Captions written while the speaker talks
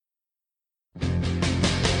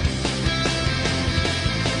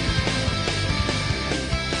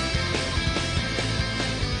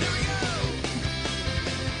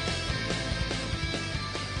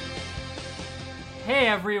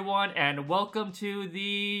everyone, and welcome to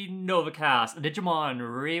the NovaCast, a Digimon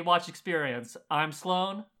rewatch experience. I'm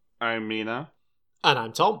Sloan. I'm Mina. And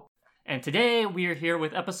I'm Tom. And today we are here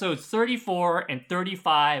with episodes 34 and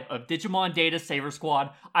 35 of Digimon Data Saver Squad.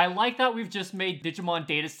 I like that we've just made Digimon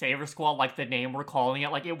Data Saver Squad like the name we're calling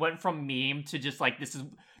it. Like it went from meme to just like this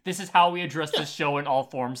is how we address this show in all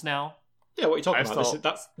forms now. Yeah, what are you talking about?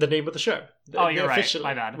 That's the name of the show. Oh, you're right.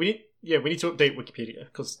 My bad. We need to update Wikipedia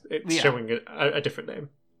because it's showing a different name.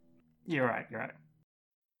 You're right.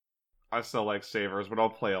 I still like Savers, but I'll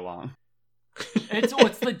play along.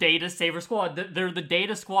 It's the Data Saver Squad. They're the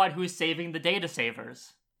Data Squad who's saving the Data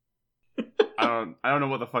Savers. I don't know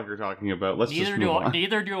what the fuck you're talking about.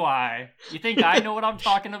 Neither do I. You think I know what I'm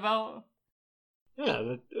talking about?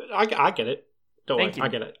 Yeah, I get it. Don't worry, I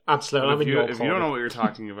get it. I'm slow. If you don't know what you're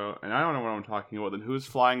talking about, and I don't know what I'm talking about, then who's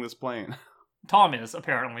flying this plane? Tom is,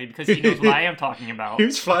 apparently, because he knows what I am talking about.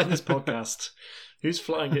 Who's flying this podcast? Who's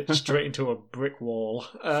flying it straight into a brick wall?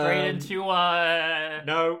 Straight into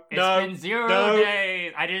It's been 0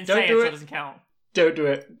 days. I didn't say it, so it doesn't count. Don't do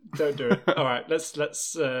it. All right, let's.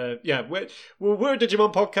 We're a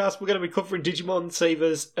Digimon podcast. We're going to be covering Digimon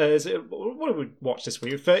Savers. What did we watch this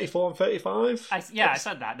week? 34 and 35. I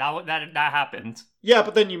said that. That happened. Yeah,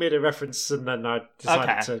 but then you made a reference, and then I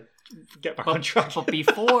decided to get back on track. But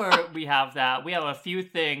before we have that, we have a few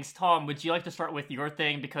things. Tom, would you like to start with your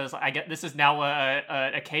thing, because I get this is now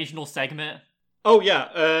an occasional segment. Oh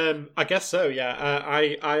yeah, I guess so. Yeah,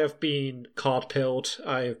 I have been card pilled.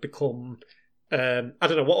 I have become. I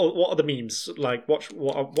don't know what are the memes like. What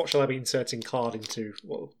shall I be inserting card into?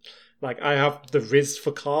 I have the Riz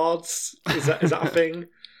for cards. Is that a thing?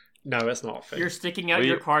 No, it's not a thing. You're sticking out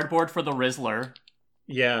your cardboard for the Rizzler.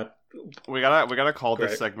 Yeah, we gotta call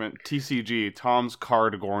this segment TCG, Tom's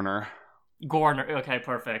Card Gorner. Gorner. Okay,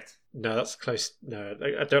 perfect. No, that's close. No,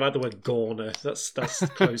 I don't like the word Gorner. That's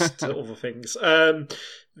close to other things. Okay.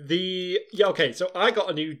 So I got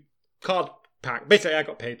a new card pack. Basically, I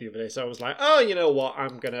got paid the other day, so I was like, oh, you know what?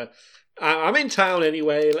 I'm in town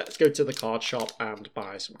anyway. Let's go to the card shop and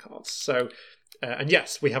buy some cards. So, and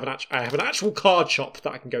yes, I have an actual card shop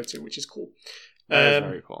that I can go to, which is cool. That is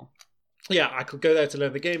very cool. Yeah, I could go there to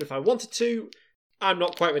learn the game if I wanted to. I'm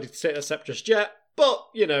not quite ready to take a step just yet, but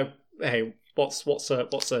hey, what's a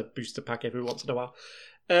booster pack every once in a while?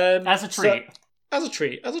 As a treat. As a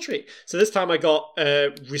treat. So this time I got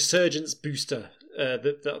Resurgence Booster.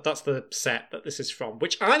 That's the set that this is from,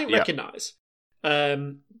 which I didn't recognise.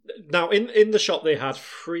 Now in the shop they had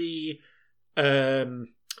free packs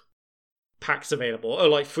available,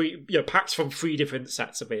 or packs from 3 different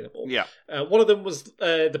sets available. Yeah. One of them was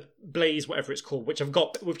the Blaze, whatever it's called, which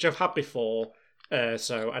I've had before.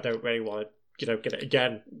 So I don't really want to get it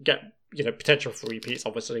again. Get potential for repeats.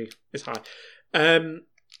 Obviously, is high.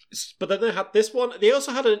 But then they had this one. They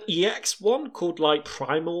also had an EX one called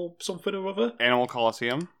Primal something or other. Animal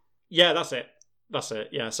Coliseum. Yeah, that's it.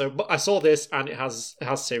 Yeah. So, but I saw this and it has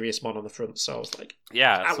Serious Mon on the front. So I was like,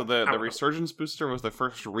 yeah. So the Resurgence Booster was the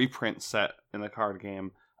first reprint set in the card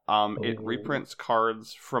game. It reprints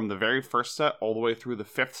cards from the very first set all the way through the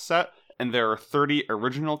 5th set, and there are 30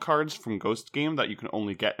 original cards from Ghost Game that you can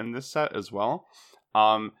only get in this set as well.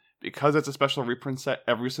 Because it's a special reprint set,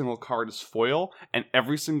 every single card is foil, and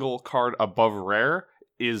every single card above rare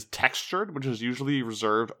is textured, which is usually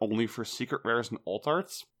reserved only for secret rares and alt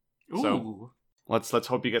arts. Ooh. So let's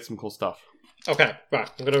hope you get some cool stuff. Okay,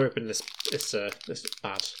 right. I'm going to open this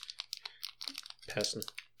bad person.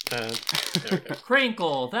 There we go.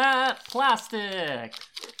 Crinkle that plastic.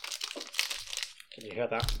 Can you hear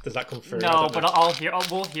that? Does that come through? No, but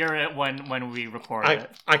we'll hear it when we record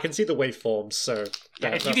it. I can see the waveforms, so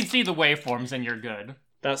if you can see the waveforms, then you're good.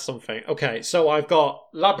 That's something. Okay, so I've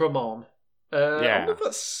got Labramon. I wonder if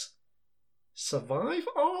that's Survive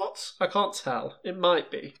Art? I can't tell. It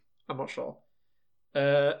might be. I'm not sure.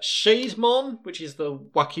 Shademon, which is the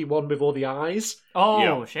wacky one with all the eyes. Oh, yeah.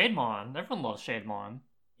 Shademon. Everyone loves Shademon.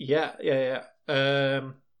 Yeah.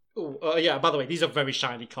 By the way, these are very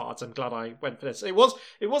shiny cards. I'm glad I went for this. It was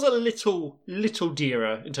a little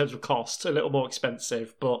dearer in terms of cost, a little more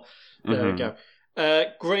expensive, but there we go.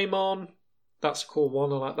 Greymon, that's a cool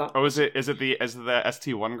one. I like that. Oh, is it the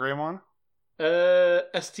ST1 Greymon?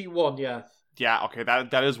 ST1, yeah. Yeah, okay,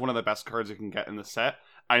 that is one of the best cards you can get in the set.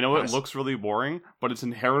 I know it looks really boring, but its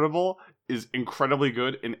inheritable is incredibly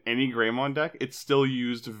good in any Greymon deck. It's still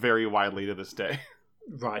used very widely to this day.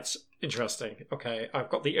 Right, interesting. Okay, I've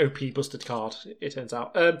got the OP busted card, it turns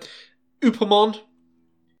out. Upamon,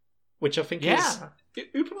 which I think is...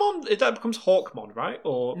 Upamon, that becomes Hawkmon, right?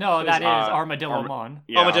 Or no, that is Armadillomon.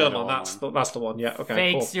 Armadillomon, that's the one, yeah. Okay,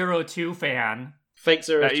 Fake cool. 02 fan. Fake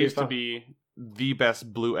 02 That used fan. to be the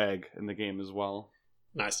best blue egg in the game as well.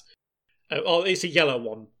 Nice. Oh, it's a yellow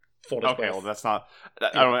one. Okay, well that's not.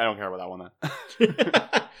 I don't care about that one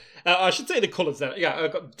then. I should say the colours then. Yeah,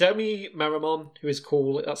 I've got Demi Maramon, who is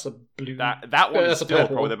cool. That's a blue. That one is still purple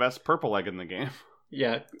probably one. the best purple egg in the game.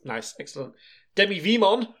 Yeah, nice, excellent. Demi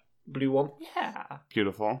Vimon, blue one. Yeah.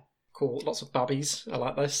 Beautiful. Cool, lots of babbies. I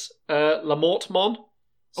like this. Lamortmon.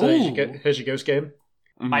 So here's your ghost game.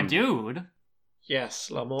 My dude. Yes,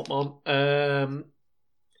 Lamortmon.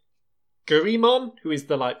 Gurimon, who is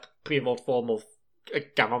the like pre-evolved form of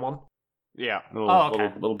Gammamon. Yeah,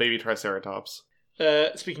 okay. little baby Triceratops.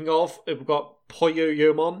 Speaking of, we've got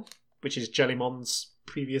Poyoyomon, which is Jellymon's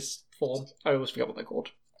previous form. I always forget what they're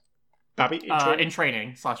called. Babby in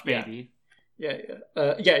training / baby. Yeah.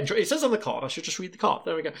 It says on the card. I should just read the card.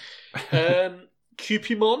 There we go.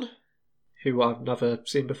 Cupimon, who I've never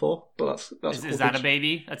seen before, but that's is that a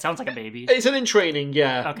baby? That sounds like a baby. It's an in training.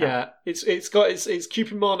 Yeah, Okay. yeah. It's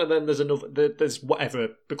Cupimon, and then there's another. There's whatever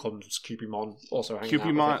becomes Cupimon also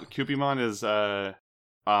hanging out. Cupimon is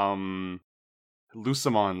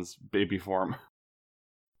Lucimon's baby form.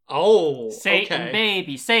 Oh, Satan okay.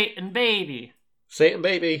 baby, Satan baby. Satan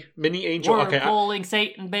baby, mini angel. We're Okay, pulling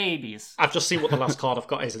Satan babies. I've just seen what the last card I've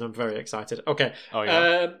got is, and I'm very excited. Okay. Oh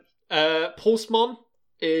yeah. Pulsemon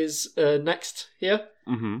is next here.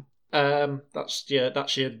 Mm-hmm. That's your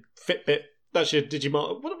Fitbit. That's your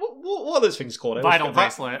Digimon. What are those things called? Vital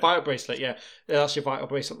bracelet. Vital bracelet. Yeah, that's your vital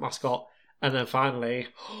bracelet mascot. And then finally,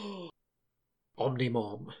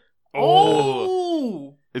 Omnimon.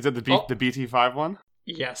 Oh, Is it the BT5 one?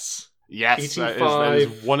 Yes. Yes, that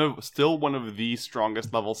is one of the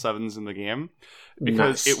strongest level 7s in the game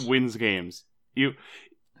because it wins games.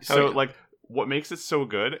 What makes it so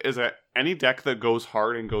good is that any deck that goes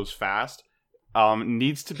hard and goes fast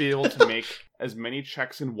needs to be able to make as many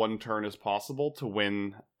checks in one turn as possible to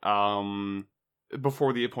win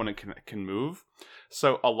before the opponent can move.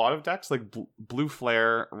 So a lot of decks like Blue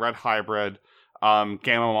Flare, Red Hybrid,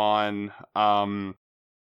 Gammamon,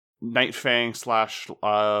 Night Fang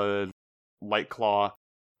 / Light Claw,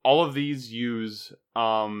 all of these use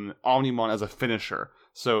Omnimon as a finisher.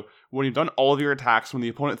 So when you've done all of your attacks, when the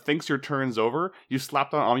opponent thinks your turn's over, you slap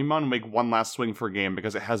down Omnimon and make one last swing for game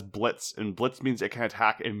because it has Blitz, and Blitz means it can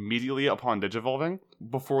attack immediately upon Digivolving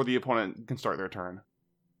before the opponent can start their turn.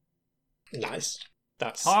 Nice.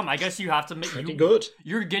 That's Tom, I guess you have to make pretty good.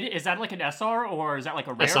 You're getting. Is that like an SR or is that like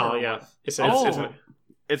a rare? SR, yeah. It's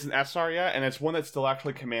an SR, yeah, and it's one that still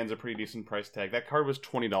actually commands a pretty decent price tag. That card was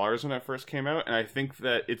 $20 when it first came out, and I think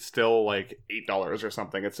that it's still like $8 or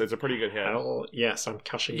something. It's a pretty good hit. Hell, yes, I'm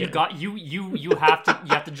cashing it. You have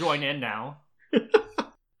to join in now.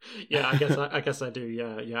 Yeah, I guess I do.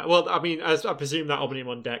 Yeah. Well, I mean, I presume that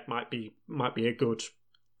Omnimon deck might be a good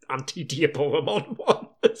anti-Diaboromon one.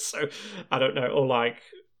 So I don't know, or like.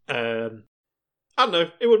 I don't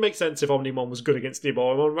know. It would make sense if Omnimon was good against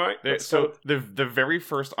Diaboromon, right? The very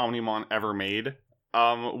first Omnimon ever made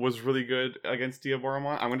was really good against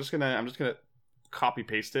Diaboromon. I'm just gonna copy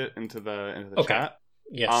paste it into the chat.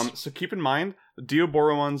 Yes. So keep in mind,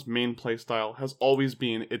 Diaboromon's main playstyle has always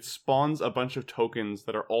been it spawns a bunch of tokens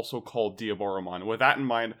that are also called Diaboromon. With that in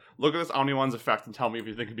mind, look at this Omnimon's effect and tell me if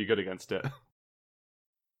you think it'd be good against it.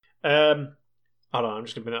 Hold on, I'm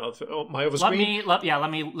just going to bring it up my other screen.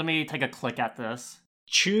 Let me take a click at this.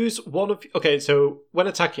 Choose one of... Okay, so when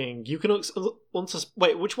attacking, you can...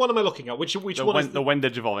 Wait, which one am I looking at? Which one is... The when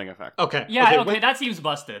Digivolving effect. Okay. Yeah, okay, that seems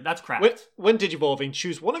busted. That's crap. When Digivolving,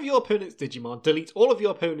 choose one of your opponent's Digimon, delete all of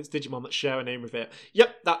your opponent's Digimon that share a name with it.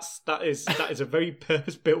 Yep, that is a very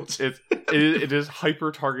purpose-built... It is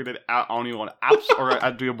hyper-targeted at Omnimon or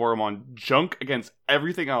at Diaboromon. Junk against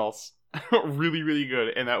everything else. Really, really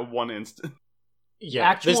good in that one instant. Yeah,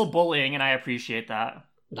 actual bullying, and I appreciate that.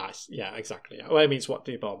 Nice, yeah, exactly. Yeah. Well, I mean, it's what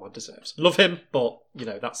Diaboromon deserves. Love him, but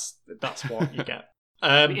that's what you get.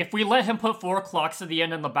 If we let him put 4 clocks at the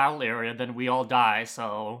end in the battle area, then we all die.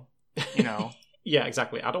 So, Yeah,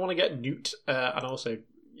 exactly. I don't want to get nuked, and also,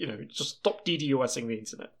 just stop DDoSing the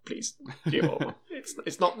internet, please. Diaboromon.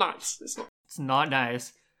 It's not nice. It's not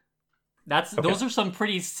nice. Those are some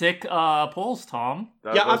pretty sick polls, Tom.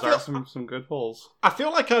 Those are some good polls. I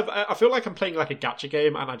feel like I'm playing like a gacha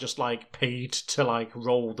game, and I just like paid to like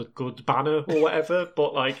roll the good banner or whatever.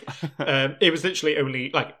 But like, it was literally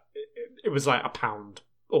only like it was like £1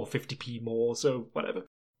 or 50p more, so whatever.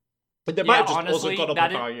 But they might have just also gone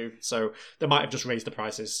up in value, so they might have just raised the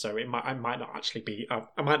prices. So I might not actually be.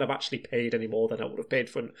 I might have actually paid any more than I would have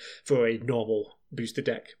paid for a normal booster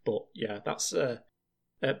deck. But yeah, that's.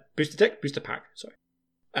 Booster deck, booster pack, sorry.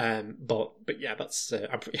 But yeah, that's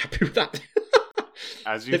I'm pretty happy with that.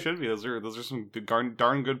 As you should be. Those are some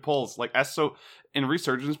darn good pulls. Like so in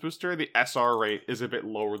Resurgence Booster, the SR rate is a bit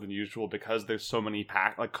lower than usual because there's so many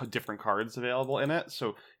different cards available in it.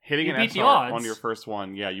 So hitting an SR on your first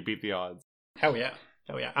one, yeah, you beat the odds. Hell yeah.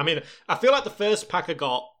 I mean, I feel like the first pack I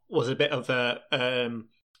got was a bit of a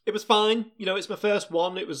it was fine. It's my first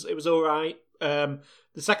one. It was all right. The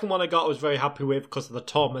second one I got I was very happy with because of the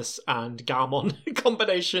Thomas and Garmon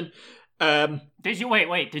combination. Did you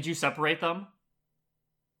wait? Did you separate them?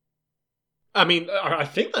 I mean, I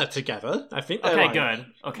think they're together. I think they're good.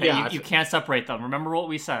 Okay, yeah, you can't separate them. Remember what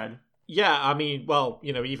we said. Yeah, I mean, well,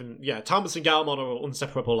 Thomas and Galmon are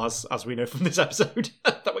inseparable, as we know from this episode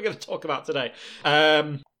that we're going to talk about today.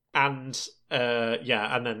 And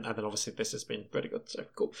then obviously this has been pretty good. So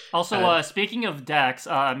cool. Also, speaking of decks,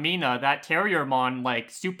 Mina, that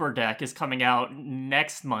Terriermon super deck is coming out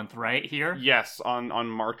next month, right? Here. Yes, on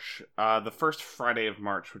March, the first Friday of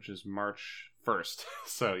March, which is March 1st.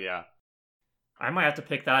 So yeah. I might have to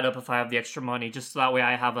pick that up if I have the extra money, just so that way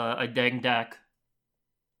I have a dang deck.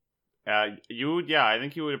 I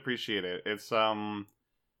think you would appreciate it. It's going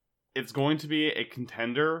to be a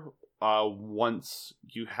contender once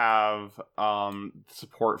you have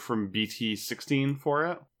support from BT16 for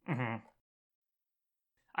it. Mm-hmm.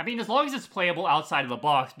 I mean, as long as it's playable outside of the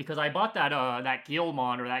box, because I bought that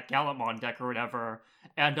Guilmon or that Gallantmon deck or whatever,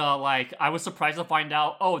 and I was surprised to find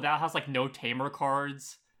out, that has no Tamer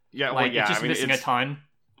cards. Yeah, it's just missing a ton.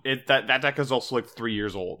 That deck is also 3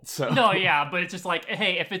 years old. So no, yeah, but it's just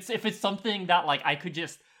hey, if it's something that I could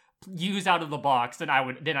just use out of the box, then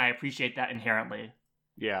I appreciate that inherently.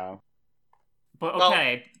 Yeah. But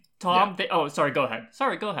okay, Tom. Yeah. Sorry. Go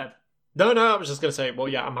ahead. No, I was just gonna say. Well,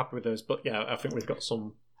 yeah, I'm happy with those, but yeah, I think we've got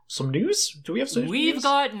some news. Do we have some? We've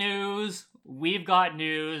got news.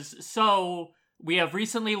 So we have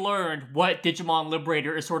recently learned what Digimon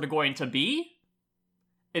Liberator is sort of going to be.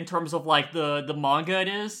 In terms of the manga it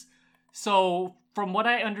is. So from what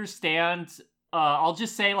I understand, I'll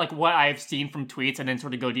just say what I've seen from tweets and then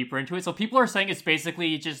sort of go deeper into it. So people are saying it's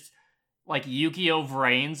basically just Yu-Gi-Oh!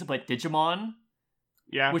 Vrains, but Digimon.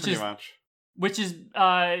 Yeah, pretty much. Which is,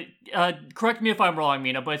 correct me if I'm wrong,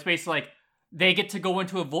 Mina, but it's basically they get to go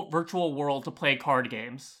into a virtual world to play card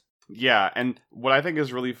games. Yeah, and what I think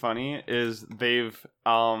is really funny is they've,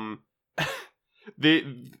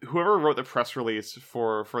 whoever wrote the press release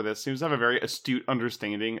for this seems to have a very astute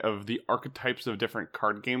understanding of the archetypes of different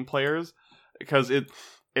card game players, because it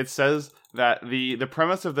says that the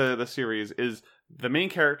premise of the series is the main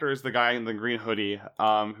character is the guy in the green hoodie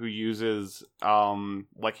who uses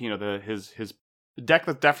his deck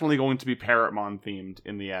that's definitely going to be Parrotmon themed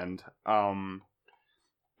in the end,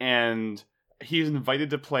 and he's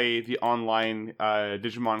invited to play the online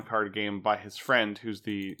Digimon card game by his friend, who's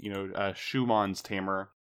the Shumon's tamer.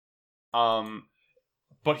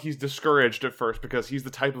 But he's discouraged at first because he's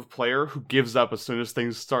the type of player who gives up as soon as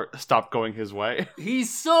things stop going his way.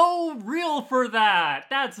 He's so real for that.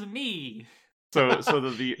 That's me. So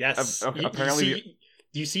yes. Apparently,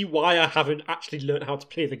 you see why I haven't actually learned how to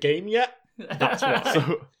play the game yet? That's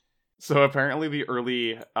why. So apparently the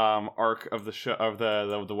early arc of the show of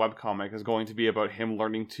the webcomic is going to be about him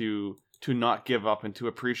learning to not give up and to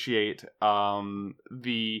appreciate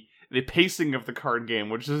the pacing of the card game,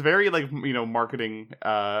 which is very marketing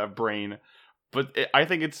brain. But I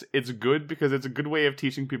think it's good because it's a good way of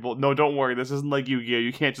teaching people, no, don't worry, this isn't like Yu-Gi-Oh!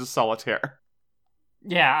 You can't just solitaire.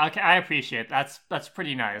 Yeah, okay, I appreciate it. That's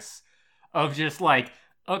pretty nice. Of just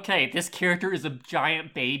okay, this character is a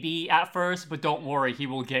giant baby at first, but don't worry, he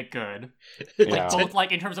will get good. Yeah. Both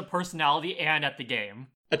in terms of personality and at the game.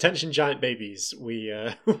 Attention, giant babies. We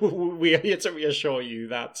we are here to reassure you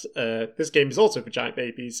that this game is also for giant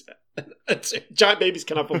babies. Giant babies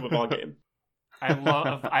can have fun with our game.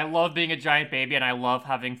 I love being a giant baby, and I love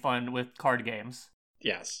having fun with card games.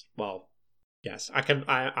 Yes, well, yes,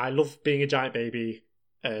 I love being a giant baby.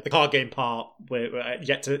 The card game part, we're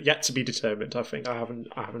yet to be determined. I think I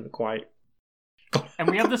haven't quite. And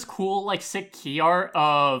we have this cool, sick key art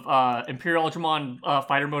of Imperial Ultramon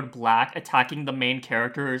Fighter Mode Black attacking the main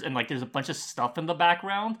characters, and there's a bunch of stuff in the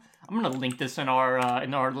background. I'm gonna link this in our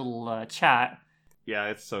little chat. Yeah,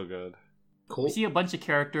 it's so good. Cool. We see a bunch of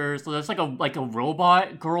characters. So there's a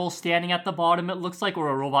robot girl standing at the bottom. It looks like, or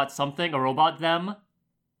a robot something, a robot them.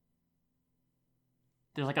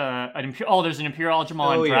 There's there's an Imperial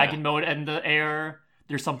Ultramon Dragon Mode in the air.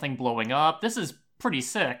 There's something blowing up. This is pretty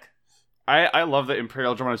sick. I love that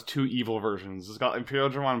Imperial Ultramon has two evil versions. It's got Imperial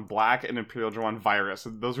Ultramon Black and Imperial Ultramon Virus.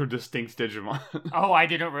 Those are distinct Digimon. Oh, I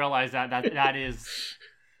didn't realize that. That is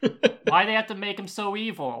why they have to make him so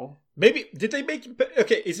evil. Maybe did they make him?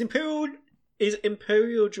 Okay, is Is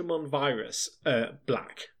Imperial Dramon Virus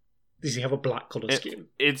black? Does he have a black colour scheme?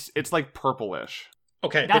 It's like purplish.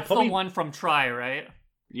 Okay, That's the one from Try, right?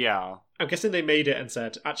 Yeah. I'm guessing they made it and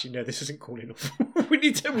said, actually, no, this isn't cool enough. we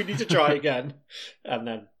need to try again. And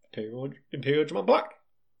then Imperial Dramon Black.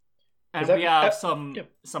 And we have some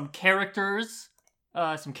characters,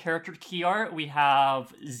 some character key art. We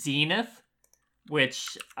have Zenith,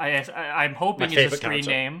 which I'm hoping is a screen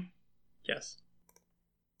name. Yes.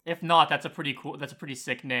 If not, that's a pretty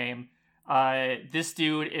sick name. This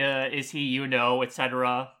dude, is he,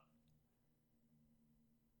 etc.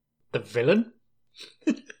 The villain?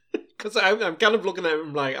 Because I'm kind of looking at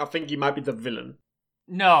him like, I think he might be the villain.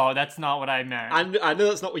 No, that's not what I meant. I know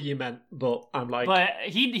that's not what you meant, but I'm like... But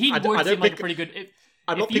he would seem like a pretty good...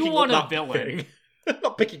 If you want a villain... I'm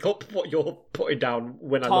not picking up what you're putting down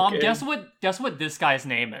when Tom, I look at him. Guess what this guy's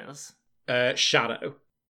name is? Shadow.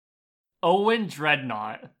 Owen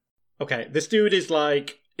Dreadnought. Okay, this dude is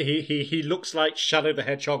like... He looks like Shadow the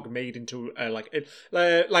Hedgehog made into, like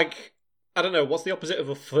I don't know, what's the opposite of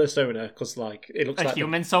a first owner? Because, like, it looks like...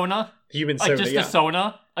 Human Sona? Human Sona, just a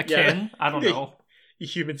Sona? A kin? I don't know.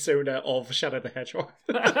 Human Sona of Shadow the Hedgehog.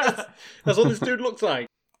 That's what this dude looks like.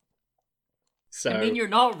 So... I mean, you're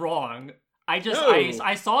not wrong. I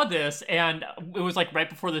saw this, and it was, like, right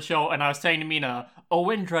before the show, and I was saying to Mina,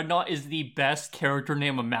 Owen Dreadnought is the best character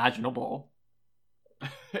name imaginable.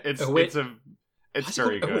 It's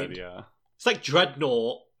very good, yeah. It's like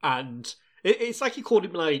Dreadnought, and it's like you called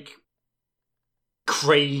him, like...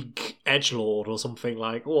 Craig Edgelord or something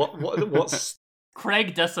like what's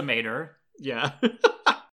Craig Decimator. Yeah.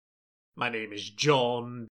 My name is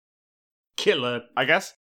John Killer. I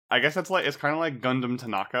guess it's kind of like Gundam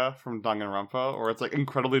Tanaka from Danganronpa, or it's like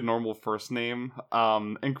incredibly normal first name,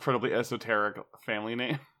 incredibly esoteric family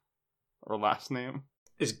name or last name.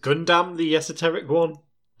 Is Gundam the esoteric one?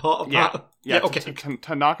 Part of that? Yeah, okay.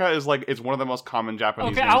 Tanaka is like, it's one of the most common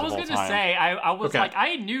Japanese names I was of all gonna time. say, I was like,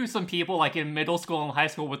 I knew some people like in middle school and high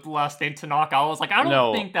school with the last name Tanaka. I was like, I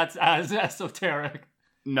don't think that's as esoteric.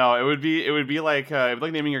 No, it would be like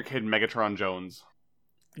naming your kid Megatron Jones.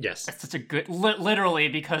 Yes, that's such a good, literally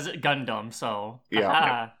because Gundam. So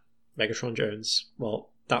yeah, Megatron Jones. Well,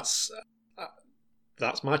 that's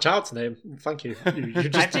my child's name. Thank you. You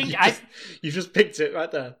just picked it right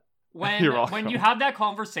there. When you have that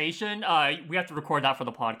conversation, we have to record that for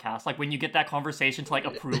the podcast. Like when you get that conversation to like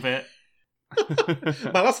approve it.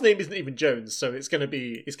 My last name isn't even Jones, so it's gonna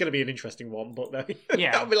be an interesting one. But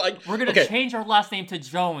yeah, I'll be like, we're gonna change our last name to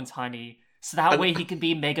Jones, honey, so that way he can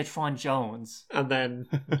be Megatron Jones. And then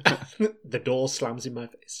the door slams in my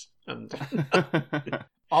face, and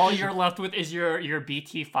all you're left with is your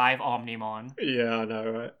BT5 Omnimon. Yeah, I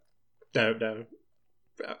know, right? No.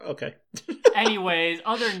 Okay. Anyways,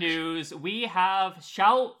 other news. We have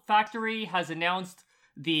Shout Factory has announced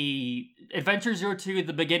the Adventure Zero 2,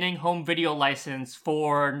 the beginning home video license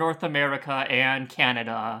for North America and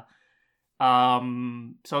Canada.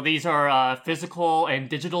 So these are physical and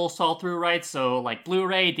digital sell-through rights, so like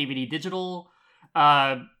Blu-ray, DVD, digital.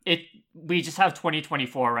 We just have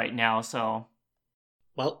 2024 right now, so.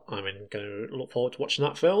 Well, I'm going to look forward to watching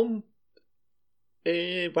that film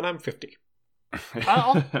when I'm 50.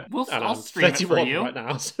 I'll stream it for you right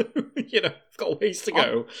now, so I've got ways to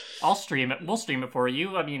go. I'll stream it. We'll stream it for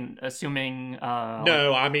you. I mean, assuming.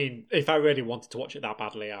 No, I mean, if I really wanted to watch it that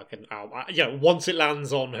badly, I can. Once it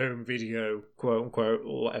lands on home video, quote unquote,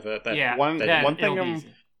 or whatever. Then,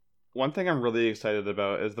 one thing I'm really excited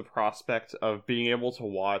about is the prospect of being able to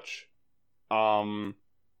watch, the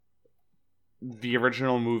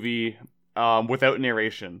original movie, without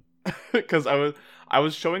narration, because I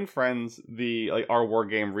was showing friends our war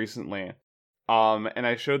game recently, and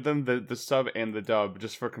I showed them the sub and the dub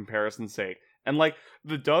just for comparison's sake. And like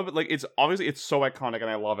the dub, like it's so iconic and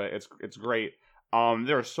I love it. It's great.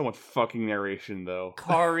 There is so much fucking narration though.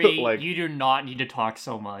 Kari, you do not need to talk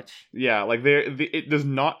so much. Yeah, like it does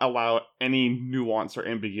not allow any nuance or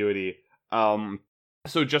ambiguity.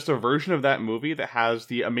 So just a version of that movie that has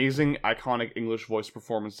the amazing iconic English voice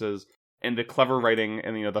performances and the clever writing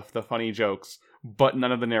and the funny jokes, but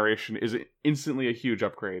none of the narration is instantly a huge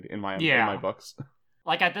upgrade in my books.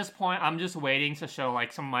 Like at this point, I'm just waiting to show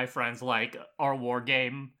like some of my friends like our war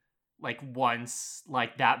game, like once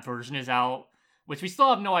like that version is out, which we still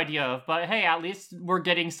have no idea of. But hey, at least we're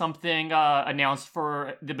getting something announced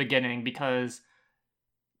for the beginning, because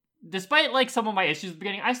despite like some of my issues at the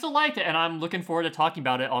beginning, I still liked it, and I'm looking forward to talking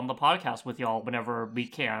about it on the podcast with y'all whenever we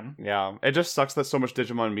can. Yeah, it just sucks that so much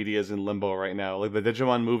Digimon media is in limbo right now. Like the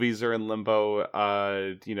Digimon movies are in limbo.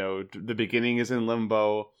 The beginning is in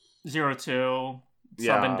limbo. 02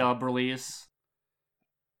 sub and dub release.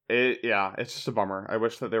 It's just a bummer. I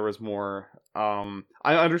wish that there was more. I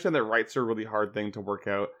understand that rights are a really hard thing to work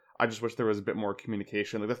out. I just wish there was a bit more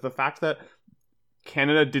communication. Like the fact that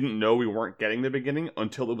Canada didn't know we weren't getting the beginning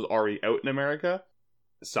until it was already out in America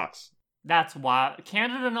sucks. That's why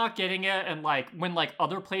Canada not getting it, and like when like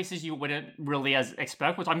other places you wouldn't really as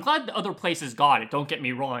expect. Which I'm glad the other places got it. Don't get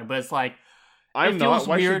me wrong, but it's like I'm not.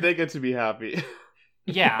 Why weird. should they get to be happy?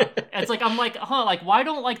 Yeah, it's like I'm like, like why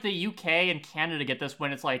don't like the UK and Canada get this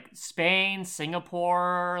when it's like Spain,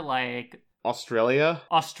 Singapore, like Australia?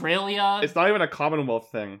 It's not even a Commonwealth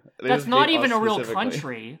thing. That's not even a real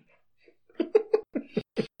country.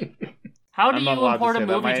 How do you import a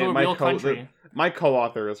movie to a real country? My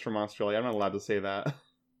co-author is from Australia. I'm not allowed to say that.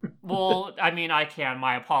 Well, I mean, I can.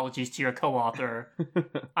 My apologies to your co-author.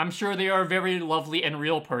 I'm sure they are a very lovely and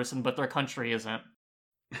real person, but their country isn't.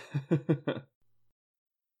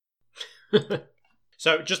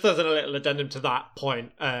 So, just as a little addendum to that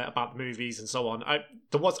point about the movies and so on, I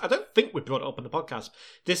don't think we brought it up in the podcast.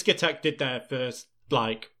 Discotech did their first,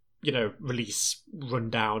 release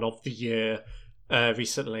rundown of the year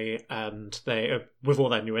recently, and they, with all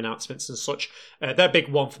their new announcements and such, their big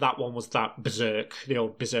one for that one was that Berserk, the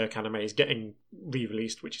old Berserk anime, is getting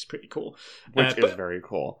re-released, which is pretty cool. Which is very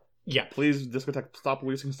cool. Yeah. Please, Discotech, stop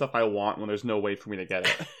releasing stuff I want when there's no way for me to get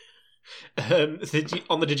it.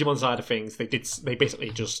 On the Digimon side of things, they basically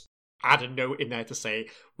just add a note in there to say,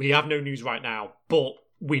 we have no news right now, but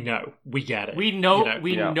we get it. We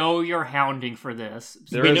know you're hounding for this.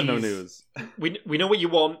 There is no news. We know what you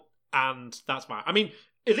want, and that's fine. I mean,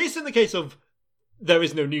 at least in the case of there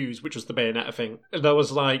is no news, which was the Bayonetta thing, there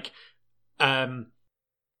was like, it's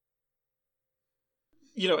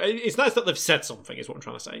nice that they've said something, is what I'm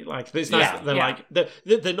trying to say. Like, it's nice that they're like,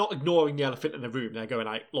 they're not ignoring the elephant in the room. They're going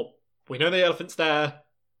like, look, we know the elephant's there.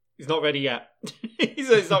 He's not ready yet.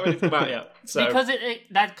 he's not ready to come out yet. So. Because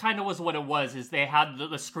that kind of was what it was, is they had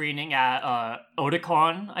the screening at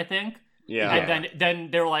Otakon, I think. Yeah. And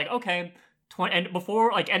then they were like, okay, and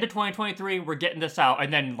before, like, end of 2023, we're getting this out,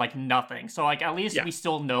 and then, like, nothing. So, like, at least we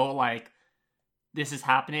still know, like, this is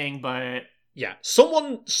happening, but... Yeah,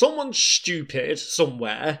 someone stupid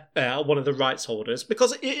somewhere, one of the rights holders,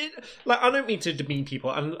 because I don't mean to demean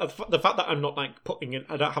people, and the fact that I'm not like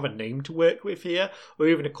I don't have a name to work with here, or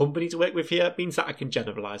even a company to work with here, means that I can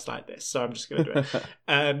generalize like this. So I'm just going to do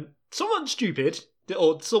it. Someone stupid,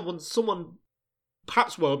 or someone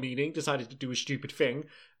perhaps well-meaning, decided to do a stupid thing.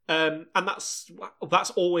 And that's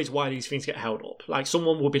always why these things get held up. Like,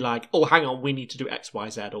 someone will be like, "Oh, hang on, we need to do X, Y,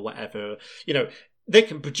 Z, or whatever." They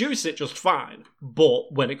can produce it just fine,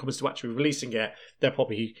 but when it comes to actually releasing it, they're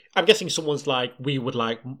probably... I'm guessing someone's like, we would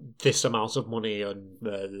like this amount of money and,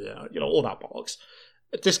 all that bollocks.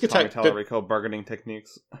 Tommy Tallarico bargaining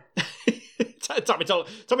techniques. Tommy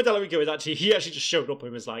Tallarico is actually... He actually just showed up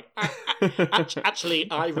and was like, actually,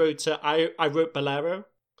 I wrote Bolero,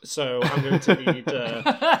 so I'm going to need...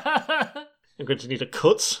 I'm going to need a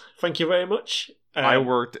cut. Thank you very much. I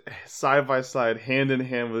worked side by side, hand in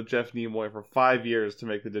hand with Jeff Nimoy for 5 years to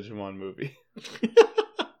make the Digimon movie.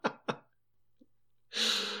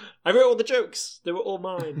 I wrote all the jokes. They were all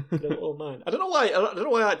mine. I don't know why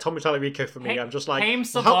I like Tommy Tallarico for me. I'm just like... Haim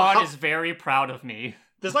Saban is very proud of me.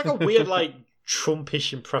 There's like a weird, like,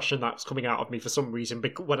 Trumpish impression that's coming out of me for some reason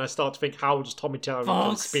when I start to think, how does Tommy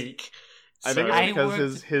Tallarico speak? I think it's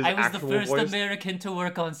because his I was actual the first voice... American to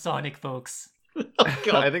work on Sonic, folks. Oh,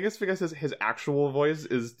 God. I think it's because his actual voice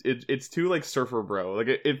is it's too like surfer bro. Like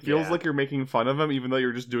it feels like you're making fun of him, even though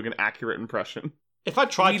you're just doing an accurate impression. If I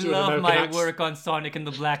tried to, we love my work on Sonic and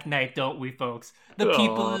the Black Knight, don't we, folks? The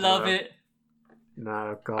people love it.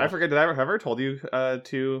 No, God. I forget. Have I ever told you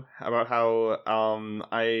too about how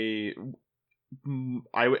I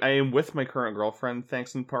am with my current girlfriend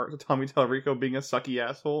thanks in part to Tommy Tallarico being a sucky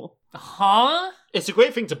asshole. Huh? It's a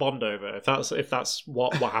great thing to bond over if that's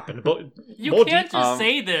what happened. But you can't just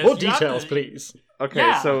say this. More details, please. Okay,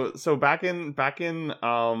 yeah. so back in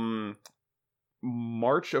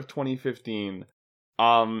March of 2015,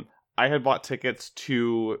 I had bought tickets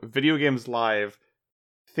to Video Games Live,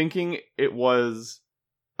 thinking it was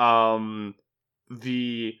So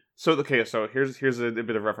here's a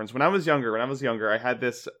bit of reference. When I was younger, I had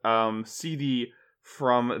this CD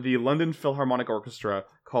from the London Philharmonic Orchestra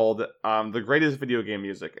called The Greatest Video Game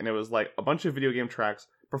Music, and it was like a bunch of video game tracks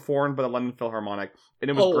performed by the London Philharmonic, and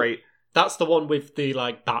it was great. That's the one with the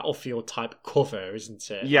like Battlefield type cover,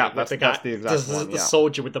 isn't it? Yeah, like, that's the exact one. The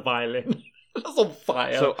soldier with the violin. That's on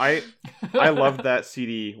fire. So I loved that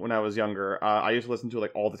CD when I was younger. I used to listen to it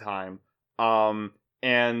like all the time.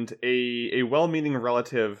 And a well-meaning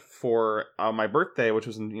relative for my birthday, which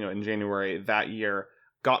was in January that year,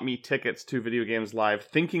 got me tickets to Video Games Live,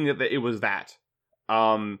 thinking that it was that.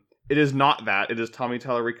 It is not that. It is Tommy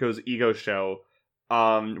Tallarico's ego show,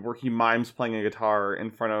 where he mimes playing a guitar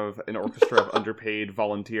in front of an orchestra of underpaid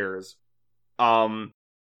volunteers.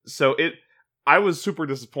 I was super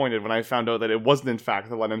disappointed when I found out that it wasn't in fact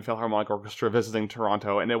the London Philharmonic Orchestra visiting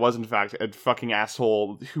Toronto, and it was in fact a fucking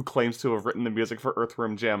asshole who claims to have written the music for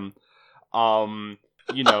Earthworm Jim.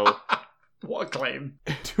 What a claim.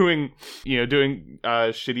 Doing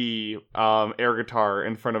shitty air guitar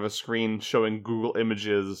in front of a screen showing Google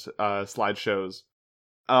Images slideshows.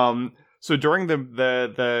 So during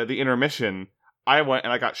the intermission, I went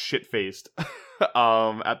and I got shit-faced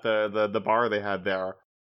at the bar they had there.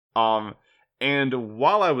 And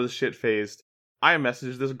while I was shit-faced, I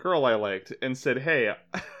messaged this girl I liked and said, "Hey,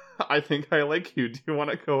 I think I like you. Do you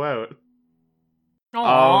want to go out?"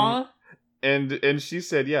 Aww. And she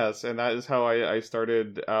said yes, and that is how I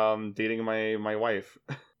started dating my wife.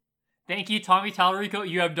 Thank you, Tommy Tallarico.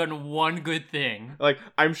 You have done one good thing. Like,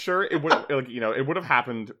 I'm sure it would it would have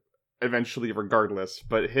happened eventually regardless,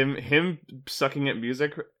 but him sucking at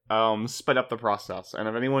music sped up the process. And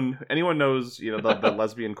if anyone knows, the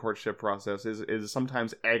lesbian courtship process is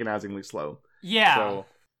sometimes agonizingly slow. Yeah.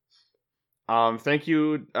 So thank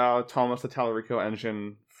you, Thomas the Tallarico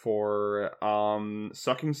engine, for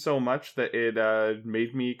sucking so much that it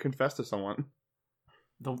made me confess to someone.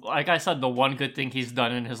 Like I said, the one good thing he's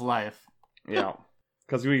done in his life. Yeah.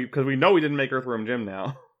 Because we know we didn't make Earthworm Jim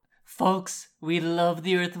now. Folks, we love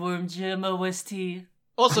the Earthworm Jim OST.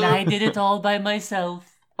 Also, and I did it all by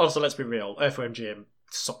myself. Also, let's be real, Earthworm Jim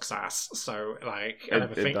sucks ass. So, like, I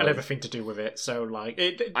never think anything to do with it. So, like,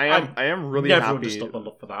 I am really never happy understood the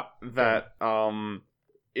love for that. That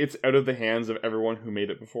it's out of the hands of everyone who made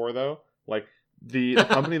it before, though. Like, the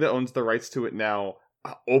company that owns the rights to it now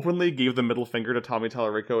openly gave the middle finger to Tommy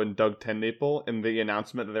Tallarico and Doug Tennaple in the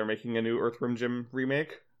announcement that they're making a new Earthworm Jim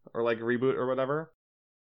remake or like reboot or whatever.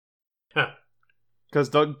 Huh. Because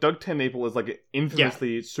Doug Tennaple is like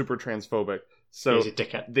infamously super transphobic. So he's a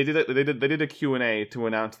dickhead. They did a Q&A to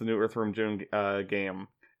announce the new Earthworm Jim game.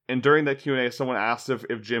 And during that Q&A, someone asked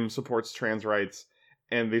if Jim supports trans rights.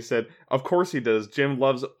 And they said, of course he does. Jim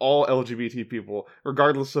loves all LGBT people,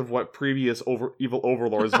 regardless of what previous evil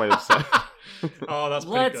overlords might have said. Oh, that's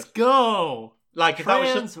pretty Let's good. go! Like, if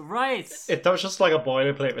trans rights! If that was just like a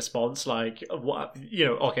boilerplate response, like, what,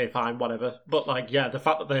 okay, fine, whatever. But, like, yeah, the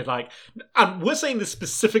fact that they're like, and we're saying this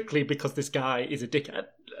specifically because this guy is a dickhead,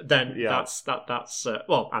 then that's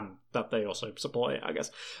and that they also support it, I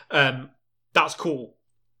guess. That's cool.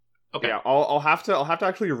 Okay. Yeah, I'll have to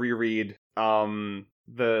actually reread the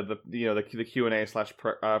Q&A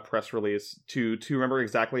 / press release to remember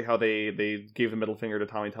exactly how they gave the middle finger to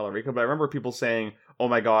Tommy Tallarico, but I remember people saying, "Oh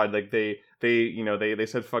my god," like they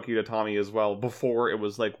said "fuck you" to Tommy as well before it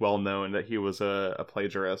was like well known that he was a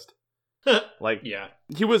plagiarist. Like, yeah,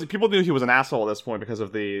 people knew he was an asshole at this point because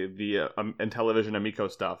of the Intellivision Amico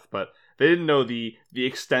stuff, but they didn't know the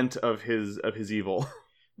extent of his evil.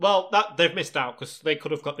 Well, that they've missed out because they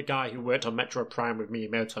could have got the guy who worked on Metro Prime with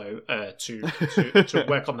Miyamoto to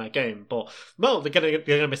work on their game, but well, they're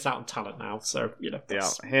gonna miss out on talent now. So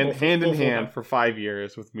hand in hand for 5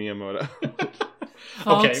 years with Miyamoto.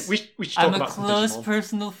 Okay, we should talk I'm about a close Digimon.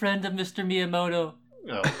 Personal friend of Mr. Miyamoto. Oh,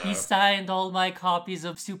 no. He signed all my copies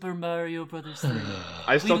of Super Mario Brothers 3.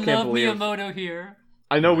 I still we can't love believe Miyamoto here.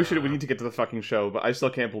 I know we need to get to the fucking show, but I still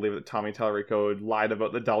can't believe that Tommy Tallarico lied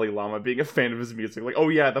about the Dalai Lama being a fan of his music. Like, oh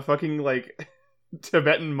yeah, the fucking like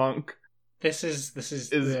Tibetan monk This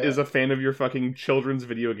is a fan of your fucking children's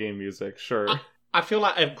video game music. Sure. I feel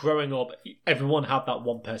like growing up, everyone had that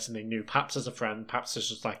one person they knew, perhaps as a friend, perhaps as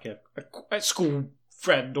just like a school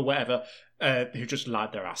friend or whatever, who just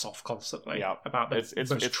lied their ass off constantly about the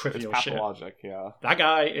most trivial shit. Pathologic, yeah. That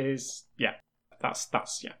guy is, that's.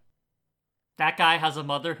 That guy has a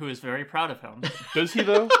mother who is very proud of him. Does he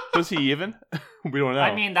though? Does he even? We don't know.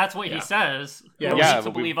 I mean, that's what he says. Yeah. We Yeah, don't need to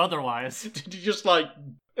but believe otherwise. Did he just like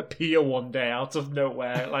appear one day out of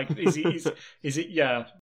nowhere? Like, is it? Yeah.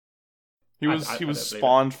 He was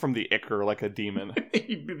spawned from the Ichor like a demon.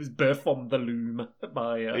 He was birthed from the loom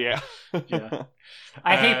by. Yeah.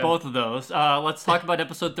 I hate both of those. Let's talk about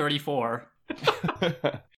episode 34.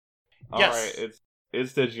 Alright,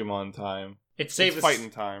 it's Digimon time. It's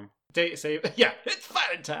fighting time. It's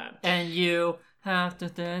fighting time. And you have to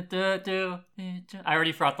do. I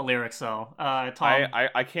already forgot the lyrics, though. Tom.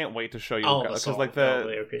 I can't wait to show you because like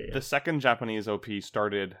the second Japanese OP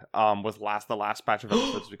started with the last batch of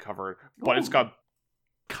episodes we covered, but it's got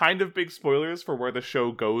kind of big spoilers for where the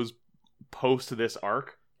show goes post this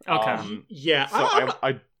arc. Okay. Yeah. So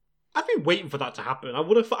I've been waiting for that to happen.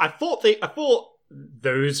 I thought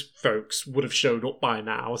those folks would have showed up by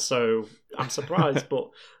now, so I'm surprised. But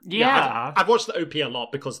Yeah. I've watched the OP a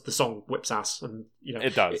lot because the song whips ass, and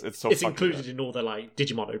It does. It's so it's fucking included good. in all the like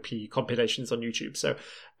Digimon OP compilations on YouTube. So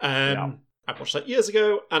Yeah. I watched that years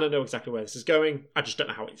ago, and I know exactly where this is going. I just don't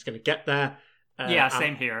know how it's going to get there. Yeah,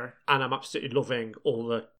 same here. And I'm absolutely loving all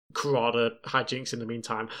the Kurada hijinks in the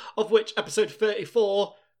meantime, of which episode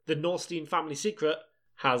 34, the Norstein family secret,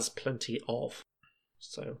 has plenty of.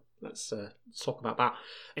 So let's talk about that.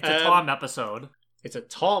 It's a Tom episode. It's a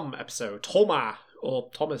Tom episode. Toma, or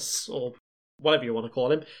Thomas, or whatever you want to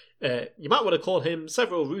call him. You might want to call him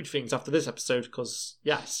several rude things after this episode, because,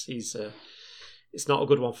 yes, it's not a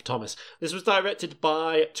good one for Thomas. This was directed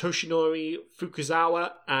by Toshinori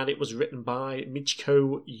Fukuzawa, and it was written by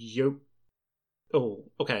Michiko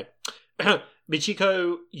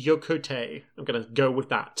Michiko Yokote. I'm going to go with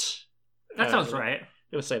that. That sounds right.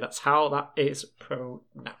 I'm going to say that's how that is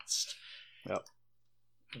pronounced. Yep.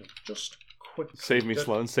 Just quick. Save me,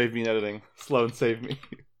 Sloan. Save me in editing. Sloan, save me.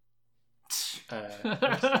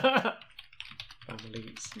 Family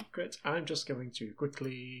secret. I'm just going to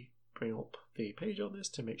quickly bring up the page on this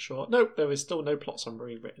to make sure. Nope, there is still no plot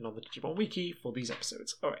summary written on the Digimon Wiki for these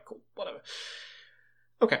episodes. Alright, cool. Whatever.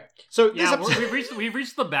 Okay, so this Yeah, episode... we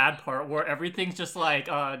reached the bad part where everything's just like,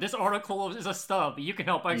 this article is a stub. You can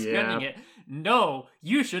help by expanding it. No,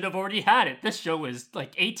 you should have already had it. This show is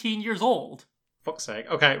like 18 years old. Fuck's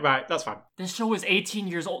sake. Okay, right, that's fine. This show is 18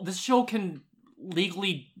 years old. This show can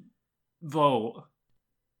legally vote.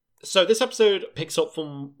 So this episode picks up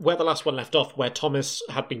from where the last one left off, where Thomas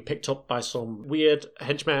had been picked up by some weird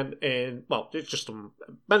henchmen in... Well, it's just some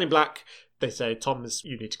men in black. They say, Thomas,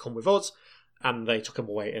 you need to come with us. And they took him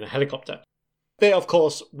away in a helicopter. They, of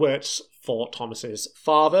course, worked for Thomas's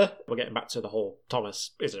father. We're getting back to the whole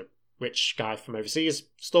Thomas is a rich guy from overseas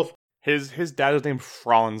stuff. His dad is named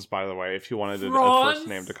Franz, by the way, if you wanted a first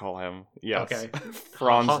name to call him. Yes. Okay.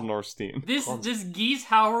 Franz Norstein. This Geese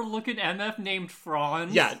Howard looking MF named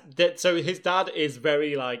Franz. Yeah, so his dad is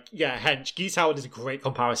very hench. Geese Howard is a great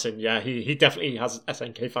comparison. Yeah, he definitely has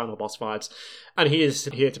SNK final boss vibes. And he is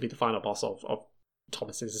here to be the final boss of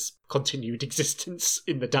Thomas's continued existence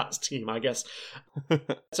in the DATS team, I guess.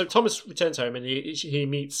 So Thomas returns home and he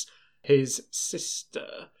meets his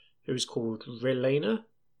sister, who's called Relena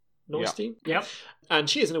Norstein. Yep. And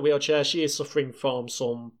she is in a wheelchair. She is suffering from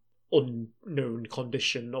some unknown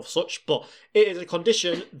condition of such, but it is a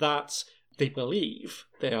condition that they believe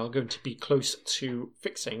they are going to be close to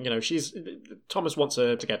fixing. Thomas wants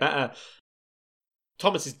her to get better.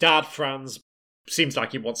 Thomas's dad, Franz, seems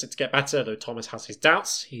like he wants it to get better, though Thomas has his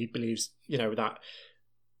doubts. He believes, that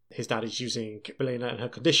his dad is using Elena and her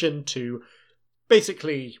condition to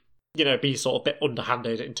basically, be sort of a bit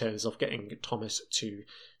underhanded in terms of getting Thomas to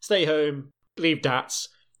stay home, leave DATS,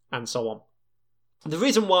 and so on. The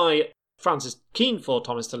reason why Franz is keen for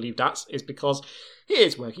Thomas to leave DATS is because he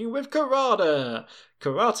is working with Kurata.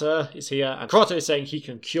 Kurata is here, and Kurata is saying he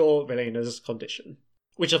can cure Elena's condition.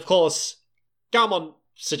 Which, of course, Galmon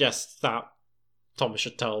suggests that Thomas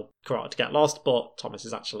should tell Kurata to get lost, but Thomas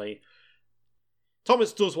does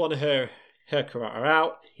want to hear Kurata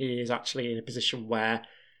out. He is actually in a position where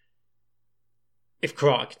if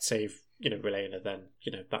Kurata can save, Relena, then,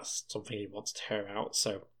 that's something he wants to hear out.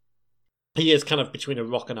 So he is kind of between a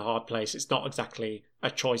rock and a hard place. It's not exactly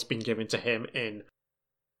a choice being given to him in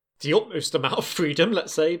the utmost amount of freedom,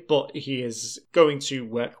 let's say, but he is going to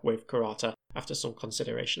work with Kurata after some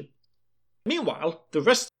consideration. Meanwhile, the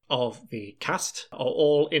rest of the cast are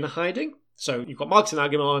all in hiding. So you've got Marcus and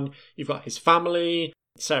Agumon, you've got his family,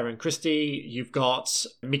 Sarah and Christy, you've got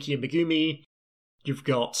Miki and Megumi, you've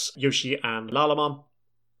got Yoshi and Lalamon.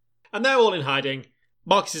 And they're all in hiding.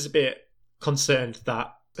 Marcus is a bit concerned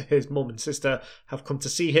that his mum and sister have come to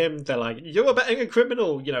see him. They're like, you're abetting a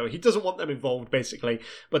criminal. He doesn't want them involved, basically.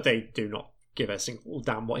 But they do not give a single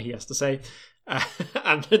damn what he has to say.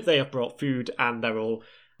 And they have brought food, and they're all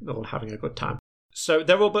having a good time. So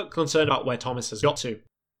they're all but concerned about where Thomas has got to.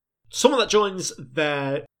 Someone that joins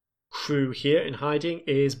their crew here in hiding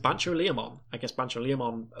is Bancho Leomon. I guess Bancho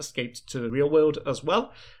Leomon escaped to the real world as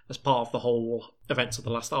well, as part of the whole events of the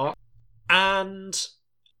last arc. And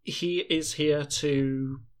he is here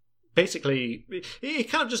to basically... He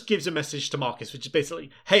kind of just gives a message to Marcus, which is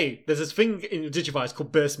basically, hey, there's this thing in your Digivice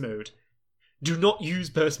called Burst Mode. Do not use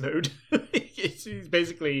Burst Mode. He's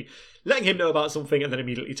basically letting him know about something and then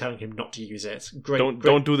immediately telling him not to use it.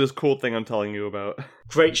 Don't do this cool thing I'm telling you about.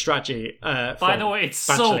 Great strategy. By the way, it's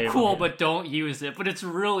so cool, but don't use it. But it's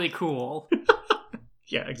really cool.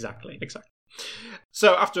 Yeah, exactly.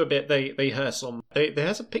 So after a bit, they hear some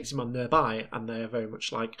Piximon nearby, and they're very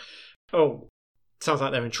much like, oh, sounds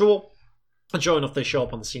like they're in trouble. And sure enough, they show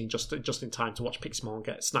up on the scene just in time to watch Pixelmon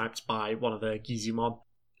get sniped by one of the Gizumon.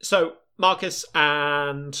 So Marcus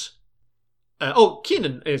and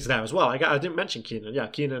Keenan is there as well. I didn't mention Keenan. Yeah,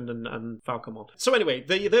 Keenan and Falcomon. So anyway,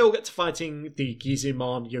 they all get to fighting the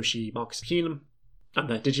Gizumon, Yoshi, Marcus, Keenan, and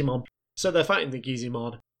their Digimon. So they're fighting the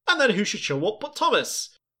Gizumon. And then who should show up but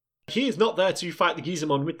Thomas? He is not there to fight the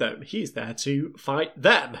Gizumon with them. He is there to fight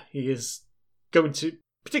them. He's going to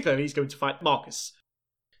fight Marcus.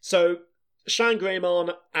 So Shine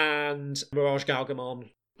Greymon and Mirage Galgamon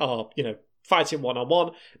are, fighting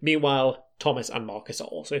one-on-one. Meanwhile, Thomas and Marcus are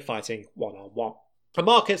also fighting one-on-one. And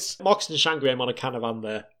Marcus and Shine Greymon are kind of on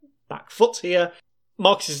their back foot here.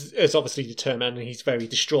 Marcus is obviously determined, and he's very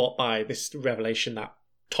distraught by this revelation that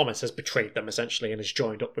Thomas has betrayed them, essentially, and has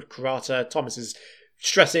joined up with Kurata. Thomas is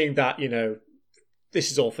stressing that,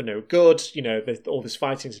 this is all for no good. All this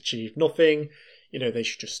fighting's achieved nothing. They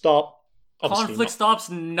should just stop. Obviously Conflict stops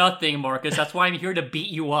nothing, Marcus. That's why I'm here to beat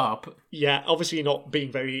you up. Yeah, obviously not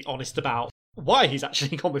being very honest about why he's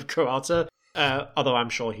actually gone with Kurata. Although I'm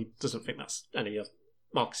sure he doesn't think that's any of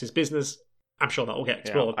Marcus's business. I'm sure that will get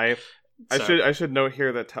explored. Yeah, I should note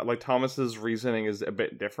here that Thomas's reasoning is a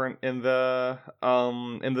bit different in the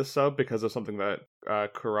sub because of something that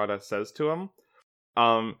Kurata says to him.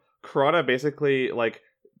 Kurata basically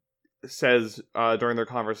says during their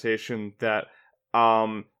conversation that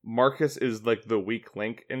Marcus is the weak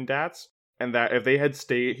link in DATS, and that if they had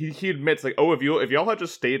stayed, he admits if y'all had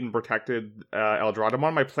just stayed and protected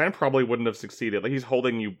Eldradamon, my plan probably wouldn't have succeeded. He's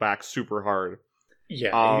holding you back super hard.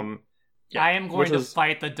 Yeah. I am going to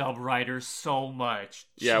fight the dub writers so much.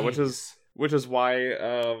 Jeez. Yeah, which is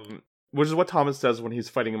what Thomas says when he's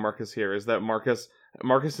fighting Marcus here, is that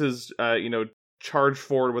Marcus's charge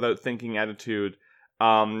forward without thinking attitude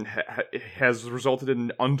has resulted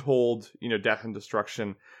in untold death and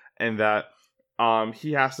destruction, and that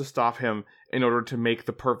he has to stop him in order to make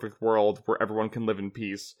the perfect world where everyone can live in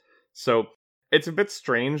peace. So it's a bit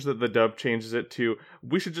strange that the dub changes it to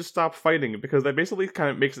we should just stop fighting, because that basically kind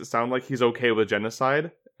of makes it sound like he's okay with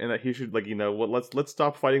genocide, and that he should let's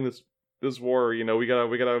stop fighting this war. We gotta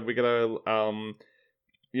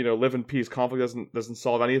live in peace. Conflict doesn't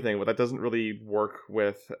solve anything, but that doesn't really work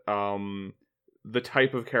with the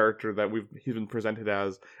type of character that he's been presented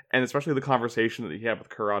as, and especially the conversation that he had with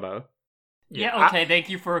Kurata. Yeah, okay, thank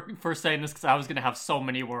you for saying this, because I was going to have so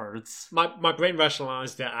many words. My brain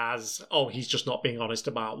rationalized it as, he's just not being honest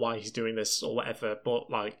about why he's doing this or whatever, but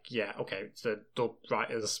it's the dub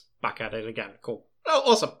writers back at it again. Cool.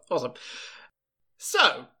 Oh, awesome.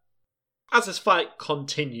 So, as this fight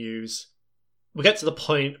continues, we get to the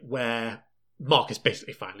point where Marcus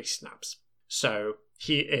basically finally snaps. So,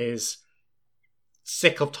 he is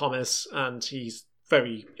sick of Thomas, and he's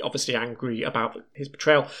very obviously angry about his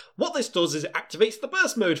betrayal. What this does is it activates the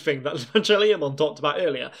burst mode thing that Evangelion talked about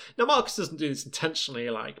earlier. Now, Marcus doesn't do this intentionally,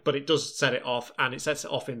 but it does set it off, and it sets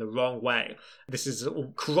it off in the wrong way. This is a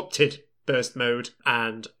corrupted burst mode,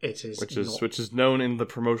 and it is which is known in the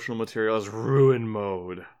promotional material as ruin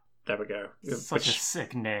mode. There we go. Such a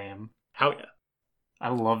sick name. Hell yeah. I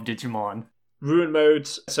love Digimon. Ruin mode.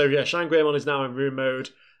 So yeah, Shine Greymon is now in ruin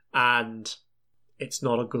mode, and it's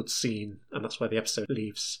not a good scene, and that's where the episode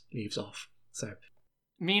leaves off. So,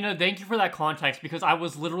 Mina, thank you for that context, because I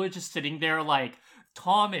was literally just sitting there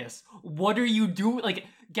Thomas, what are you doing?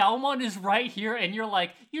 Galmon is right here, and you're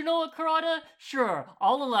like, you know what, Kurata? Sure,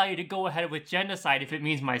 I'll allow you to go ahead with genocide if it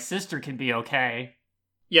means my sister can be okay.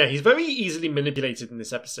 Yeah, he's very easily manipulated in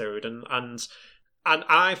this episode, and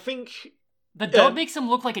I think the dub makes him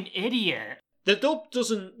look like an idiot. The dub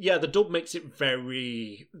doesn't. Yeah, the dub makes it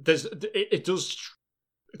very. It does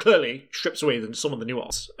clearly strips away some of the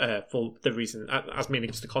nuance for the reason, as meaning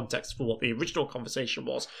it's the context for what the original conversation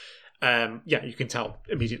was. You can tell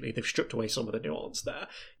immediately they've stripped away some of the nuance there.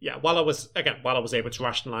 Yeah, while I was able to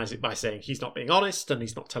rationalize it by saying he's not being honest and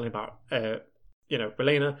he's not telling about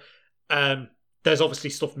Relena, there's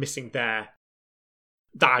obviously stuff missing there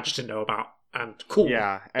that I just didn't know about. And cool.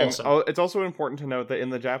 Yeah, and awesome. It's also important to note that in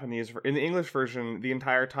the English version, the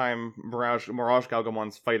entire time Mirage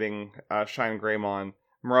Galgamon's fighting Shine Greymon,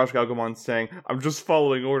 Mirage Galgamon's saying, "I'm just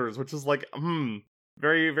following orders," which is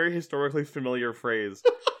very, very historically familiar phrase.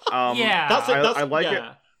 Yeah, I like it.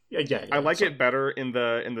 Yeah. I like it better in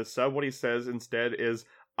the sub. What he says instead is,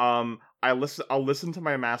 I'll listen to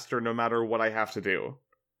my master no matter what I have to do.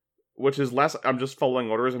 Which is less, I'm just following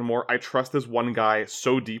orders, and more, I trust this one guy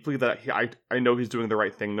so deeply that I know he's doing the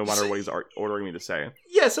right thing no matter what he's ordering me to say.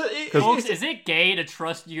 Yeah, so is it gay to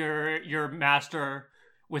trust your master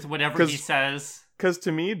with whatever he says? Because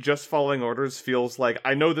to me, just following orders feels like,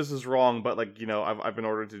 I know this is wrong, but like, I've been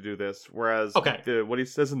ordered to do this. Whereas what he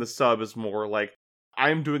says in the sub is more like,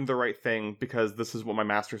 I'm doing the right thing because this is what my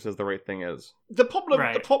master says the right thing is. The problem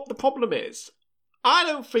is, I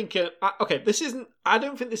don't think I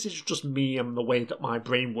don't think this is just me and the way that my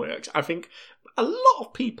brain works. I think a lot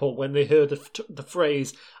of people, when they heard the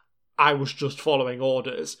phrase, I was just following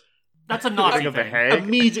orders, that's a Nazi thing.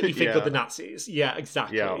 Immediately think of the Nazis. Yeah,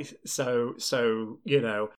 exactly. Yeah. So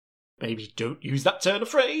maybe don't use that turn of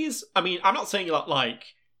phrase. I mean, I'm not saying like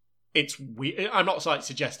it's weird. I'm not like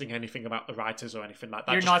suggesting anything about the writers or anything like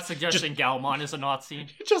that. You're not suggesting Galmon is a Nazi.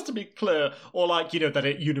 Just to be clear, or like, that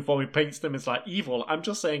it uniformly paints them as like evil. I'm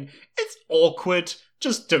just saying it's awkward.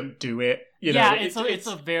 Just don't do it. It's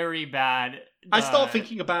a very bad. I start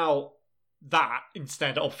thinking about that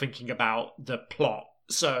instead of thinking about the plot.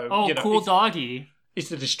 So, cool doggy.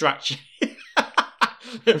 It's a distraction.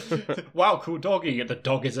 Wow, cool doggy. The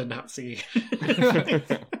dog is a Nazi.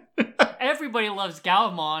 Everybody loves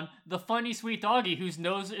Galmon, the funny, sweet doggy whose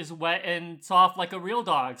nose is wet and soft like a real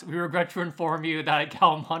dog's. We regret to inform you that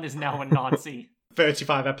Galmon is now a Nazi.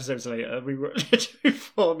 35 episodes later, we regret to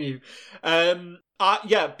inform you. So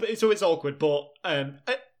it's awkward, but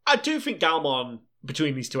I do think Galmon,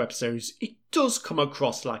 between these two episodes, it does come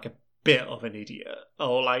across like a bit of an idiot.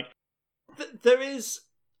 Or like, there is...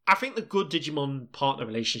 I think the good Digimon partner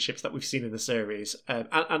relationships that we've seen in the series, and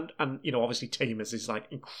obviously Tamers is like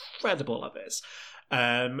incredible at this,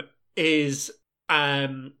 is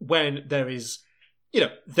when there is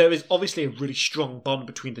obviously a really strong bond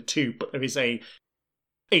between the two, but there is a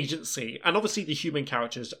agency, and obviously the human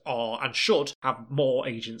characters are and should have more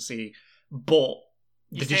agency, but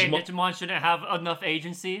you say Digimon shouldn't have enough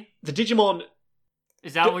agency? The Digimon...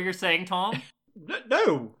 Is that what you're saying, Tom?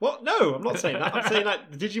 No, what? No, I'm not saying that. I'm saying that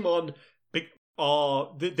the Digimon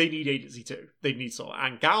they need agency too. They need sort.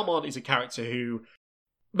 And Galmon is a character who,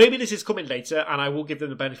 maybe this is coming later, and I will give them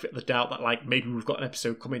the benefit of the doubt that like maybe we've got an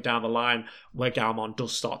episode coming down the line where Galmon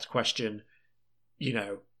does start to question,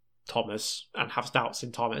 Thomas and have doubts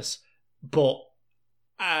in Thomas. But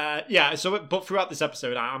but throughout this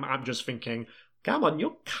episode, I'm just thinking, Galmon,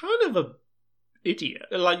 you're kind of a idiot.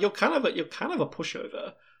 Like you're kind of a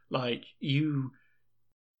pushover. Like,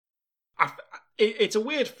 it's a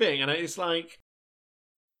weird thing, and it's like,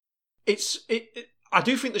 I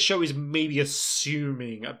do think the show is maybe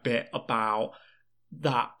assuming a bit about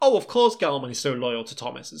that, of course Galmon is so loyal to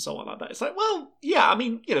Thomas and so on like that. It's like, well, yeah, I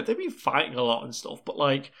mean, they've been fighting a lot and stuff, but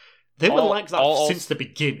like, they were like that since the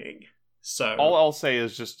beginning. So all I'll say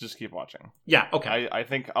is just keep watching. Yeah, okay. I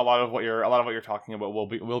think a lot of what you're talking about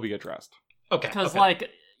will be addressed. Okay. Because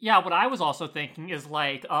what I was also thinking is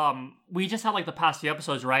like, we just had like the past few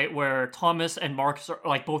episodes, right, where Thomas and Marcus are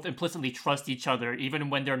like both implicitly trust each other even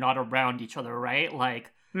when they're not around each other, right?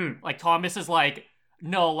 Like, like Thomas is like,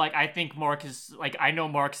 no, like I think Marcus, like I know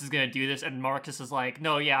Marcus is gonna do this, and Marcus is like,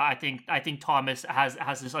 no, yeah, I think Thomas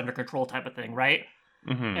has this under control type of thing, right?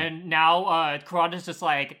 Mm-hmm. And now Kurata's just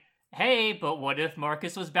like, hey, but what if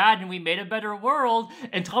Marcus was bad and we made a better world?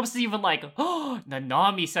 And Thomas is even like, oh,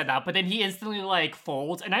 Nanami said that, but then he instantly like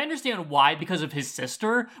folds. And I understand why, because of his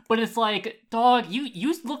sister, but it's like, dog,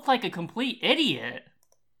 you look like a complete idiot.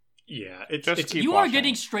 Yeah, you are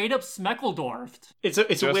getting straight up Smeckledorfed. It's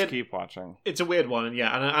a weird. Keep watching. It's a weird one, and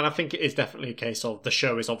and I think it is definitely a case of the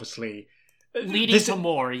show is obviously leading to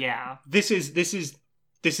more. Yeah, this is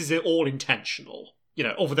all intentional.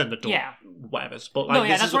 Other than the dub, whatever. But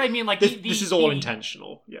like, that's what I mean. Like, this is all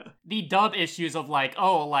intentional. Yeah, the dub issues of like,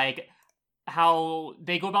 like how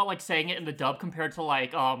they go about like saying it in the dub compared to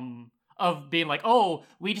like of being like,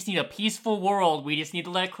 we just need a peaceful world. We just need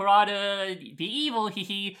to let Kurata be evil,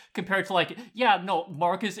 compared to like,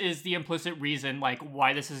 Marcus is the implicit reason like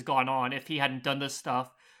why this has gone on. If he hadn't done this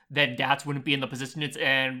stuff, then Dats wouldn't be in the position it's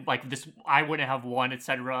in, like this, I wouldn't have won,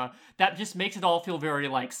 etc. That just makes it all feel very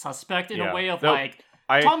like suspect in a way of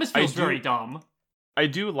Thomas feels very dumb. I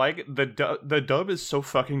do like the dub is so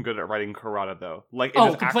fucking good at writing Kurata though. Like it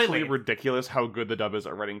is completely. Actually ridiculous how good the dub is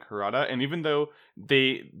at writing Kurata. And even though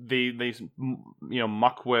they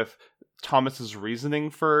muck with Thomas's reasoning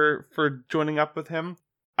for joining up with him,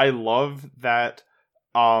 I love that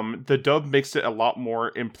the dub makes it a lot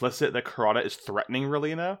more implicit that Kurata is threatening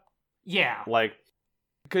Relina. Yeah. Like,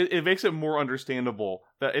 cause it makes it more understandable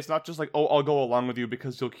that it's not just like, I'll go along with you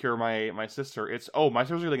because you'll cure my sister. It's, my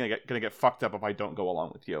sister's really gonna get fucked up if I don't go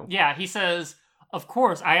along with you. Yeah, he says, of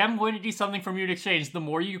course, I am going to do something from you in exchange. The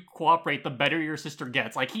more you cooperate, the better your sister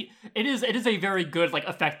gets. Like, it is a very good, like,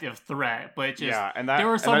 effective threat, but there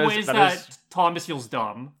are some ways that Thomas feels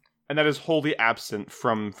dumb. And that is wholly absent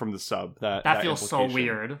from the sub. That feels so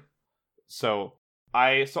weird. So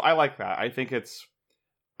I like that. I think it's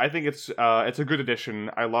a good addition.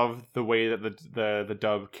 I love the way that the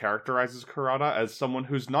dub characterizes Kurata as someone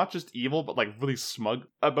who's not just evil, but like really smug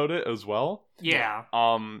about it as well. Yeah.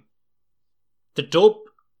 The dub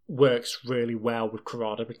works really well with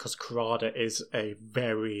Kurata because Kurata is a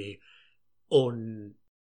very unapologetic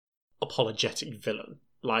villain.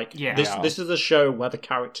 Like this is a show where the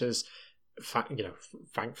characters,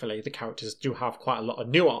 thankfully, the characters do have quite a lot of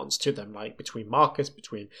nuance to them. Like between Marcus,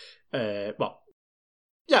 Marcus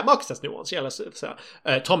has nuance. Yeah, let's say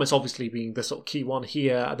that. Thomas obviously being the sort of key one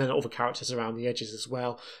here, and then other characters around the edges as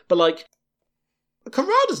well. But like,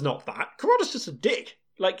 Kurata's not that. Kurata's just a dick.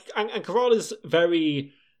 Like, and Kurata's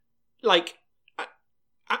very, like,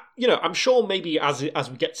 I'm sure maybe as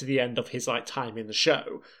we get to the end of his like time in the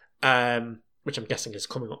show, which I'm guessing is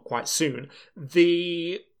coming up quite soon,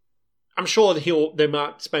 I'm sure they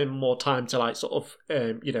might spend more time to like sort of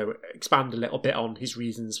expand a little bit on his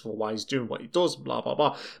reasons for why he's doing what he does, blah blah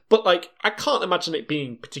blah. But like, I can't imagine it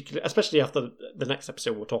being particular, especially after the next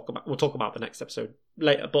episode. We'll talk about the next episode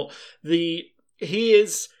later. But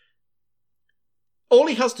all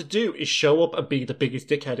he has to do is show up and be the biggest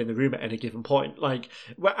dickhead in the room at any given point. Like,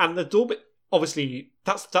 and the dub, obviously,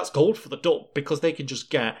 that's gold for the dub because they can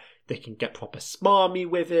get proper smarmy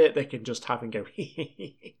with it. They can just have him go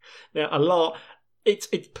a lot. It's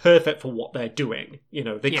perfect for what they're doing.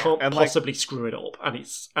 They can't possibly screw it up, and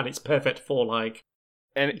it's perfect for like.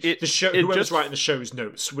 And whoever's writing the show's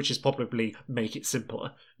notes, which is probably make it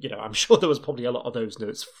simpler. I'm sure there was probably a lot of those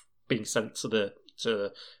notes being sent to the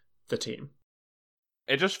team.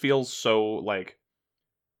 It just feels so like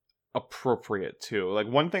appropriate too. Like,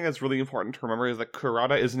 one thing that's really important to remember is that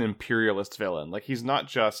Kurata is an imperialist villain. Like, he's not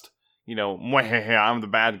just I'm the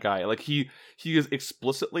bad guy. Like, he is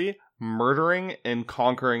explicitly murdering and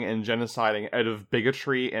conquering and genociding out of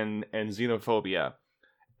bigotry and xenophobia.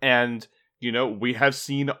 And we have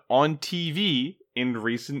seen on TV in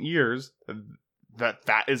recent years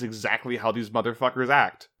that is exactly how these motherfuckers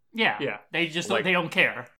act. Yeah. They just they don't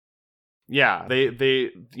care. Yeah, they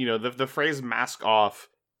the phrase "mask off"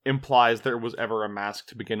 implies there was ever a mask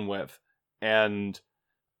to begin with, and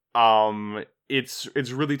it's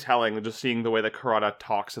really telling just seeing the way that Kurata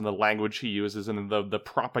talks and the language he uses and the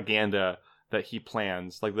propaganda that he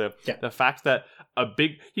plans. Like the fact that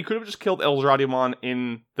he could have just killed Eldradimon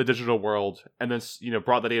in the digital world and then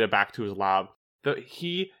brought the data back to his lab. That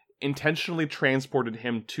he intentionally transported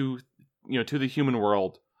him to the human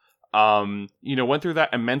world. Went through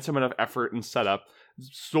that immense amount of effort and setup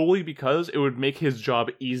solely because it would make his job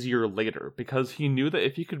easier later, because he knew that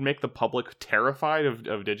if he could make the public terrified of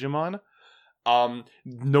Digimon,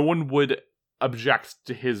 no one would object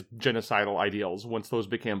to his genocidal ideals once those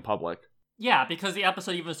became public. Yeah, because the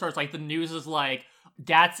episode even starts like the news is like,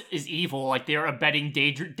 Gats is evil, like they're abetting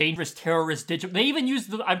dangerous terrorist Digimon. They even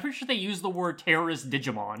I'm pretty sure they use the word terrorist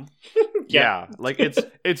Digimon. Yeah, like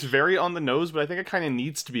it's very on the nose, but I think it kind of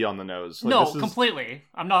needs to be on the nose. Like, completely.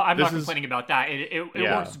 I'm not complaining about that. It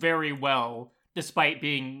works very well, despite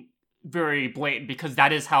being very blatant, because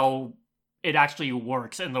that is how it actually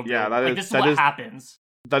works in the room. This is what happens.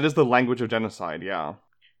 That is the language of genocide. Yeah.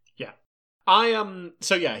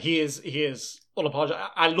 He is unapologetic.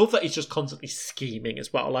 I love that he's just constantly scheming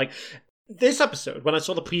as well. Like, this episode, when I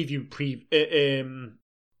saw the preview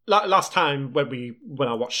last time when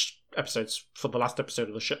I watched episodes for the last episode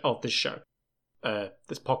of this show,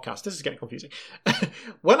 this podcast, this is getting confusing.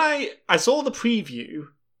 When I saw the preview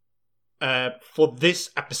for this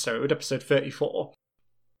episode 34,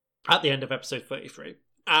 at the end of episode 33,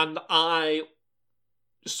 and I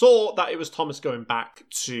saw that it was Thomas going back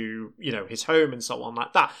to, his home and so on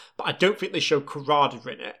like that, but I don't think they show Kurata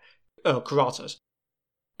in it. Kuratas.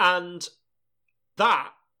 And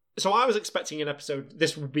that, so I was expecting an episode,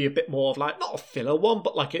 this would be a bit more of like, not a filler one,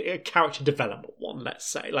 but like a character development one, let's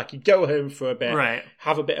say. Like, he'd go home for a bit, right,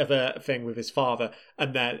 have a bit of a thing with his father,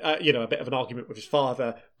 and then, a bit of an argument with his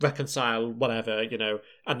father, reconcile, whatever,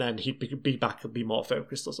 and then he'd be back and be more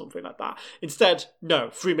focused or something like that. Instead,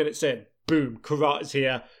 no, 3 minutes in, boom, Kurata's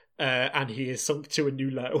here, and he is sunk to a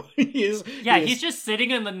new low. He's just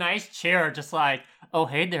sitting in the nice chair, just like, oh,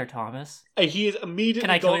 hey there, Thomas. He is immediately.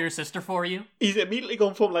 Can I kill your sister for you? He's immediately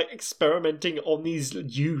gone from like experimenting on these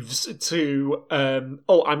youths to,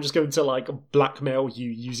 I'm just going to like blackmail you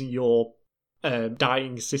using your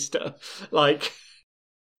dying sister, like,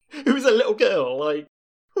 who's a little girl, like.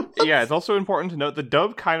 Yeah, it's also important to note the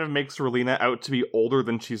dub kind of makes Relina out to be older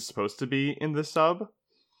than she's supposed to be in the sub.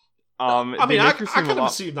 I kind of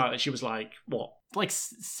assumed that she was like, what, like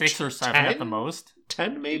 6 or 7 at the most.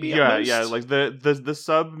 10 maybe. Yeah, at most? yeah. Like the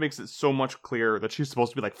sub makes it so much clearer that she's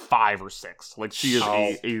supposed to be like 5 or 6. Like she is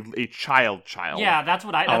a child. Yeah, that's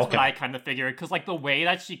what I okay. what I kind of figured, because like the way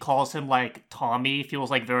that she calls him like Tommy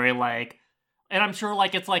feels like very like, and I'm sure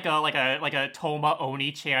like it's like a Toma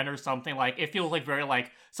Oni-chan or something. Like it feels like very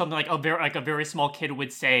like something like a very small kid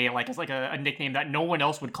would say, like it's like a nickname that no one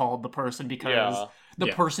else would call the person because the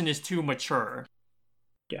person is too mature.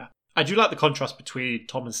 Yeah. I do like the contrast between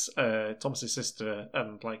Thomas's sister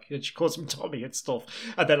and like she calls him Tommy and stuff,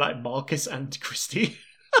 and then like Marcus and Christy.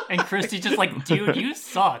 And Christy's just like, dude, you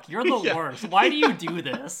suck. You're the worst. Why do you do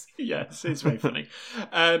this? Yes, it's very funny.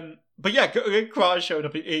 But yeah, Karate showing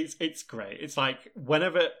up, it's great. It's like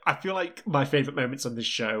whenever I feel like my favorite moments on this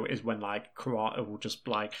show is when like Karate will just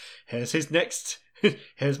like,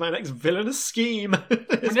 here's my next villainous scheme.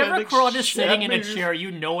 Whenever Karate is sitting in a chair,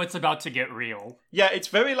 you know it's about to get real. Yeah, it's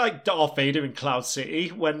very like Darth Vader in Cloud City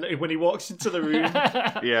when he walks into the room.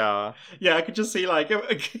 Yeah. Yeah, I could just see like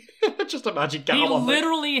just imagine Gal. He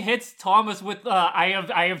literally hits Thomas with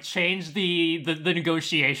I have changed the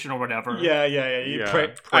negotiation or whatever. Yeah.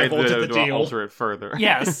 I've altered the deal. Alter it further.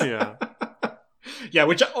 Yes. Yeah. Yeah,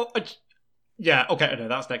 yeah, okay, no,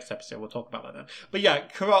 that's next episode. We'll talk about that then. But yeah,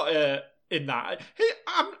 Karate in that,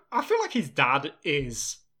 I feel like his dad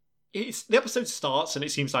is. The episode starts and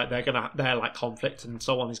it seems like their like conflict and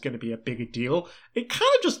so on is going to be a bigger deal. It kind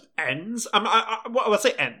of just ends. I will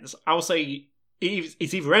say ends. I will say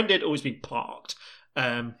it's either ended or it's been parked.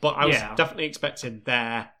 But I was definitely expecting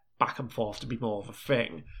their back and forth to be more of a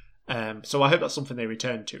thing. So I hope that's something they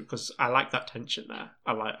return to because I like that tension there.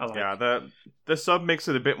 I like. Yeah, the sub makes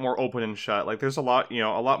it a bit more open and shut. Like there's a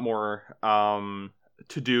lot more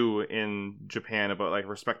to do in Japan about like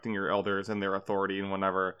respecting your elders and their authority and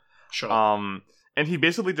whatever. Sure. And he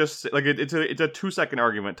basically just like it's a 2-second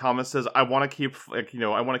argument. Thomas says, "I want to keep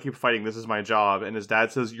fighting. This is my job." And his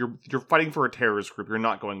dad says, "You're fighting for a terrorist group. You're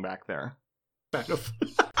not going back there." Fair enough.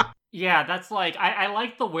 Yeah, that's like I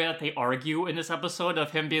like the way that they argue in this episode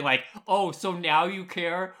of him being like, "Oh, so now you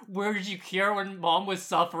care? Where did you care when mom was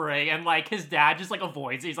suffering?" And like his dad just like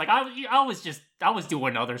avoids it. He's like, "I was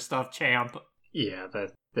doing other stuff, champ." Yeah,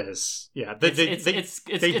 it's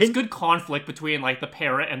good conflict between like the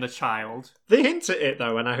parent and the child. They hint at it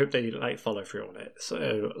though, and I hope they like follow through on it.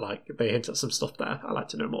 So like they hint at some stuff there. I'd like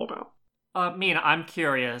to know more about. Mina, I'm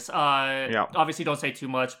curious. Obviously, don't say too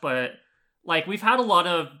much, but like we've had a lot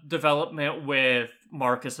of development with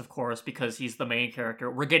Marcus, of course, because he's the main character.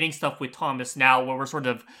 We're getting stuff with Thomas now, where we're sort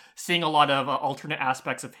of seeing a lot of alternate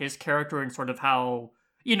aspects of his character and sort of how.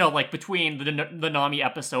 Like between the Nami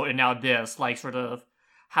episode and now this, like sort of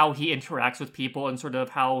how he interacts with people and sort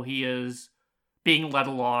of how he is being led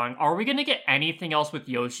along. Are we going to get anything else with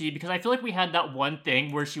Yoshi? Because I feel like we had that one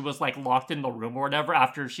thing where she was like locked in the room or whatever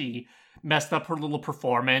after she messed up her little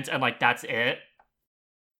performance and like that's it.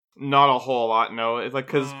 Not a whole lot, no. It's like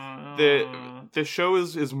because the show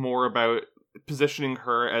is more about positioning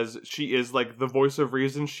her as she is like the voice of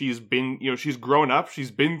reason. She's been she's grown up.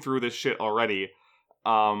 She's been through this shit already.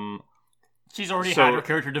 She's already had her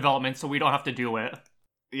character development, so we don't have to do it.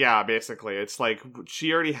 Yeah, basically, it's like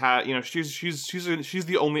she already had. She's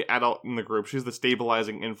the only adult in the group. She's the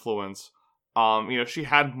stabilizing influence. She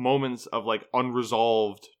had moments of like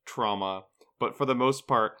unresolved trauma, but for the most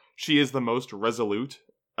part, she is the most resolute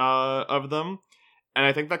of them, and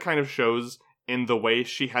I think that kind of shows in the way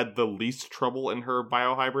she had the least trouble in her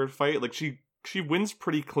biohybrid fight. Like she wins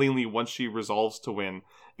pretty cleanly once she resolves to win,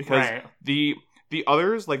 because the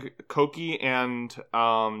others, like Koki and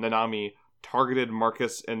Nanami, targeted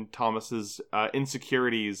Marcus and Thomas's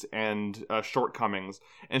insecurities and shortcomings,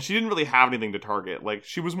 and she didn't really have anything to target. Like,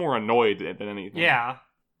 she was more annoyed than anything. Yeah.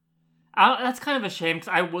 That's kind of a shame, because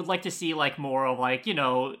I would like to see, like, more of, like,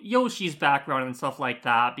 Yoshi's background and stuff like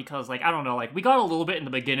that, because, like, I don't know, like, we got a little bit in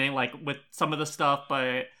the beginning, like, with some of the stuff,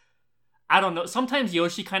 but I don't know. Sometimes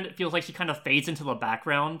Yoshi kind of feels like she kind of fades into the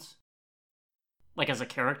background, like, as a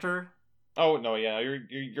character. Oh no, yeah,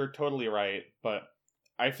 you're totally right, but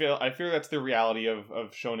I feel that's the reality of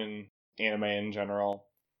shonen anime in general.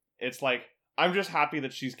 It's like I'm just happy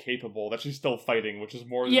that she's capable, that she's still fighting, which is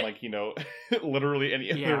more than like literally any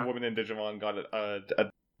other woman in Digimon got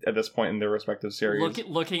at this point in their respective series.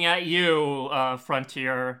 Looking at you,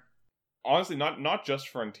 Frontier. Honestly, not just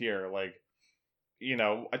Frontier. Like,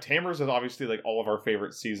 Tamers is obviously like all of our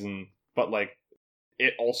favorite season, but like.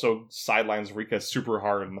 It also sidelines Rika super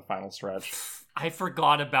hard in the final stretch. I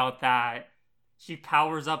forgot about that. She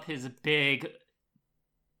powers up his big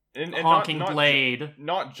and honking blade.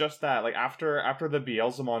 Not just that. Like after the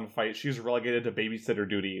Beelzemon fight, she's relegated to babysitter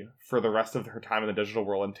duty for the rest of her time in the digital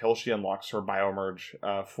world until she unlocks her biomerge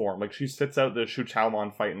form. Like she sits out the Shu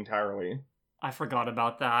Chaomon fight entirely. I forgot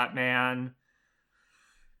about that, man.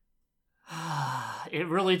 It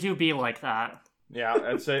really do be like that.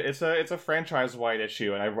 Yeah, it's a franchise wide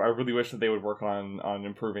issue, and I really wish that they would work on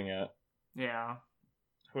improving it. Yeah.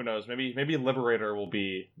 Who knows? Maybe Liberator will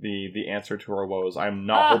be the answer to our woes. I'm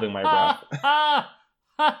not holding my breath.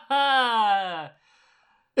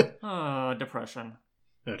 Depression.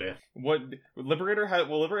 Oh dear. What Liberator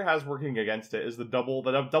has working against it is the double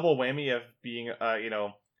whammy of being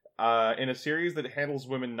in a series that handles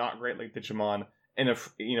women not great like Digimon, in a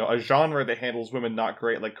genre that handles women not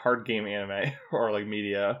great like card game anime or like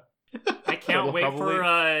media. I can't wait for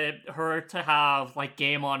her to have like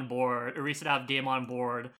Game on board, Arisa to have Game on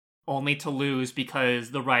board, only to lose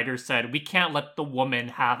because the writer said we can't let the woman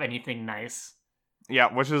have anything nice.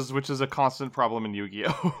 Yeah, which is a constant problem in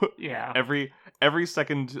Yu-Gi-Oh. Yeah. Every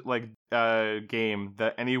second game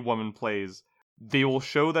that any woman plays, they will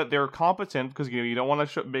show that they're competent because you don't want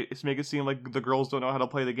to make it seem like the girls don't know how to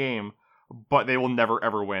play the game, but they will never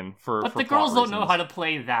ever win But the girls don't know how to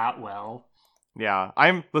play that well. Yeah,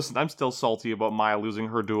 I'm still salty about Maya losing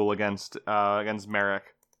her duel against Merrick.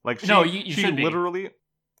 Like she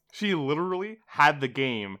literally had the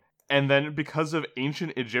game, and then because of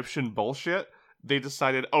ancient Egyptian bullshit, they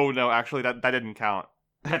decided, oh no, actually that didn't count.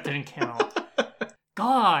 That didn't count.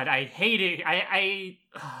 God, I hate it. I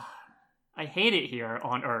hate it here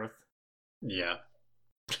on Earth. Yeah.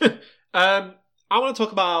 I want to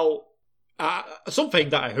talk about something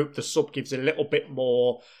that I hope the sub gives a little bit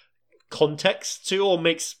more context to, or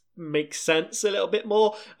makes sense a little bit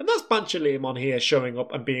more, and that's Bancha Leomon here showing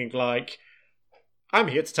up and being like, I'm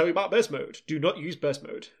here to tell you about burst mode. Do not use burst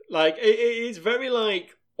mode. Like, it's very,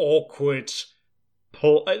 like, awkward.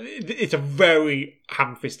 It's a very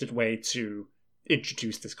ham-fisted way to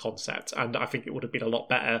introduce this concept, and I think it would have been a lot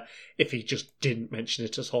better if he just didn't mention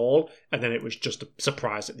it at all, and then it was just a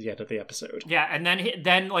surprise at the end of the episode. Yeah, and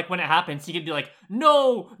then like when it happens, he could be like,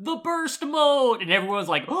 "No, the burst mode," and everyone's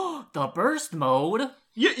like, "Oh, the burst mode."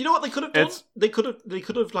 Yeah, you know what they could have done? They could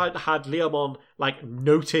have like had Leomon like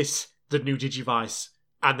notice the new Digivice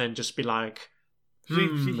and then just be like, he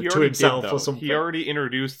to himself or something. He already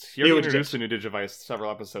introduced the new Digivice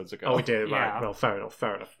several episodes ago. Oh, he did. Yeah. Right. Well, fair enough.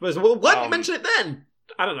 Well, why didn't you mention it then?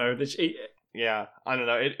 I don't know. Yeah, I don't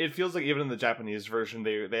know. It feels like even in the Japanese version,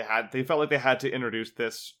 they felt like they had to introduce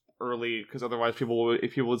this early because otherwise people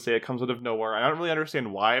would say it comes out of nowhere. I don't really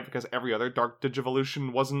understand why, because every other Dark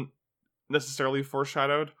Digivolution wasn't necessarily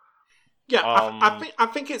foreshadowed. Yeah, I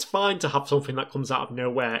think it's fine to have something that comes out of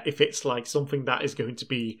nowhere if it's like something that is going to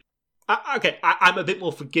be. Okay, I'm a bit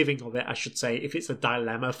more forgiving of it, I should say, if it's a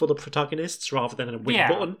dilemma for the protagonists rather than a win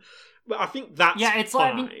button. But I think that's it's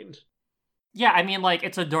fine. I mean, like,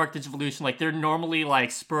 it's a Dark Digivolution. Like, they're normally,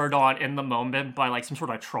 like, spurred on in the moment by, like, some sort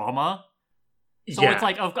of trauma. So it's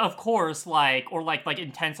like, of course, like, or, like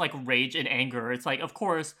intense, like, rage and anger. It's like, of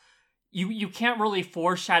course, you can't really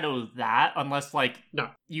foreshadow that unless, like,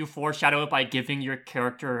 you foreshadow it by giving your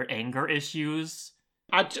character anger issues.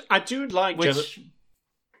 I do like...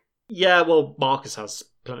 Yeah, well, Marcus has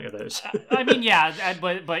plenty of those. I mean, yeah,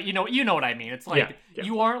 but you know what I mean. It's like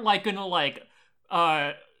you aren't like gonna like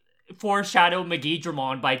foreshadow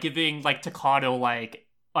Magidramon by giving like Takato like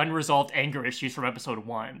unresolved anger issues from episode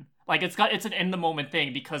 1. Like it's an in the moment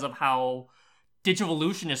thing because of how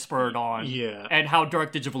Digivolution is spurred on, and how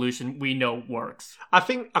Dark Digivolution we know works. I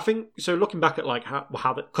think so. Looking back at like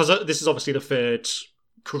how because this is obviously the third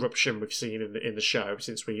corruption we've seen in the show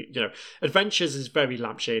since Adventures is very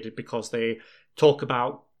lampshaded because they talk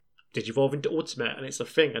about Digivolve into Ultimate, and it's a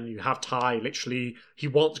thing, and you have Tai literally he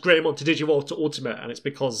wants Greymon to Digivolve to Ultimate, and it's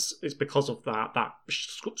because of that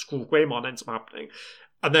School Greymon ends up happening.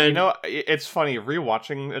 And then it's funny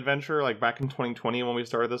rewatching Adventure like back in 2020 when we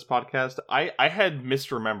started this podcast. I had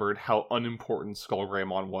misremembered how unimportant Skull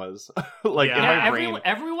Greymon was. In my brain,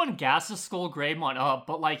 everyone gasses Skull Greymon up,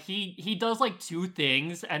 but like he does like 2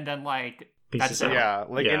 things and then like that's it.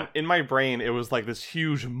 Yeah, in my brain it was like this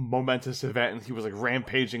huge momentous event, and he was like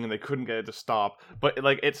rampaging, and they couldn't get it to stop. But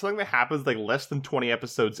like it's something that happens like less than 20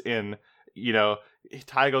 episodes in.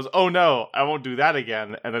 Tai goes, "Oh no, I won't do that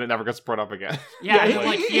again," and then it never gets brought up again. Yeah,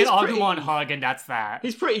 he had Agumon hug, and that's that.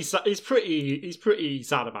 He's pretty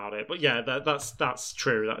sad about it, but yeah, that's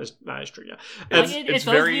true. That is true. Yeah, it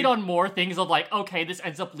does lead on more things of like, okay, this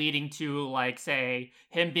ends up leading to like, say,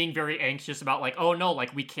 him being very anxious about like, oh no,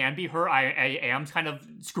 like we can be her. I am kind of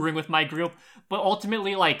screwing with my group, but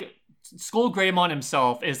ultimately like Skull Greymon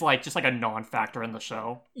himself is like just like a non-factor in the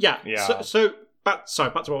show. Yeah. Yeah. So back to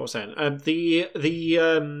what I was saying.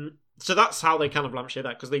 So that's how they kind of lampshade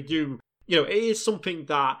that, because they do. It is something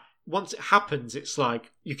that once it happens, it's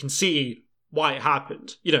like you can see why it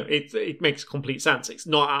happened. It makes complete sense. It's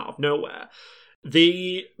not out of nowhere.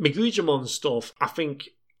 The Megujimon stuff, I think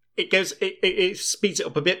it speeds it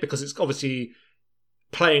up a bit, because it's obviously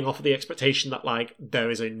playing off of the expectation that like there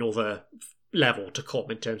is another level to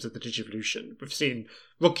come in terms of the Digivolution. We've seen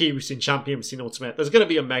Rookie, we've seen Champion, we've seen Ultimate. There's going to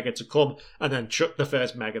be a Mega to come, and then the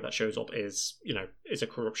first Mega that shows up is a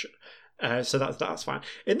corruption. So that's fine.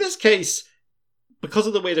 In this case, because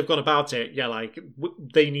of the way they've gone about it, like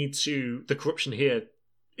they need to. The corruption here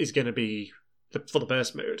is going to be for the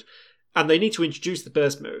burst mode, and they need to introduce the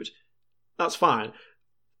burst mode. That's fine.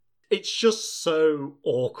 It's just so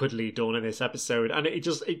awkwardly done in this episode, and it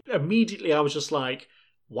immediately I was just like,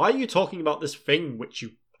 why are you talking about this thing which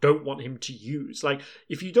you don't want him to use? Like,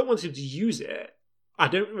 if you don't want him to use it, I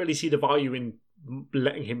don't really see the value in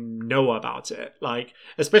letting him know about it. Like,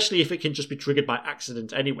 especially if it can just be triggered by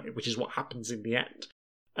accident anyway, which is what happens in the end.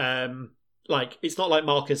 Like, it's not like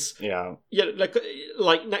Marcus. Yeah. Yeah.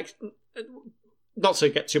 Like next. Not to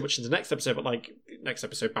get too much into next episode, but like next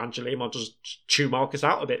episode, Banjalima will just chew Marcus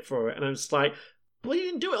out a bit for it, and I was like, "Well, he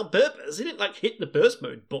didn't do it on purpose. He didn't like hit the burst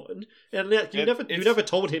mode button, and like, you never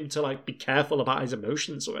told him to like be careful about his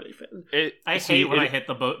emotions or anything." I hate when I hit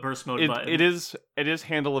the burst mode button. It is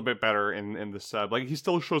handled a bit better in the sub. Like, he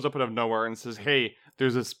still shows up out of nowhere and says, "Hey,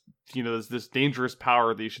 there's this there's this dangerous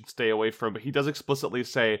power that you should stay away from." But he does explicitly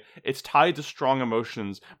say it's tied to strong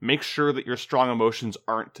emotions. Make sure that your strong emotions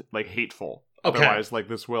aren't like hateful. Okay. Otherwise, like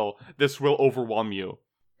this will overwhelm you.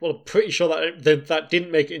 Well, I'm pretty sure that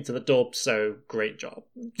didn't make it into the dub, so great job.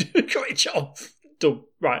 Great job, dub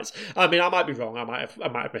writers. I mean, I might be wrong. I might have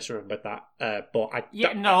misremembered that.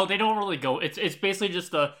 No, they don't really go. It's basically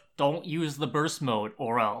just the don't use the burst mode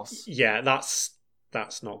or else. Yeah, that's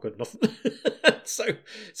not good enough. so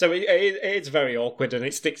it's very awkward, and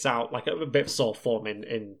it sticks out like a bit of sore form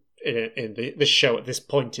in the show at this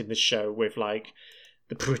point in the show with like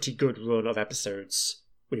the pretty good run of episodes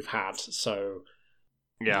we've had. So.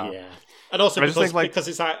 Yeah. And also because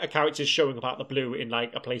it's a character showing up out the blue in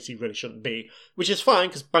like a place he really shouldn't be, which is fine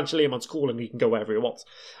because Banchalemon's cool and he can go wherever he wants.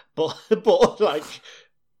 But like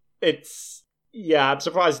it's I'm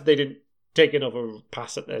surprised they didn't take another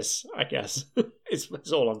pass at this, I guess.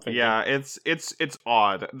 it's all I'm thinking. Yeah, it's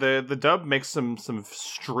odd. The dub makes some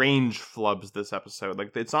strange flubs this episode.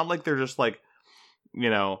 Like, it's not like they're just like,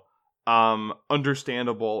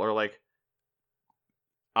 understandable or like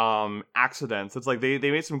accidents. It's like they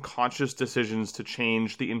made some conscious decisions to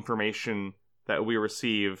change the information that we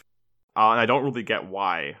receive, and I don't really get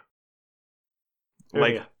why.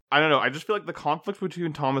 I don't know, I just feel like the conflict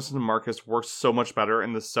between Thomas and Marcus works so much better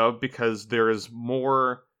in the sub because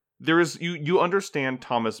you understand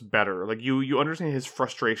Thomas better. Like, you understand his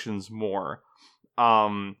frustrations more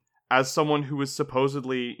as someone who is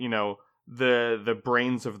supposedly the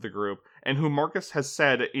brains of the group, and who Marcus has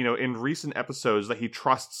said, in recent episodes that he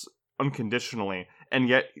trusts unconditionally, and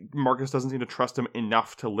yet Marcus doesn't seem to trust him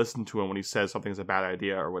enough to listen to him when he says something's a bad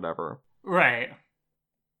idea or whatever. Right.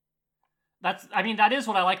 That is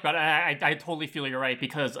what I like about it. I totally feel you're right,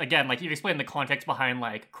 because again, like, you've explained the context behind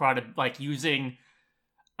like Karada, like using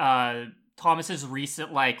Thomas's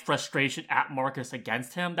recent like frustration at Marcus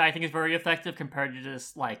against him, that I think is very effective compared to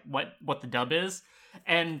just like what the dub is.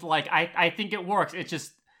 And like I think it works. It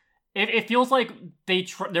just it feels like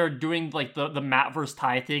they're doing like the Matt vs.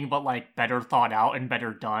 Ty thing, but like better thought out and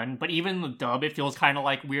better done. But even in the dub, it feels kind of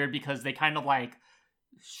like weird because they kind of like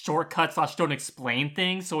shortcuts / don't explain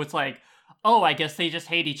things. So it's like, oh, I guess they just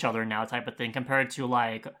hate each other now type of thing, compared to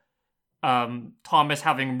like Thomas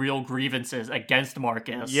having real grievances against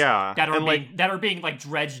Marcus. Yeah, that are being like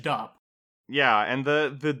dredged up. Yeah, and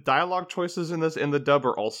the dialogue choices in the dub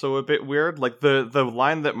are also a bit weird. Like, the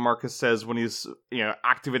line that Marcus says when he's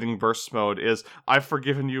activating burst mode is, "I've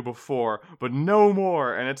forgiven you before, but no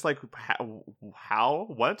more." And it's like, how?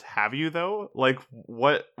 What? Have you though? Like,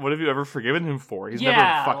 what have you ever forgiven him for? He's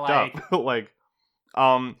never fucked up. Like,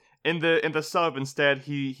 in the sub instead,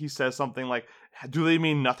 he says something like, "Do they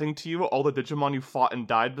mean nothing to you? All the Digimon you fought and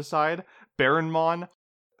died beside, Baronmon,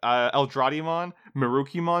 Eldradimon,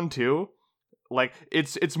 Marukimon too." Like,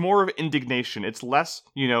 it's more of indignation. It's less,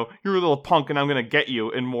 you're a little punk and I'm gonna get you,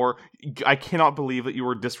 and more, I cannot believe that you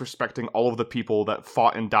were disrespecting all of the people that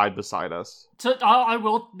fought and died beside us. So I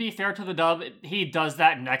will be fair to the dub. He does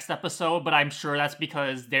that next episode, but I'm sure that's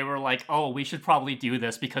because they were like, oh, we should probably do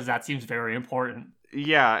this because that seems very important.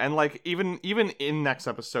 Yeah, and like even in next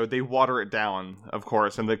episode they water it down, of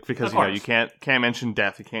course, and because you can't mention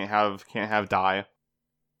death, you can't have die.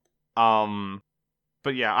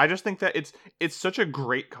 But yeah, I just think that it's such a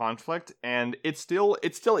great conflict, and it's still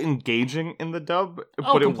engaging in the dub,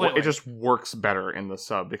 but it just works better in the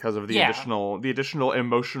sub because of the additional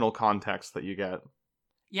emotional context that you get.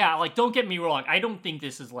 Yeah, like don't get me wrong, I don't think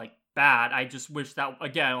this is like bad. I just wish that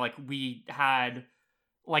again, like we had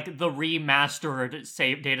like the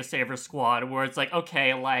remastered Data Saver Squad, where it's like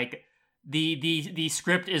okay, like the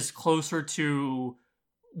script is closer to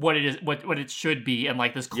what it is, what it should be, and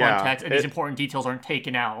like this context and these important details aren't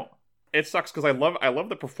taken out. It sucks because I love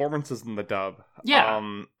the performances in the dub. Yeah,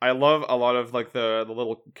 I love a lot of like the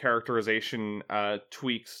little characterization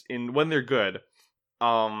tweaks in when they're good.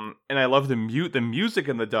 And I love the music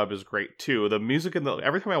in the dub is great too. The music in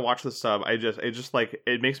every time I watch the sub,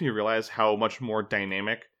 it makes me realize how much more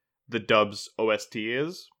dynamic the dub's OST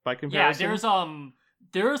is by comparison. Yeah,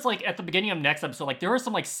 there's like at the beginning of next episode, like there are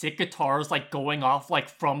some like sick guitars like going off like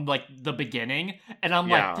from like the beginning, and I'm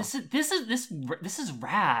like, this is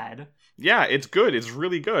rad. Yeah, it's good. It's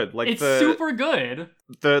really good. Like it's super good.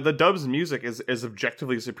 The dub's music is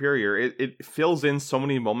objectively superior. It fills in so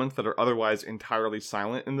many moments that are otherwise entirely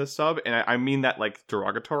silent in the sub, and I mean that like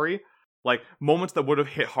derogatory, like moments that would have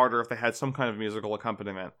hit harder if they had some kind of musical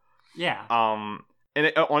accompaniment. Yeah.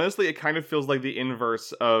 And honestly, it kind of feels like the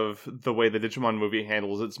inverse of the way the Digimon movie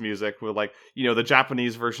handles its music, with like, you know, the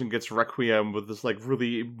Japanese version gets Requiem with this like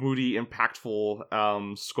really moody,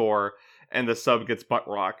 impactful score, and the sub gets butt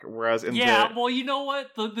rock. Whereas in well, you know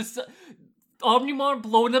what, the Omnimon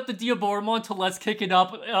blowing up the Diaboromon to Let's Kick It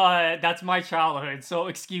Up, that's my childhood, so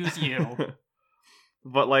excuse you.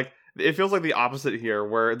 But like, it feels like the opposite here,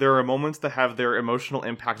 where there are moments that have their emotional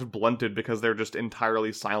impact blunted because they're just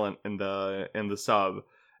entirely silent in the sub.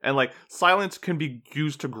 And like, silence can be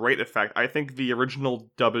used to great effect. I think the original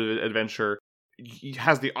dub adventure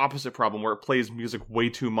has the opposite problem, where it plays music way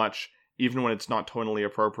too much, even when it's not tonally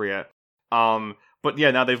appropriate. But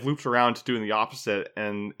yeah, now they've looped around to doing the opposite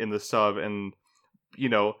and in the sub, and you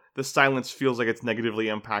know, the silence feels like it's negatively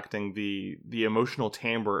impacting the emotional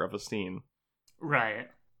timbre of a scene. Right.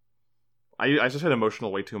 I just said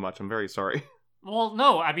emotional way too much. I'm very sorry. Well,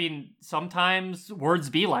 no, I mean, sometimes words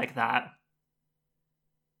be like that.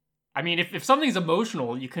 I mean, if something's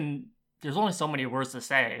emotional, there's only so many words to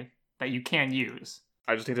say that you can use.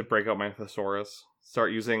 I just need to break out my thesaurus.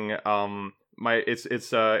 Start using the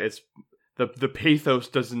pathos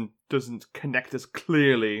doesn't connect as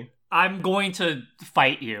clearly. I'm going to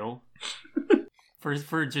fight you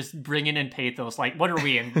for just bringing in pathos. Like, what are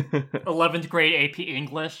we in 11th grade AP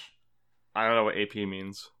English? I don't know what AP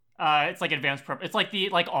means. It's like advanced prep. It's like the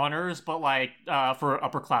honors, but like for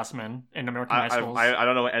upperclassmen in American high schools. I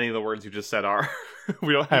don't know what any of the words you just said are.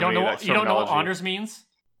 We don't have any of that terminology. You don't know what honors means?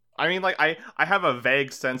 I mean, like I have a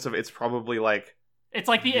vague sense of it's probably like it's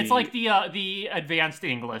like the advanced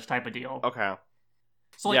English type of deal. Okay.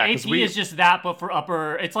 So like AP is just that, but for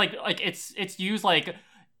upper, it's like it's used like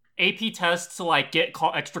AP tests to like get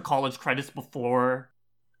extra college credits before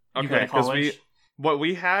you go to college. What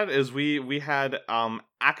we had is we had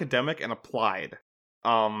academic and applied.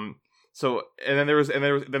 So and then there was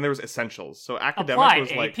essentials. So academic applied,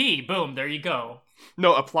 was like AP. Boom, there you go.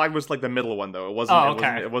 No, applied was like the middle one though. It wasn't. Oh,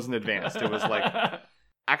 okay. It wasn't advanced. It was like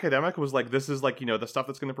academic was like, this is like, you know, the stuff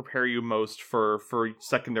that's going to prepare you most for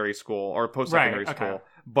secondary school or post secondary school,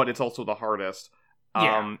 but it's also the hardest.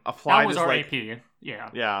 Yeah, applied that was is our like AP.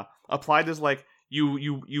 Yeah. Yeah, applied is like.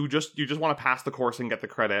 You just want to pass the course and get the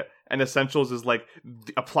credit, and essentials is like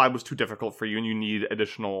applied was too difficult for you and you need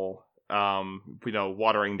additional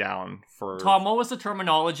watering down for. Tom, what was the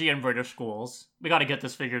terminology in British schools? We got to get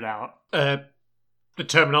this figured out. The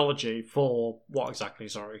terminology for what exactly?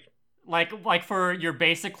 Sorry. Like for your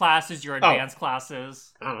basic classes, your advanced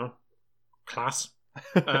classes. I don't know. Class.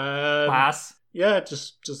 Class. Yeah,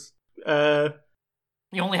 just. You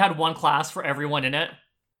only had one class for everyone in it.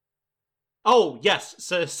 Oh yes,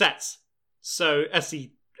 so sets. So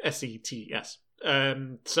SETS.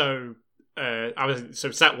 So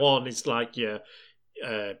set 1 is like your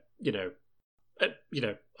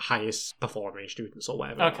highest performing students or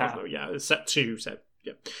whatever. Okay. Yeah. Set 2.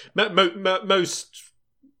 Yeah.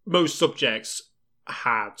 Most subjects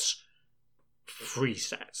had 3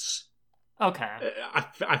 sets. Okay.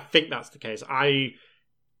 I think that's the case. I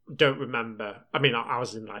don't remember. I mean, I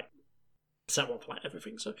was in like set 1 for like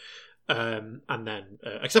everything. So. And then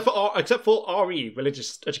except for RE,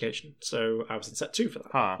 religious education, so I was in set 2 for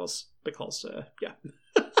that because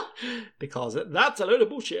because that's a load of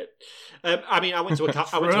bullshit. I mean, I went to a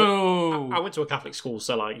Catholic school,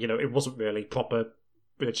 so like, you know, it wasn't really proper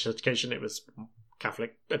religious education. It was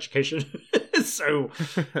Catholic education. So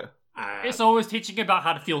it's always teaching about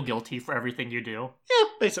how to feel guilty for everything you do. yeah,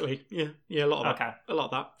 basically, yeah, a lot of that. A lot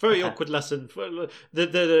of that. Very awkward lesson.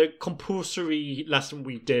 The compulsory lesson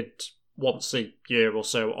we did once a year or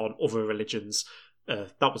so on other religions.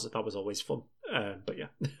 That was always fun. But yeah,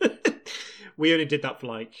 we only did that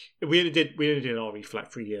for we only did RE for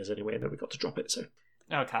 3 years anyway, and then we got to drop it. So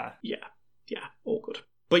okay, yeah, all good.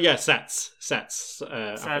 But yeah, sets.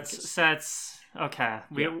 Okay,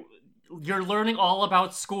 you're learning all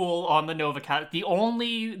about school on the NovaCast. The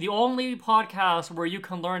only podcast where you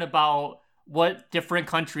can learn about what different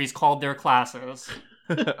countries called their classes.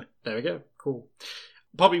 There we go. Cool.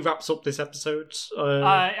 Probably wraps up this episode.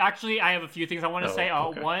 Actually, I have a few things I want to say.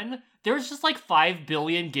 Okay. One, there's just 5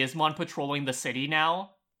 billion Gizmon patrolling the city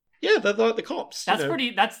now. Yeah, they're like the cops. That's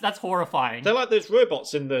pretty. That's horrifying. They're like those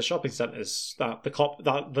robots in the shopping centres that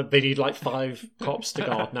that they need 5 cops to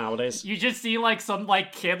guard nowadays. You just see some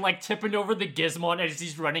kid tipping over the Gizmon as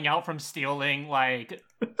he's running out from stealing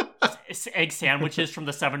egg sandwiches from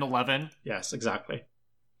the 7-Eleven. Yes, exactly.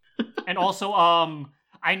 And also,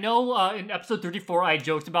 I know in episode 34 I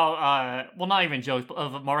joked about, well, not even joked, but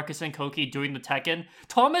of Marcus and Koki doing the Tekken.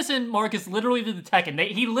 Thomas and Marcus literally did the Tekken.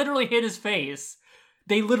 He literally hit his face.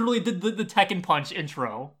 They literally did the Tekken Punch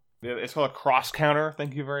intro. Yeah, it's called a cross counter.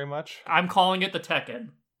 Thank you very much. I'm calling it the Tekken.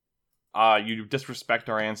 You disrespect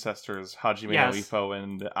our ancestors, Hajime no Ippo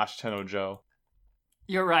and Ashiteno Joe.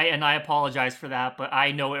 You're right, and I apologize for that, but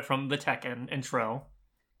I know it from the Tekken intro.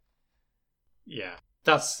 Yeah,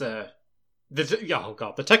 that's oh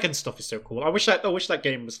god, the Tekken stuff is so cool. I wish that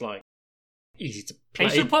game was easy to play.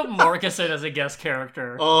 They should put Marcus in as a guest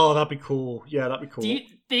character. Oh, that'd be cool. Yeah, that'd be cool. Do you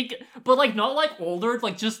think, but not older,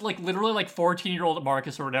 just literally 14-year-old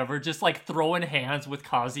Marcus or whatever, just throwing hands with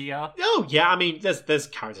Kazuya? Oh yeah, I mean, there's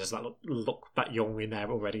characters that look that young in there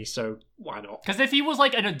already, so why not? Because if he was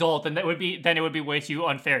an adult, then it would be way too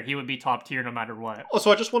unfair. He would be top tier no matter what. Also,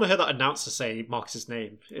 I just want to hear that announcer say Marcus's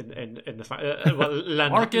name in the fact.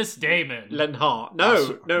 Marcus Damon. Len Hart.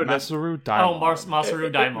 No, Masaru Daimon. Oh, Masaru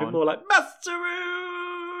Daimon. More like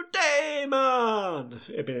Masaru Daimon.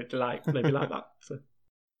 It'd be maybe like that. So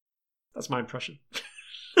that's my impression.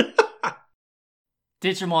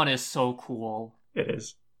 Digimon is so cool. It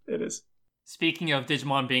is. Speaking of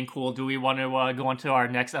Digimon being cool, do we want to go on to our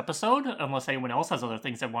next episode? Unless anyone else has other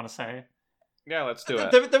things they want to say. Yeah, let's do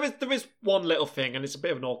it. There is one little thing, and it's a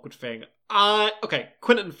bit of an awkward thing.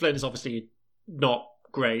 Quentin Flynn is obviously not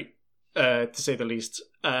great, to say the least.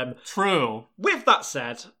 True. With that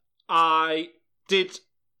said, I did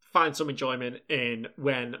find some enjoyment in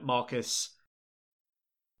when Marcus,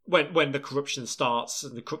 when the corruption starts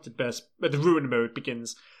and the corrupted burst, the ruin mode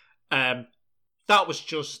begins. That was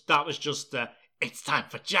just it's time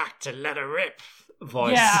for Jack to let her rip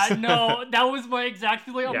voice. Yeah, no, that was my exact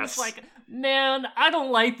feeling. I Yes. was man, I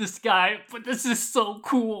don't like this guy, but this is so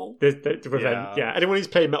cool. The Revenge, yeah. Anyone who's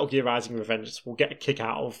played Metal Gear Rising Revengeance will get a kick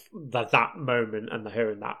out of that moment and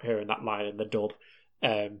hearing that line in the dub.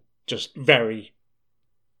 Just very,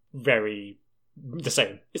 very the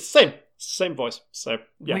same. It's the same voice. So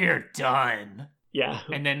yeah. We're done. Yeah.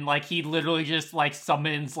 And then he literally just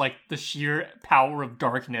summons the sheer power of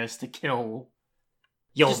darkness to kill.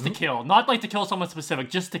 Just to kill. Not to kill someone specific,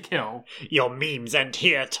 just to kill. Your memes end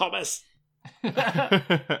here, Thomas.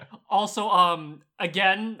 Also,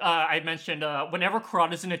 again, I mentioned whenever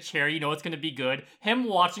Kurata's in a chair, you know it's gonna be good. Him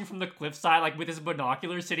watching from the cliffside, with his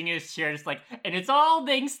binoculars, sitting in his chair, just and it's all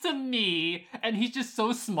thanks to me. And he's just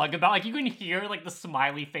so smug about, you can hear the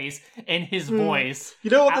smiley face in his voice. You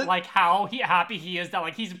know what? How happy he is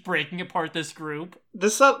that he's breaking apart this group. The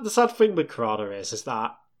sad thing with Kurata is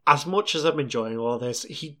that as much as I'm enjoying all this,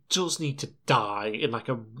 he does need to die in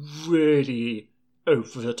a really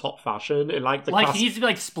over the top fashion in he needs to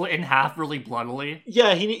be split in half really bloodily.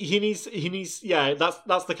 Yeah, he needs yeah,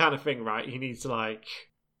 that's the kind of thing, right? He needs to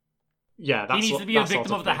he needs to be a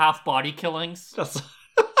victim of the half body killings. That's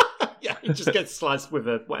yeah, he just gets sliced with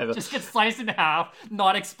a whatever. Just gets sliced in half,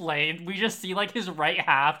 not explained. We just see his right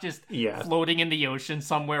half just floating in the ocean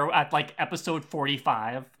somewhere at episode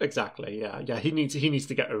 45. Exactly. Yeah. He needs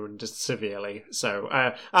to get owned just severely. So,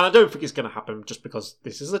 and I don't think it's going to happen just because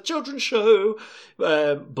this is a children's show.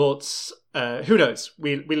 But who knows?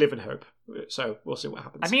 We live in hope. So we'll see what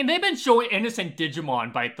happens. I mean, they've been showing innocent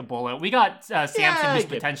Digimon bite the bullet. We got Samson who's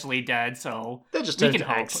potentially dead, so they're just turning to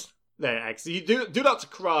eggs. They're eggs. You do that to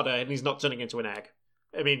Kurata, and he's not turning into an egg.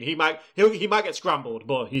 I mean, he might get scrambled,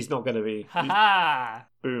 but he's not going to be. Haha!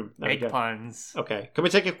 Boom. There we Big go. puns. Okay. Can we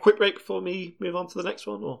take a quick break before we move on to the next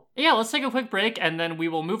one? Or Yeah, let's take a quick break, and then we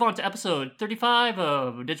will move on to episode 35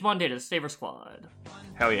 of Digimon Data Saver Squad.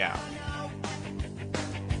 Hell yeah.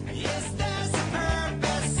 Yes, there's a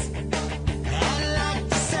purpose, and like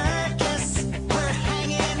the circus, we're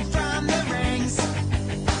hanging from the rings.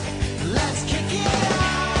 Let's kick it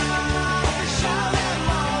off and show them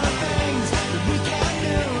all the things that we can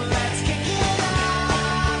do. Let's kick it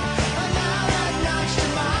off another notch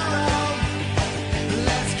tomorrow.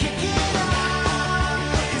 Let's kick it off,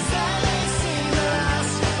 'cause then they've seen the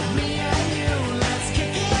last of me and you. Let's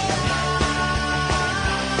kick it off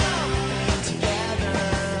together.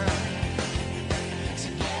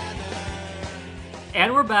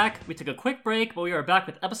 And we're back. We took a quick break, but we are back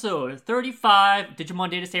with episode 35, Digimon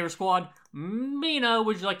Data Saver Squad. Mina,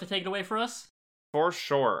 would you like to take it away for us? For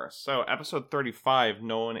sure. So, episode 35,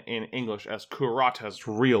 known in English as Kurata's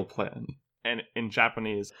Real Plan, and in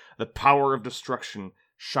Japanese, The Power of Destruction,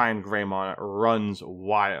 Shine Greymon Runs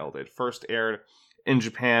Wild. It first aired in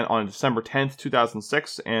Japan on December 10th,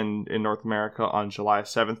 2006, and in North America on July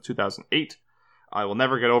 7th, 2008. I will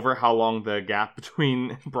never get over how long the gap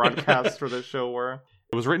between broadcasts for this show were.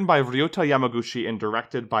 It was written by Ryota Yamaguchi and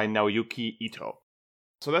directed by Naoyuki Ito.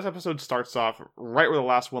 So this episode starts off right where the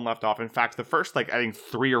last one left off. In fact, the first, I think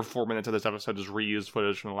 3 or 4 minutes of this episode is reused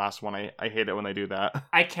footage from the last one. I hate it when they do that.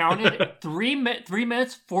 I counted 3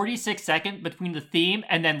 minutes, 46 seconds between the theme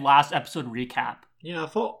and then last episode recap. yeah, I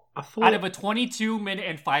thought Out of a 22-minute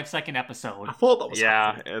and 5-second episode. I thought that was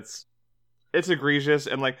Yeah, happening. it's egregious,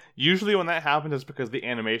 and usually when that happens it's because the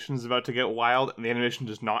animation is about to get wild, and the animation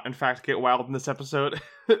does not in fact get wild in this episode.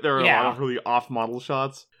 There are a lot of really off-model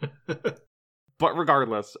shots. But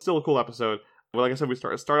regardless, still a cool episode. Well, like I said, we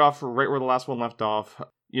start off right where the last one left off.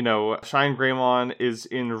 You know, Shine Greymon is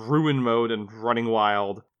in ruin mode and running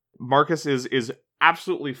wild. Marcus is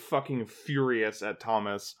absolutely fucking furious at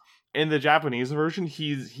Thomas. In the Japanese version,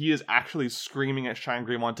 he is actually screaming at Shine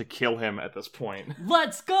Greymon to kill him at this point.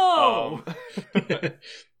 Let's go!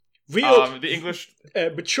 Real The English...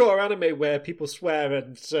 mature anime where people swear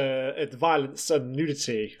and violence and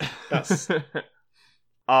nudity. That's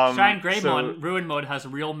Shine Greymon Ruin Mode has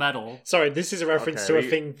real metal. sorry. This is a reference Okay, to a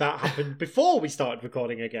thing that happened before we started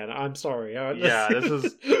recording again. I'm sorry. Yeah, this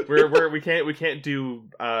is we can't do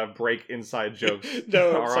break inside jokes.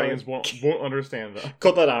 No, Our sorry. audience won't understand that.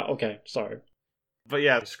 Cut that out. Okay, sorry. But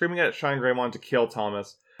yeah, screaming at Shine Greymon to kill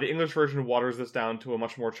Thomas. The English version waters this down to a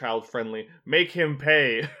much more child-friendly, make him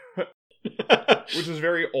pay, which is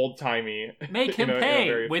very old-timey. Make him in a pay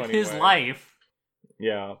very with funny his way. life.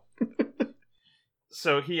 Yeah.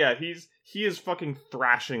 So he is fucking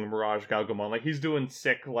thrashing Mirage Galgamon. He's doing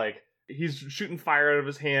sick, he's shooting fire out of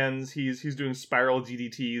his hands, he's doing spiral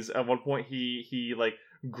DDTs. At one point he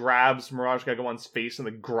grabs Mirage Galgamon's face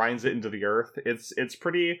and grinds it into the earth. It's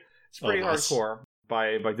pretty nice. hardcore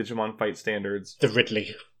by Digimon fight standards. The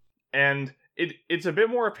Ridley. And it's a bit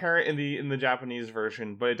more apparent in the Japanese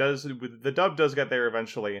version, but the dub does get there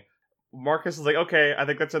eventually. Marcus is like, okay, I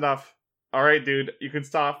think that's enough. Alright, dude, you can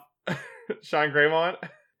stop. Shine Greymon.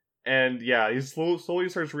 And yeah, he slowly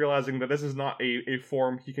starts realizing that this is not a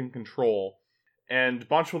form he can control. And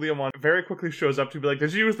Bancho Leomon very quickly shows up to be like,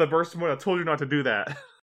 did you use the Burstin mode? I told you not to do that.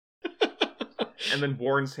 And then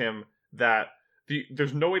warns him that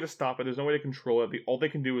there's no way to stop it, there's no way to control it. All they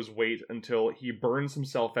can do is wait until he burns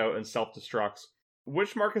himself out and self-destructs.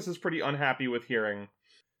 Which Marcus is pretty unhappy with hearing.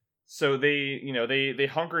 So they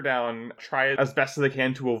hunker down, try as best as they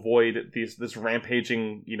can to avoid this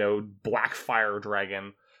rampaging, black fire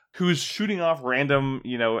dragon, who's shooting off random,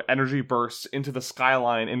 energy bursts into the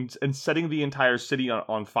skyline and setting the entire city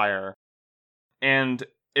on fire. And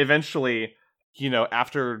eventually,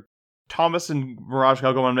 after Thomas and Mirage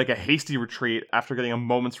Galgamon make a hasty retreat after getting a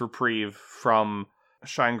moment's reprieve from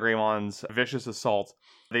Shine Greymon's vicious assault,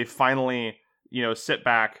 they finally, sit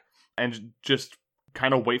back and just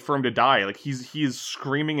kind of wait for him to die. He is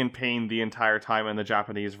screaming in pain the entire time in the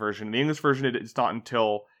Japanese version. In the English version, it's not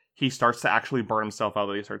until he starts to actually burn himself out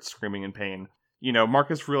that he starts screaming in pain.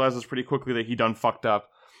 Marcus realizes pretty quickly that he done fucked up,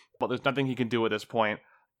 but there's nothing he can do at this point.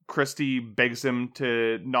 Christy begs him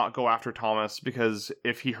to not go after Thomas, because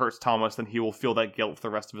if he hurts Thomas, then he will feel that guilt for the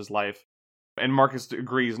rest of his life. And Marcus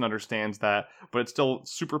agrees and understands that, but it still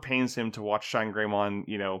super pains him to watch Shine Greymon,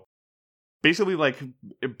 basically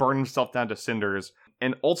burn himself down to cinders.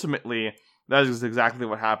 And ultimately, that is exactly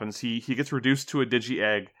what happens. He gets reduced to a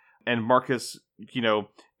digi-egg, and Marcus,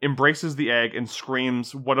 embraces the egg and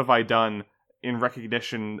screams, "What have I done?" in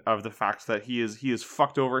recognition of the fact that he is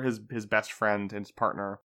fucked over his best friend and his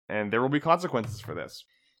partner. and there will be consequences for this.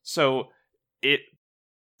 So it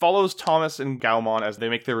follows Thomas and Gaumon as they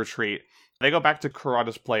make their retreat. They go back to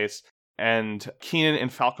Kurata's place, and Keenan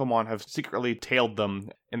and Falcomon have secretly tailed them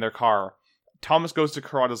in their car. Thomas goes to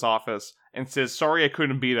Kurata's office and says, sorry I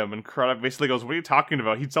couldn't beat him, and Kurata basically goes, what are you talking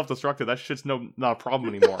about? He's self-destructed. That shit's not a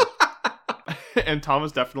problem anymore. And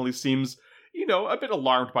Thomas definitely seems, a bit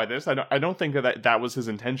alarmed by this. I don't think that was his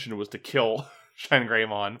intention, was to kill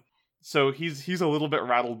Shengraemon. So he's a little bit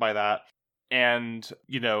rattled by that, and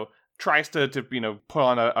tries to put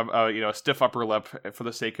on a stiff upper lip for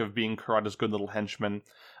the sake of being Kurata's good little henchman.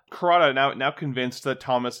 Kurata now convinced that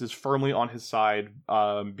Thomas is firmly on his side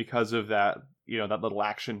because of that that little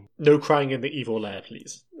action. No crying in the evil lair,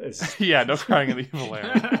 please. Yeah, no crying in the evil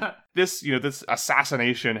lair. This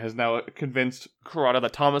assassination has now convinced Kurata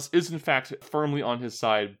that Thomas is in fact firmly on his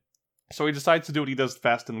side. So he decides to do what he does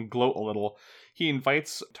best and gloat a little. He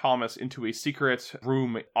invites Thomas into a secret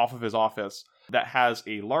room off of his office that has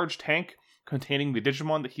a large tank containing the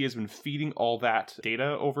Digimon that he has been feeding all that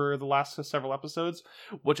data over the last several episodes,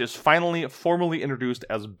 which is finally formally introduced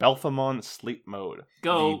as Belphamon Sleep Mode.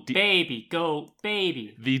 Go baby.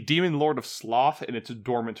 The Demon Lord of Sloth in its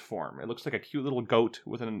dormant form. It looks like a cute little goat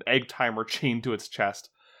with an egg timer chained to its chest.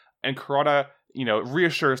 And Kurata,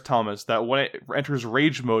 reassures Thomas that when it enters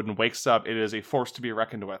rage mode and wakes up, it is a force to be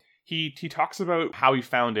reckoned with. He talks about how he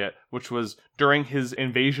found it, which was during his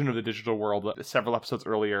invasion of the digital world several episodes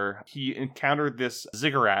earlier. He encountered this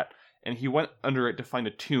ziggurat, and he went under it to find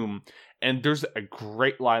a tomb. And there's a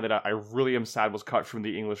great line that I really am sad was cut from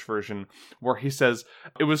the English version, where he says,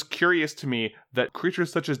 it was curious to me that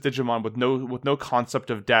creatures such as Digimon with no concept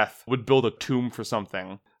of death would build a tomb for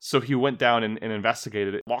something. So he went down and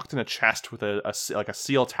investigated it. Locked in a chest with a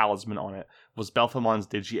seal talisman on it was Belphamon's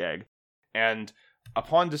Digi-Egg. And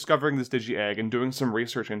upon discovering this Digi-Egg and doing some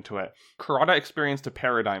research into it, Kurata experienced a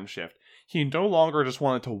paradigm shift. He no longer just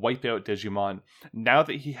wanted to wipe out Digimon. Now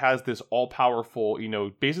that he has this all-powerful,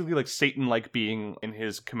 basically like Satan-like being in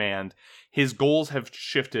his command, his goals have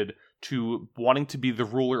shifted to wanting to be the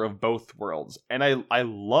ruler of both worlds. And I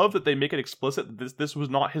love that they make it explicit that this was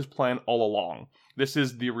not his plan all along. This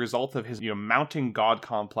is the result of his mounting god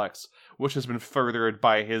complex, which has been furthered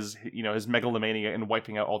by his his megalomania in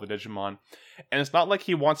wiping out all the Digimon. And it's not like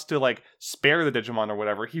he wants to spare the Digimon or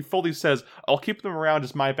whatever. He fully says, I'll keep them around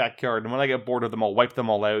as my backyard, and when I get bored of them, I'll wipe them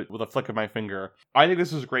all out with a flick of my finger. I think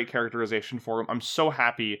this is a great characterization for him. I'm so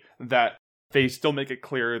happy that they still make it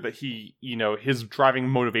clear that he, his driving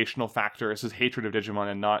motivational factor is his hatred of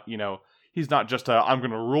Digimon and not, he's not just I'm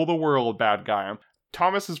going to rule the world bad guy.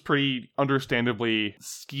 Thomas is pretty understandably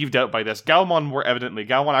skeeved out by this. Gaumon more evidently.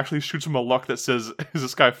 Gaumon actually shoots him a look that says, is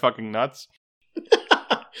this guy fucking nuts?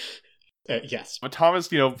 Yes. But Thomas,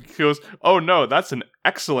 goes, oh no, that's an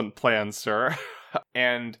excellent plan, sir.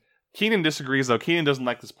 And Keenan disagrees, though. Keenan doesn't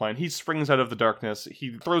like this plan. He springs out of the darkness.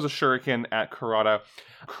 He throws a shuriken at Kurata.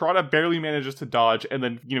 Kurata barely manages to dodge and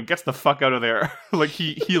then, gets the fuck out of there.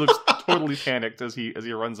 He looks totally panicked as he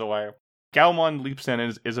runs away. Gaumon leaps in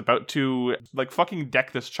and is about to, fucking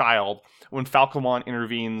deck this child when Falcomon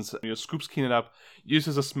intervenes, scoops Keenan up,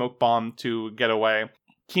 uses a smoke bomb to get away.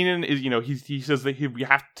 Keenan is, he says that we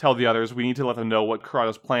have to tell the others, we need to let them know what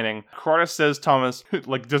Kurata's planning. Kurata says, Thomas,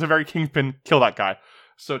 does a very kingpin, kill that guy.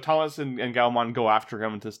 So Thomas and Gaumon go after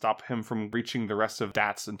him to stop him from reaching the rest of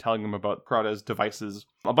DATS and telling them about Kurata's devices.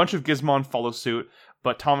 A bunch of Gizmon follow suit,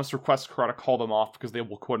 but Thomas requests Kurata call them off because they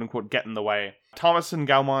will quote-unquote get in the way. Thomas and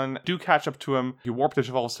Gaumon do catch up to him. He warp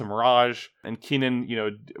digivolves to Mirage, and Keenan,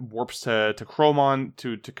 warps to Chromon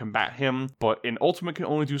to combat him, but in Ultimate can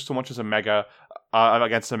only do so much as a Mega,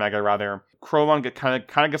 against a Mega, rather. Chromon kind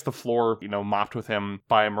of gets the floor, mopped with him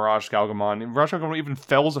by Mirage Galgamon. And Mirage Galgamon even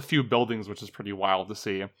fells a few buildings, which is pretty wild to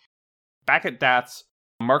see. Back at DATS,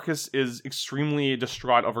 Marcus is extremely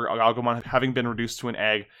distraught over Galgamon having been reduced to an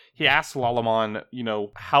egg. He asks Lalamon,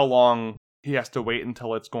 how long he has to wait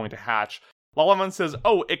until it's going to hatch. Lalamon says,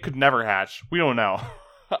 oh, it could never hatch. We don't know.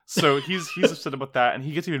 So he's upset about that, and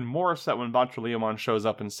he gets even more upset when Bontraleomon shows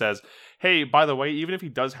up and says, hey, by the way, even if he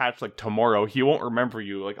does hatch tomorrow, he won't remember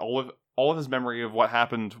you. All of his memory of what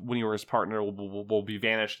happened when you were his partner will be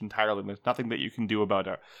vanished entirely. There's nothing that you can do about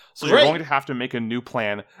it. So You're going to have to make a new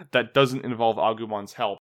plan that doesn't involve Agumon's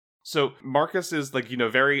help. So Marcus is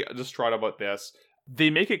very distraught about this. They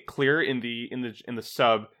make it clear in the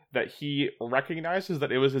sub that he recognizes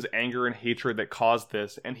that it was his anger and hatred that caused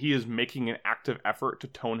this, and he is making an active effort to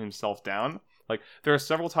tone himself down. There are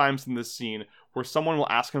several times in this scene where someone will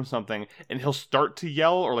ask him something, and he'll start to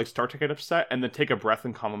yell or start to get upset, and then take a breath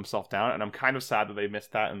and calm himself down, and I'm kind of sad that they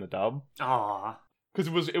missed that in the dub. Aww.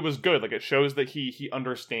 Because it was good. Like, it shows that he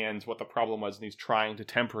understands what the problem was and he's trying to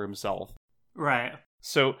temper himself. Right.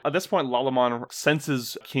 So at this point, Lalamon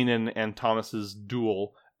senses Keenan and Thomas's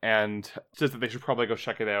duel and says that they should probably go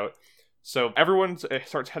check it out. So everyone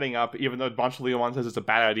starts heading up, even though Bonchaleomon says it's a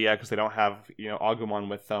bad idea because they don't have, Agumon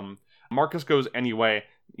with them. Marcus goes anyway,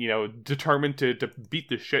 determined to beat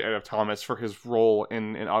the shit out of Thomas for his role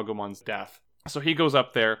in Agumon's death. So he goes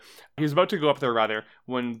up there. He's about to go up there, rather,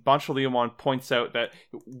 when Bonchaleomon points out that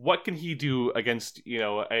what can he do against,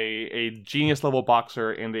 a genius-level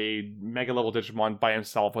boxer and a mega-level Digimon by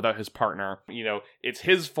himself without his partner? It's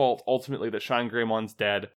his fault, ultimately, that Shine Greymon's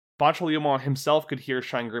dead. Bonchaleomon himself could hear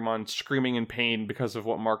Shine Greymon screaming in pain because of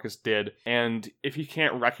what Marcus did, and if he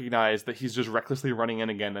can't recognize that he's just recklessly running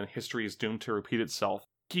in again, then history is doomed to repeat itself.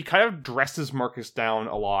 He kind of dresses Marcus down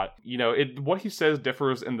a lot. What he says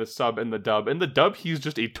differs in the sub and the dub. In the dub, he's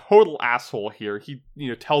just a total asshole here. He,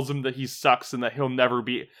 tells him that he sucks and that he'll never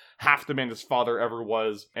be half the man his father ever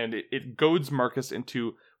was, and it goads Marcus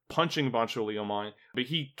into punching Bonchaleomon, but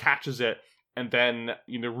he catches it and then,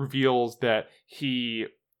 reveals that he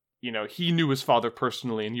knew his father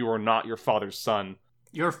personally, and you are not your father's son.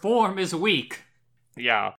 Your form is weak.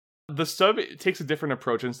 Yeah. The sub takes a different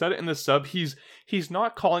approach. Instead, in the sub, he's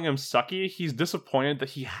not calling him sucky. He's disappointed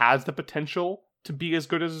that he has the potential to be as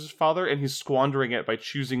good as his father, and he's squandering it by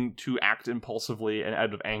choosing to act impulsively and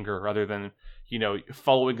out of anger rather than,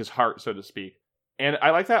 following his heart, so to speak. And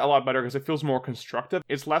I like that a lot better because it feels more constructive.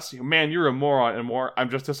 It's less, man, you're a moron, and more, I'm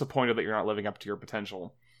just disappointed that you're not living up to your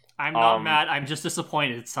potential. I'm not mad, I'm just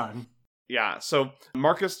disappointed, son. Yeah, so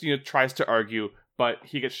Marcus, tries to argue, but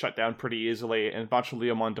he gets shut down pretty easily, and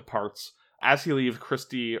Bonchaleomon departs. As he leaves,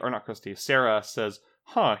 Sarah says,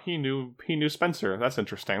 he knew Spencer. That's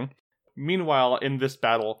interesting. Meanwhile, in this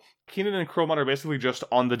battle, Keenan and Chromon are basically just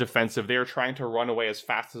on the defensive. They are trying to run away as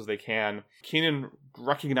fast as they can. Keenan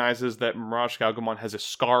recognizes that Mirage Galgomon has a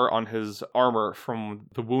scar on his armor from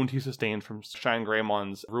the wound he sustained from Shine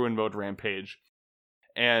Greymon's Ruin Mode rampage,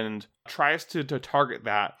 and tries to target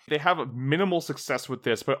that. They have minimal success with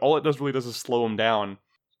this, but all it really does is slow him down.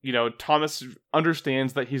 Thomas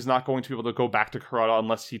understands that he's not going to be able to go back to Kurata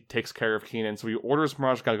unless he takes care of Keenan, so he orders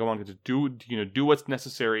Mirage Galgomon to do what's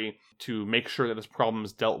necessary to make sure that this problem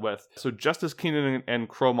is dealt with. So just as Keenan and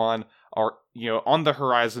Chromon are, on the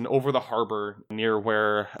horizon over the harbor near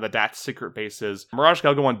where the DAT's secret base is, Mirage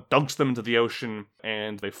Galgomon dunks them into the ocean,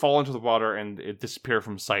 and they fall into the water and disappear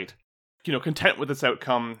from sight. Content with this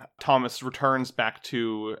outcome, Thomas returns back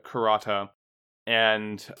to Kurata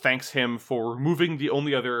and thanks him for removing the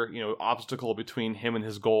only other, obstacle between him and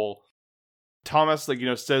his goal. Thomas,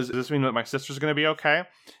 says, does this mean that my sister's going to be okay?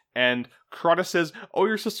 And Kurata says, oh,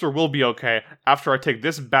 your sister will be okay after I take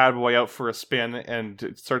this bad boy out for a spin,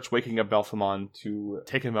 and starts waking up Belphemon to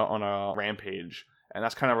take him out on a rampage. And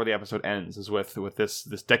that's kind of where the episode ends, is with this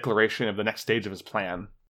declaration of the next stage of his plan.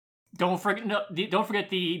 Don't forget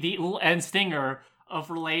the little end stinger of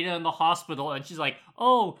Relena in the hospital, and she's like,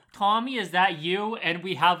 "Oh, Tommy, is that you?" And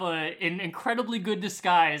we have an incredibly good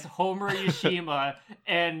disguise, Homer Yashima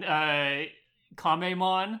and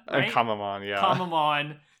Kamemon, right? And Kamemon, yeah.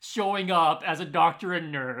 Kamemon showing up as a doctor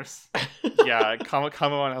and nurse. Yeah,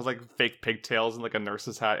 Kamemon has fake pigtails and a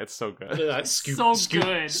nurse's hat. It's so good. Good.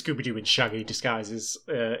 Scooby-Doo and Shaggy disguises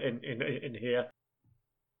in here.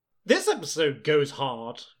 This episode goes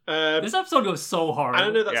hard. This episode goes so hard.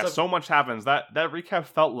 I know that's so much happens. That recap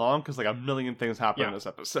felt long because a million things happen in this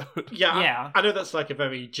episode. Yeah. I know that's a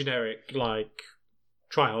very generic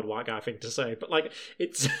try-hard white guy thing to say, but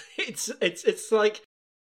it's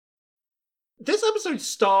this episode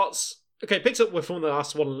starts. Okay, it picks up with when the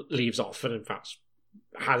last one leaves off, and in fact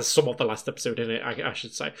has some of the last episode in it. I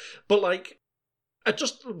should say, but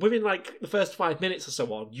just within the first 5 minutes or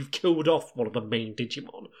so on, you've killed off one of the main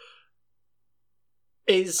Digimon.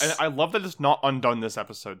 And I love that it's not undone this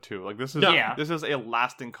episode too. This is a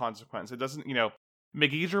lasting consequence. It doesn't,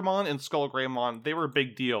 Megidramon and Skull Greymon, they were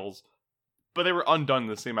big deals, but they were undone in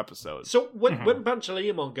the same episode. So when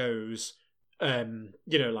Bonchaleomon goes,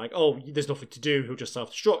 oh, there's nothing to do, he'll just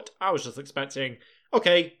self-destruct, I was just expecting,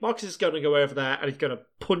 okay, Marcus is going to go over there and he's going to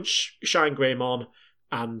punch Shine Greymon,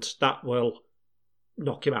 and that will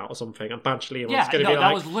knock him out or something, and Bonchaleomon's going to be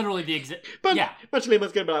that was literally the exact...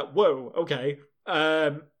 Bonchaleomon's going to be like, whoa, okay,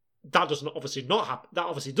 that doesn't obviously not happen. That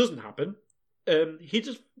obviously doesn't happen.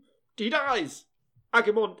 He dies.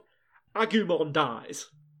 Agumon dies.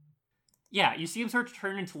 Yeah, you see him start to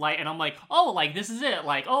turn into light, and I'm like, oh, this is it.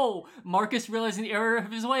 Marcus realizing the error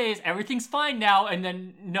of his ways, everything's fine now, and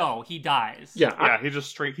then, no, he dies. Yeah,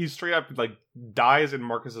 he straight up, dies in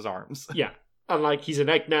Marcus's arms. Yeah, and, he's an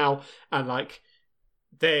egg now, and,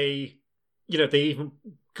 they, they even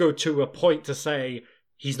go to a point to say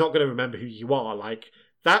he's not going to remember who you are. Like,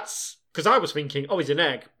 that's because I was thinking, oh, he's an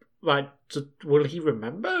egg. Right, so will he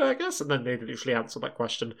remember, I guess? And then they literally answered that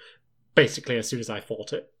question basically as soon as I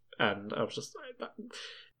thought it. And I was just like,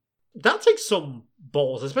 that takes some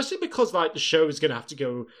balls, especially because like the show is going to have to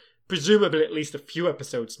go, presumably at least a few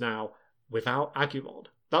episodes now, without Agumon.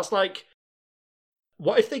 That's like,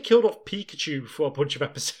 what if they killed off Pikachu for a bunch of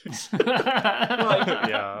episodes?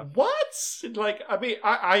 Yeah. What? Like, I mean,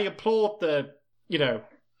 I applaud the, I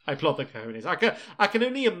applaud the cojones. I can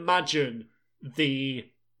only imagine the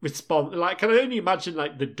response. Like, can I only imagine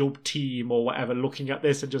like the dub team or whatever looking at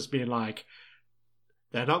this and just being like,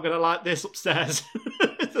 they're not going to like this upstairs.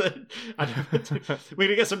 We're going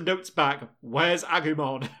to get some notes back. Where's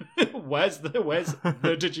Agumon? Where's the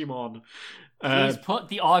Digimon? Please put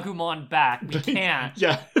the Agumon back. We can't.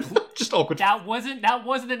 Yeah, just awkward. That wasn't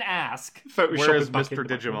an ask. Where is Mr.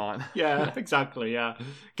 Digimon? Yeah, exactly. Yeah,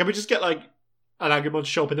 can we just get like an Agumon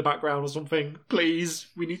show up in the background or something, please?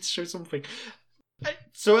 We need to show something.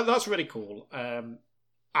 So that's really cool.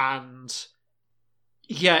 And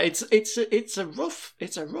yeah, it's a rough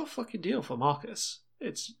fucking deal for Marcus.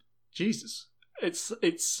 It's Jesus.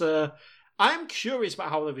 I'm curious about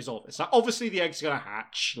how they resolve this. Like, obviously, the egg's going to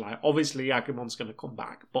hatch. Like, obviously, Agumon's going to come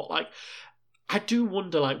back. But, like, I do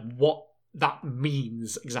wonder, like, what that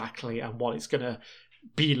means exactly and what it's going to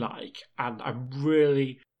be like. And I'm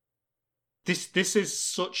really... This is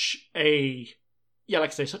such a... Yeah, like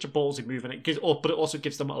I say, such a ballsy move. And but it also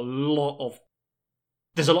gives them a lot of...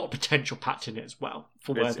 There's a lot of potential patch in it as well.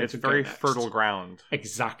 For where it's very fertile ground.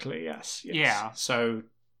 Exactly, yes. Yeah. So,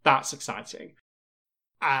 that's exciting.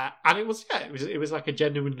 And it was like a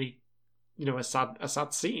genuinely, a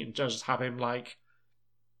sad scene. Just have him like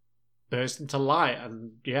burst into light,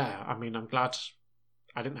 and yeah, I mean, I'm glad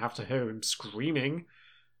I didn't have to hear him screaming.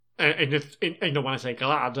 And when I say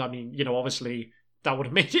glad, I mean, obviously that would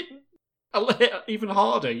have made it a little even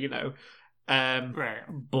harder, Right.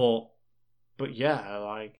 But yeah,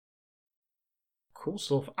 like cool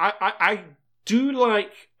stuff. I do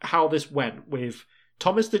like how this went with.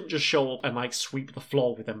 Thomas didn't just show up and like sweep the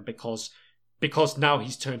floor with him because now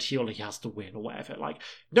he's turned heel and he has to win or whatever. Like,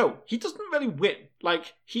 no, he doesn't really win.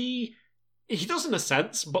 Like, he does in a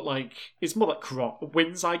sense, but like it's more like Karot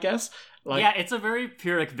wins, I guess. Like, yeah, it's a very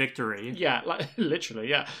Pyrrhic victory. Yeah, like literally,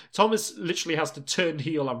 yeah. Thomas literally has to turn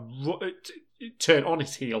heel and turn on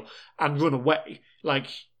his heel and run away. Like,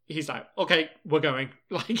 he's like, okay, we're going.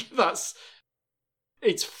 Like, that's.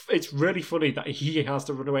 It's really funny that he has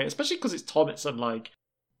to run away, especially because it's Thomas and like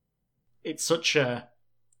it's such a.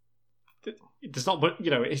 There's not,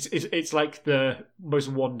 it's like the most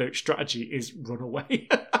one-note strategy is run away,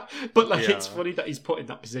 but like it's funny that he's put in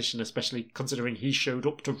that position, especially considering he showed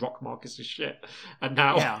up to rock Marcus's shit, and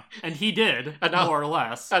now and he did, and now, more or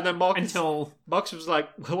less, and then Marcus was like,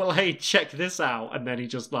 well, hey, check this out, and then he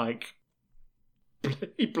just like.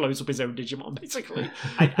 He blows up his own Digimon, basically.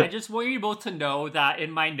 I just want you both to know that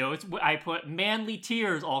in my notes, I put manly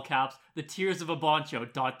tears, all caps, the tears of a Bancho, ...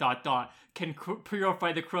 can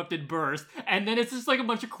purify the corrupted burst. And then it's just like a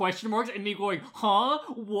bunch of question marks and me going, huh?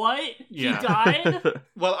 What? Yeah. He died?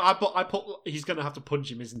 Well, I put, he's going to have to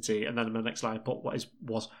punch him, isn't he? And then in the next line I put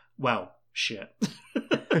well, shit.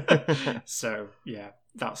 So, yeah,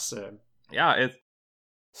 that's... it's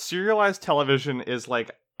serialized television is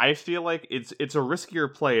like, I feel like it's a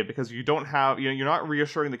riskier play because you don't have, you're not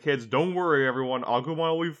reassuring the kids, don't worry everyone,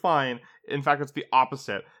 Agumon will be fine. In fact, it's the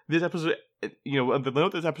opposite. This episode, the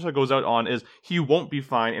note this episode goes out on is, he won't be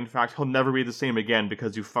fine. In fact, he'll never be the same again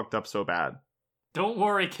because you fucked up so bad. Don't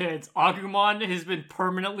worry, kids. Agumon has been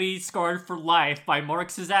permanently scarred for life by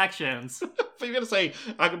Marx's actions. But you're going to say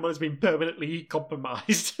Agumon has been permanently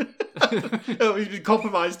compromised. Oh, he's been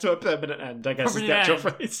compromised to a permanent end, I guess is the actual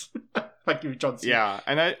phrase. Thank you, Johnson. Yeah,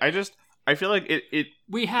 and I feel like it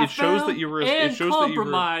shows that you were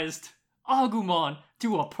compromised Agumon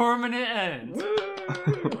to a permanent end.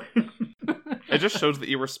 It just shows that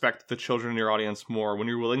you respect the children in your audience more when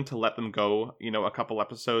you're willing to let them go, a couple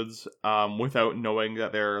episodes without knowing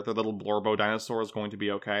that their little Blorbo dinosaur is going to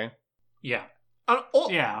be okay. Yeah.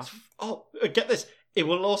 Get this. It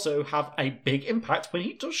will also have a big impact when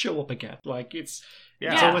he does show up again. Like, it's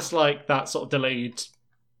almost like that sort of delayed,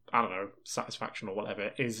 I don't know, satisfaction or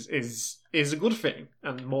whatever is a good thing,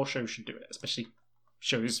 and more shows should do it, especially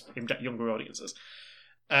shows aimed at younger audiences.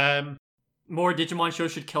 More Digimon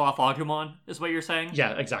shows should kill off Agumon, is what you're saying?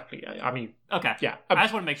 Yeah, exactly. I mean... Okay. Yeah. I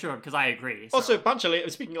just want to make sure, because I agree. So. Also,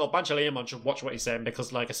 speaking of Bancho should watch what he's saying,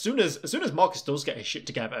 because, like, as soon as Marcus does get his shit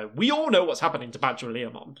together, we all know what's happening to Bancho.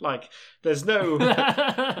 Like, there's no...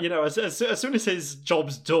 as soon as his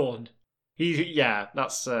job's done,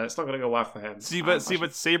 That's it's not going to go well for him. But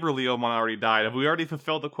Saber Leomon already died. Have we already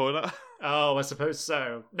fulfilled the quota? Oh, I suppose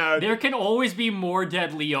so. No, There can always be more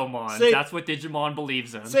dead Leomons. That's what Digimon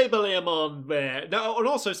believes in. Saber Leomon, no, and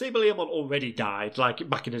also Saber Leomon already died, like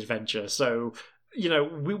back in Adventure. So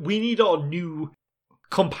we need our new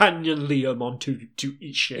companion Leomon to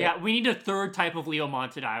eat shit. Yeah, we need a third type of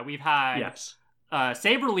Leomon to die. We've had Yes.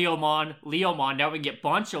 Saber Leomon, now we can get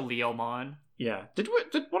Bancho Leomon. Yeah. Did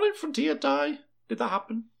one in Frontier die? Did that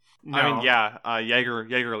happen? No. I mean, yeah, Jaeger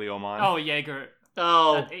Leomon. Oh, Jaeger.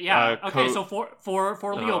 Oh, Okay, so four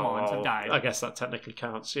Leomons have died. I guess that technically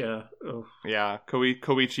counts. Yeah. Oh. Yeah,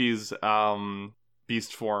 Koichi's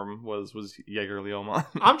beast form was Jaeger Leomon.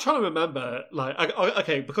 I'm trying to remember. Like,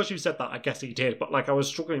 okay, because you said that, I guess he did. But like, I was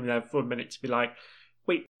struggling there for a minute to be like,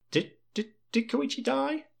 wait, did Koichi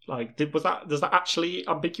die? Like, was that actually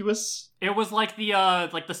ambiguous? It was like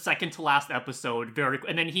the second to last episode,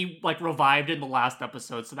 and then he like revived in the last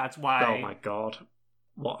episode, so that's why. Oh my god,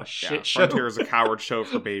 what a shit show! Frontier is a coward show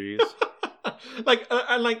for babies. Like,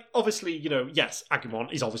 and like, obviously, yes,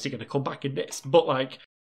 Agumon is obviously going to come back in this, but like,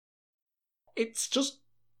 it's just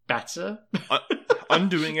better.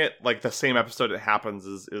 Undoing it like the same episode it happens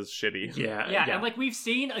is shitty. Yeah, and like we've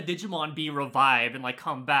seen a Digimon be revived and like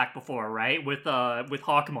come back before, right? With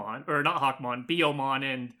Hawkmon, or not Hawkmon, Biomon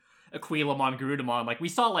and Aquilamon, Garudamon. Like we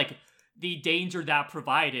saw like the danger that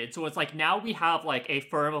provided. So it's like now we have like a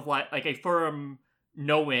firm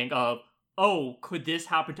knowing of, oh, could this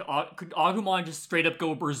happen to could Agumon just straight up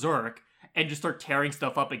go berserk and just start tearing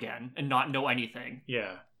stuff up again and not know anything?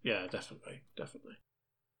 Yeah, definitely.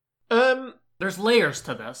 There's layers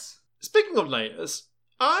to this. Speaking of layers,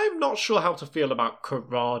 I'm not sure how to feel about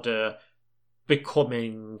Kurada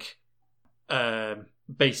becoming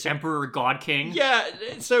basic Emperor God King. Yeah,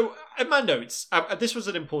 so in my notes, this was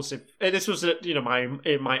an impulsive. This was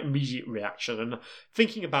my immediate reaction, and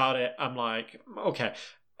thinking about it, I'm like, okay.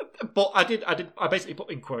 But I basically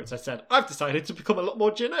put in quotes. I said, I've decided to become a lot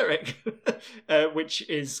more generic, which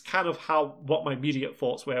is kind of what my immediate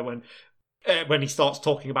thoughts were when he starts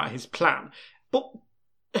talking about his plan. But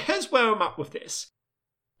here's where I'm at with this.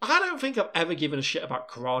 I don't think I've ever given a shit about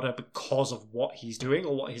Kurada because of what he's doing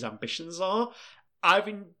or what his ambitions are. I've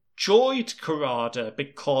enjoyed Kurada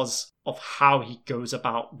because of how he goes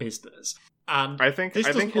about business. And I think his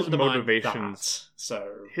motivations.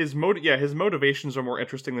 His motivations are more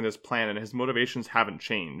interesting than his plan, and his motivations haven't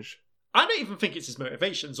changed. I don't even think it's his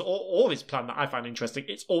motivations or his plan that I find interesting.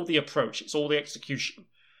 It's all the approach. It's all the execution.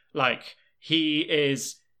 Like,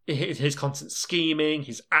 his constant scheming,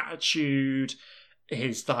 his attitude,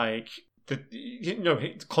 his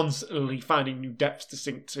constantly finding new depths to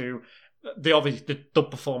sink to. The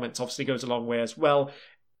performance obviously goes a long way as well.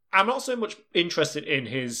 I'm not so much interested in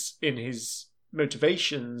his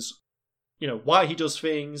motivations, why he does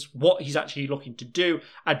things, what he's actually looking to do.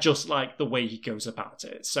 I just like the way he goes about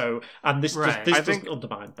it. So, and this doesn't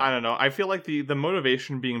undermine that. I don't know. I feel like the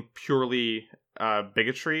motivation being purely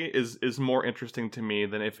bigotry is more interesting to me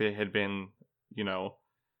than if it had been,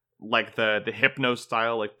 like the Hypno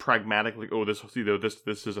style, like pragmatic, like, oh, this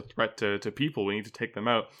is a threat to people, we need to take them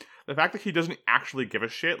out. The fact that he doesn't actually give a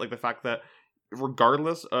shit, like the fact that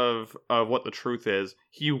regardless of what the truth is,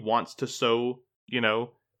 he wants to sow,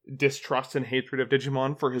 distrust and hatred of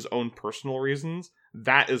Digimon for his own personal reasons.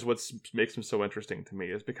 That is what makes him so interesting to me,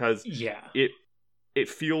 is because it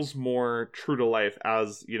feels more true to life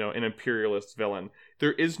as, an imperialist villain.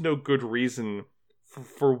 There is no good reason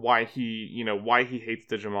for why he hates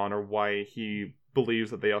Digimon or why he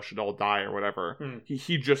believes that they all should all die or whatever.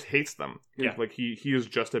 He just hates them. Yeah. Like he is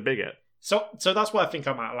just a bigot. So that's what I think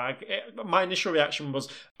I'm at. Like, my initial reaction was,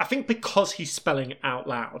 I think because he's spelling out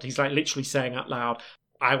loud, he's like literally saying out loud,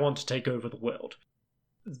 I want to take over the world.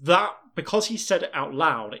 That, because he said it out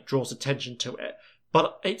loud, it draws attention to it.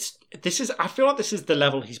 But I feel like this is the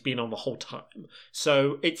level he's been on the whole time.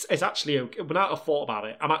 So it's actually okay. Without a thought about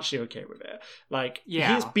it, I'm actually okay with it. Like,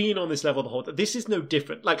 he's been on this level the whole time. This is no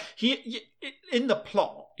different. Like, in the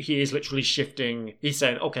plot, he is literally shifting. He's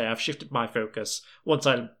saying, okay, I've shifted my focus. Once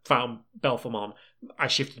I found Belphemon, I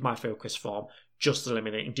shifted my focus from just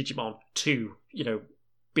eliminating Digimon to,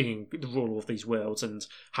 being the ruler of these worlds and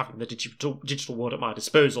having the digital world at my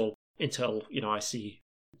disposal until, I see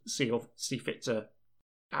fit to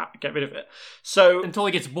get rid of it. So until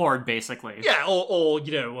he gets bored, basically. Yeah, or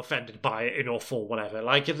offended by it or for whatever.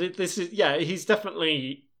 Like, this is he's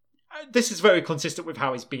definitely. This is very consistent with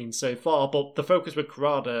how he's been so far. But the focus with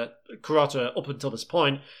Kurata up until this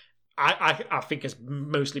point, I think has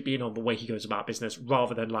mostly been on the way he goes about business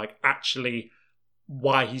rather than like actually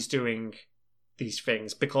why he's doing these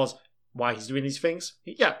things. Because why he's doing these things.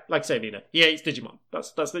 Yeah, like I say, Nina, he hates Digimon.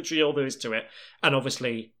 That's literally all there is to it. And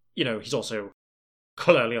obviously, he's also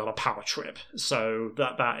clearly on a power trip, so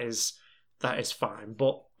that is fine.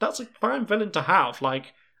 But that's a fine villain to have.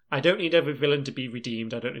 Like, I don't need every villain to be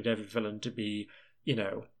redeemed. I don't need every villain to be,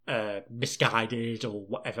 misguided or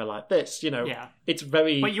whatever like this. Yeah. It's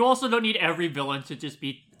very. But you also don't need every villain to just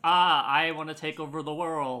be, I want to take over the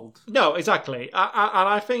world. No, exactly.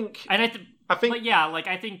 I think. And I think. But yeah, like,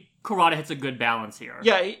 I think Kurata hits a good balance here.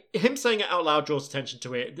 Yeah, him saying it out loud draws attention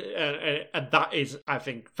to it, and that is, I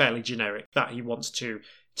think, fairly generic, that he wants to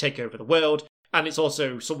take over the world, and it's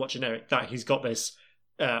also somewhat generic that he's got this...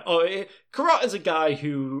 Kurata's a guy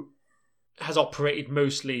who has operated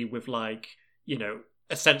mostly with, like,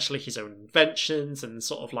 essentially his own inventions, and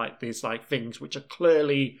sort of, like, these, like, things which are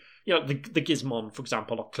clearly... the Gizmon, for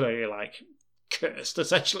example, are clearly, like... cursed,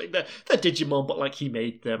 essentially. They're Digimon, but like he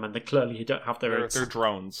made them, and they clearly don't have their they're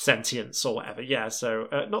drones, sentience or whatever. Yeah, so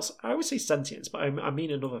not I always say sentience, but I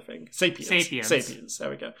mean another thing. Sapience. There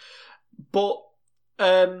we go. But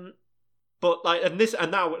like, and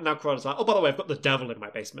now Kurata's like, oh, by the way, I've got the devil in my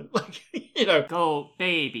basement. Like, go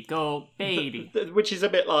baby, which is a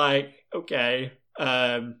bit like, okay,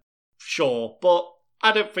 sure, but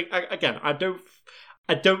I don't think.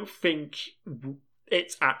 I don't think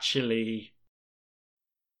it's actually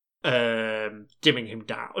dumbing him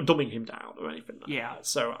down or anything like that.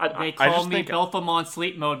 So they call me Belphamon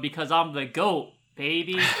sleep mode because I'm the goat,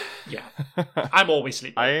 baby. Yeah, I'm always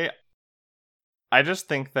sleep mode. I just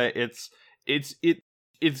think that it's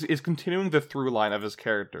continuing the through line of his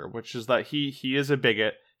character, which is that he is a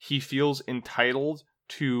bigot. He feels entitled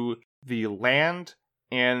to the land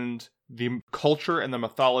and the culture and the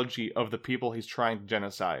mythology of the people he's trying to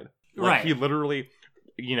genocide. Like, right. He literally,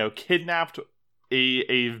 kidnapped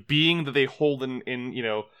a being that they hold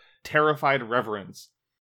in terrified reverence,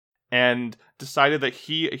 and decided that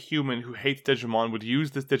he, a human who hates Digimon, would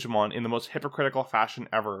use this Digimon in the most hypocritical fashion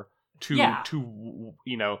ever to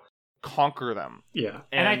conquer them. Yeah.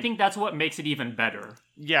 And I think that's what makes it even better.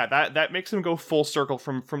 Yeah, that makes him go full circle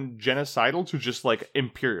from genocidal to just, like,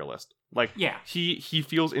 imperialist. Like, yeah. he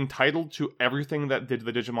feels entitled to everything that the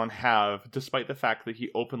Digimon have, despite the fact that he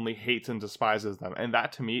openly hates and despises them. And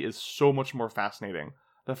that, to me, is so much more fascinating.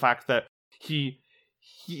 The fact that he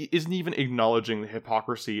isn't even acknowledging the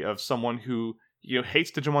hypocrisy of someone who,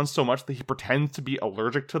 hates Digimon so much that he pretends to be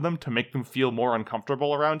allergic to them to make them feel more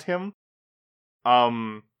uncomfortable around him.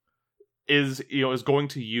 Is going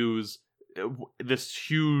to use this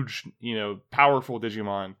huge, powerful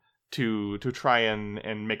Digimon to try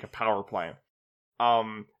and make a power play.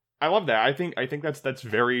 I love that. I think that's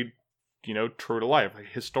very, true to life. Like,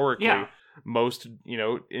 historically, most,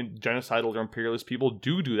 in genocidal or imperialist people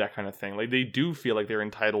do that kind of thing. Like, they do feel like they're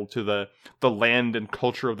entitled to the land and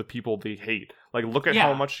culture of the people they hate. Like, look at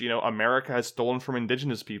how much, America has stolen from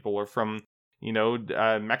indigenous people or from,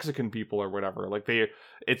 Mexican people or whatever. Like,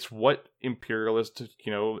 it's what imperialist,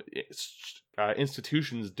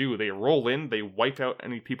 institutions do. They roll in, they wipe out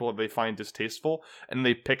any people that they find distasteful, and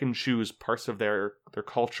they pick and choose parts of their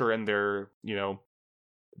culture and their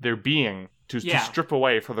being to strip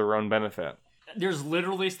away for their own benefit. There's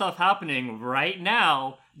literally stuff happening right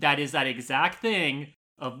now that is that exact thing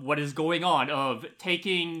of what is going on, of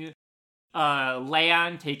taking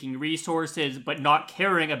land, taking resources, but not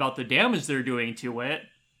caring about the damage they're doing to it.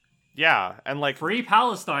 Yeah, and like... Free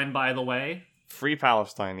Palestine, by the way. Free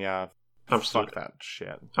Palestine, yeah. Absolutely. Fuck that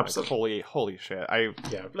shit. Absolutely. Like, holy shit.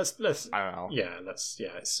 Let's I don't know. Yeah,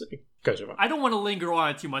 it goes over. I don't want to linger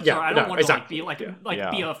on it too much. Yeah, I don't want exactly.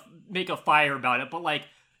 to make a fire about it, but like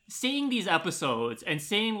seeing these episodes and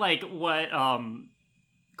seeing like what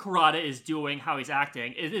Kurata is doing, how he's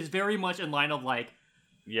acting, is very much in line of like,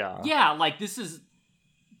 like this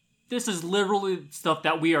is literally stuff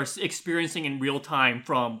that we are experiencing in real time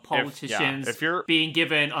from politicians being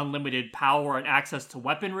given unlimited power and access to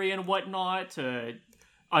weaponry and whatnot, to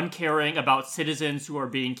uncaring about citizens who are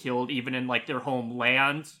being killed even in like their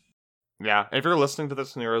homeland. Yeah, if you're listening to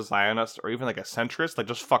this and you're a Zionist or even like a centrist, like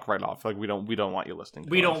just fuck right off. Like we don't want you listening to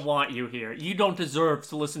us. We don't want you here. You don't deserve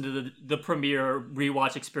to listen to the premiere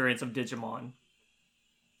rewatch experience of Digimon.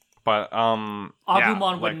 But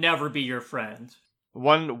Agumon would never be your friend.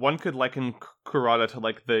 One could liken Kurata to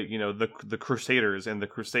like the Crusaders and the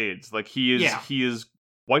Crusades. Like he is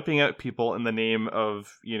wiping out people in the name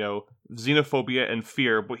of xenophobia and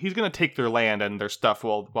fear, but he's gonna take their land and their stuff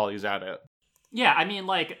while he's at it. Yeah, I mean,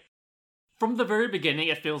 like from the very beginning,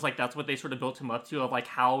 it feels like that's what they sort of built him up to, of like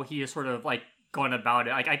how he is sort of like going about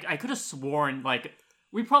it. Like I could have sworn like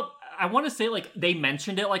I want to say like they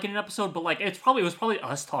mentioned it like in an episode, but like it was probably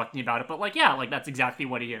us talking about it. But like like that's exactly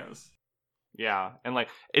what he is. Yeah, and like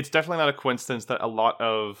it's definitely not a coincidence that a lot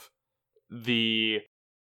of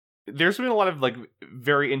there's been a lot of like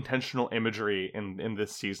very intentional imagery in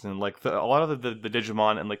this season. Like a lot of the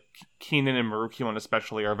Digimon and like Keenan and Marukimon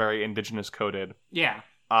especially are very indigenous coded. Yeah.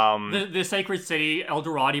 The Sacred City,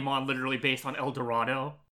 Eldoradimon, literally based on El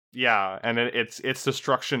Dorado. Yeah, and its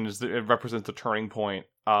destruction it represents a turning point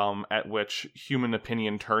at which human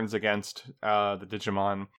opinion turns against the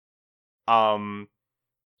Digimon.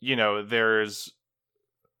 You know, there's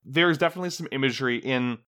definitely some imagery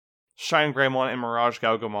in Shine Greymon and Mirage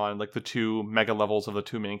Gaugomon, like the two mega levels of the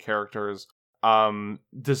two main characters.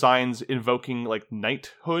 Designs invoking like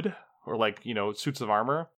knighthood or like, you know, suits of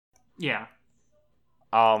armor. Yeah.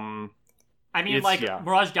 I mean, like, yeah.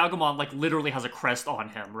 Mirage Gaugomon, like, literally has a crest on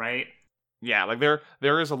him, right? Yeah, like,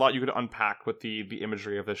 there is a lot you could unpack with the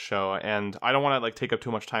imagery of this show, and I don't want to, like, take up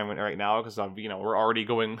too much time right now, because, you know, we're already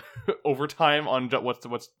going over time on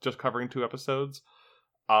what's just covering 2 episodes.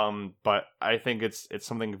 But I think it's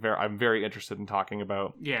something I'm very interested in talking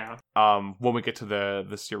about. Yeah. When we get to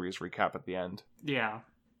the series recap at the end. Yeah.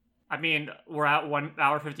 I mean, we're at 1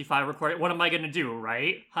 hour 55 recording. What am I gonna do,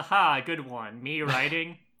 right? Haha, good one. Me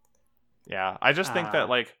writing. Yeah, I just think that,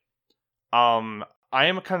 like, I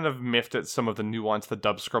am kind of miffed at some of the nuance the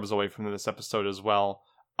dub scrubs away from this episode as well.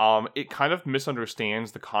 It kind of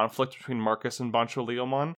misunderstands the conflict between Marcus and Bancho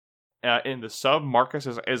Leomon. In the sub, Marcus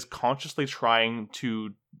is consciously trying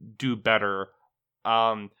to do better,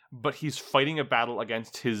 but he's fighting a battle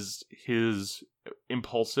against his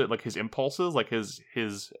impulses, like his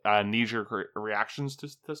knee-jerk reactions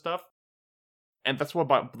to stuff. And that's why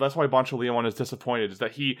Bancho Leomon is disappointed, is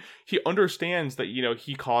that he understands that, you know,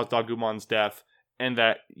 he caused Dagumon's death, and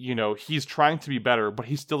that, you know, he's trying to be better, but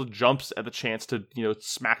he still jumps at the chance to, you know,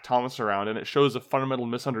 smack Thomas around, and it shows a fundamental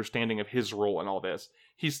misunderstanding of his role in all this.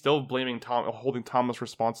 He's still blaming holding Thomas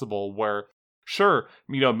responsible, where, sure,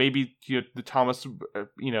 you know, maybe, you know, the Thomas,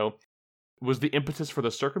 you know, was the impetus for the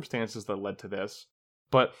circumstances that led to this,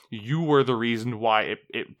 but you were the reason why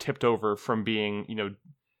it tipped over from being, you know,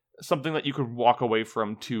 something that you could walk away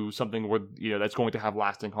from to something where, you know, that's going to have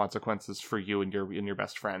lasting consequences for you and your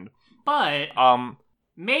best friend. But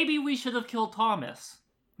maybe we should have killed Thomas.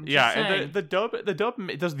 Yeah, and the dub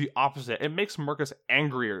does the opposite. It makes Marcus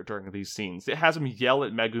angrier during these scenes. It has him yell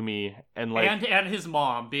at Megumi and like and his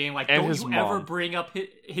mom being like, "Don't you ever bring up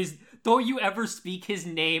his don't you ever speak his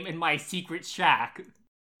name in my secret shack."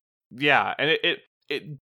 Yeah,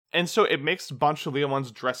 and and so it makes Bancho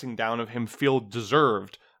Leomon's dressing down of him feel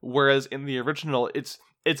deserved. Whereas in the original, it's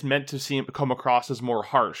meant to come across as more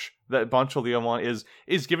harsh. That Bancho Leomon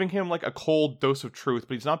is giving him like a cold dose of truth,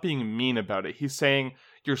 but he's not being mean about it. He's saying,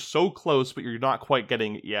 you're so close, but you're not quite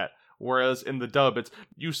getting it yet. Whereas in the dub, it's,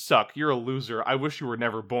 you suck, you're a loser, I wish you were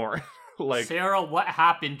never born. Like, Sarah, what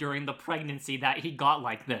happened during the pregnancy that he got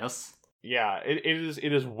like this? Yeah, it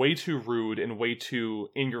is way too rude and way too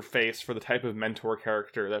in your face for the type of mentor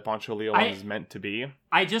character that Bancho Leomon is meant to be.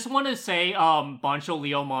 I just want to say Bancho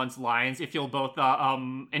Leomon's lines, if you'll both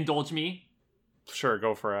indulge me. Sure,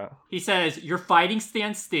 go for it. He says, "Your fighting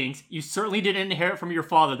stance stinks. You certainly didn't inherit from your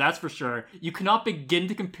father, that's for sure. You cannot begin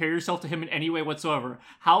to compare yourself to him in any way whatsoever.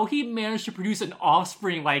 How he managed to produce an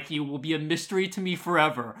offspring like you will be a mystery to me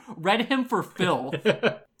forever. Read him for filth."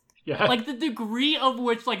 Yeah. Like, the degree of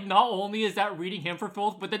which, like, not only is that reading him for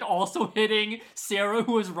filth, but then also hitting Sarah,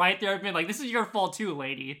 who was right there, and being like, this is your fault too,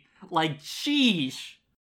 lady. Like, sheesh.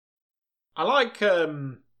 I like,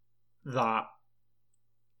 that.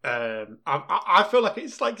 I feel like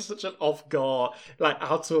it's, like, such an off-guard, like,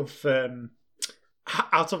 out of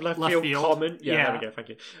left field comment. Yeah, there we go, thank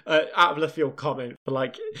you. Out of left field comment, but,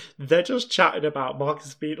 like, they're just chatting about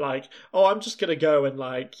Marcus being like, oh, I'm just gonna go and,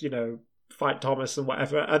 like, you know, fight Thomas and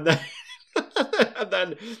whatever, and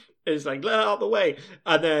then it's like, let out of the way,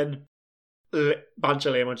 and then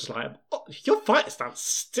Bancho Leomon just like, oh, your fighting stance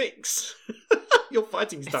stinks. Your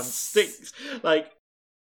fighting stance stinks. Like,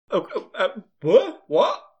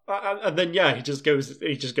 what? And then yeah, he just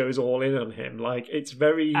goes all in on him. Like, it's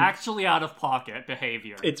very actually out of pocket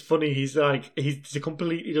behavior. It's funny. He's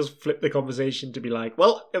completely just flipped the conversation to be like,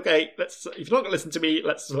 well, okay, if you're not gonna listen to me,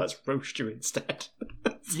 let's roast you instead.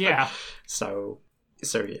 Yeah. So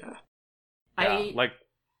yeah. Like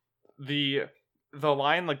the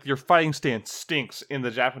line, like, your fighting stance stinks in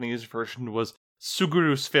the Japanese version was,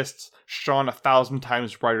 Suguru's fists shone 1,000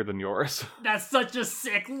 times brighter than yours. That's such a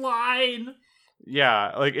sick line.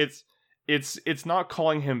 Yeah, like, it's not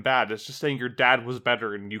calling him bad, it's just saying your dad was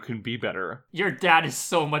better and you can be better. Your dad is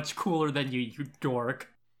so much cooler than you dork.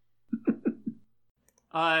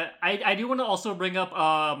 I do want to also bring up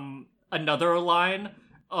another line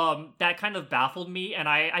that kind of baffled me, and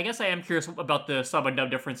I guess I am curious about the sub and dub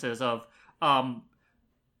differences of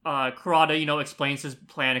Kurata, explains his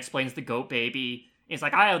plan, explains the goat baby. He's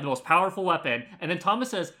like, I have the most powerful weapon. And then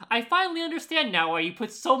Thomas says, I finally understand now why you put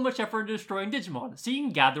so much effort into destroying Digimon, so you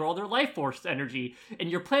can gather all their life force energy, and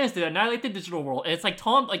your plan is to annihilate the digital world. And it's like,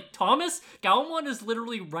 Thomas, Galmon is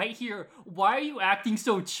literally right here. Why are you acting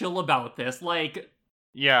so chill about this? Like...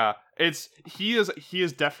 Yeah, he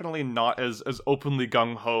is definitely not as openly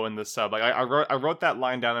gung ho in the sub. Like I wrote that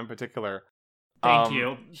line down in particular. Thank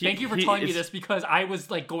you for telling me this, because I was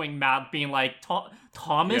like going mad, being like,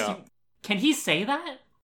 Thomas, Yeah. Can he say that?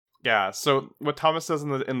 Yeah. So what Thomas says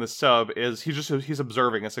in the sub is he's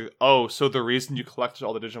observing. It's like, oh, so the reason you collected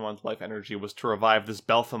all the Digimon's life energy was to revive this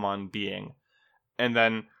Belphamon being, and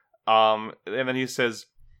then he says,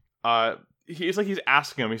 he's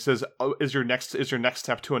asking him. He says, "Oh, is your next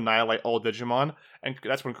step to annihilate all Digimon?" And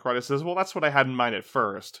that's when Kurata says, "Well, that's what I had in mind at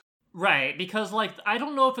first." Right, because, like, I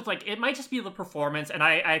don't know if it's, like, it might just be the performance, and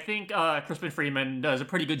I think Crispin Freeman does a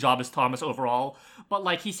pretty good job as Thomas overall, but,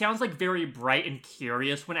 like, he sounds, like, very bright and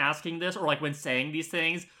curious when asking this, or, like, when saying these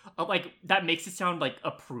things. Like, that makes it sound, like,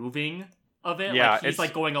 approving of it. Yeah, like, he's,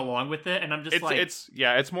 like, going along with it, and I'm just,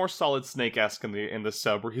 it's more Solid Snake-esque in the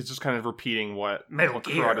sub, where he's just kind of repeating what Gear.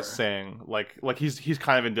 Kurata's saying. Like he's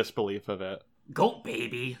kind of in disbelief of it. Goat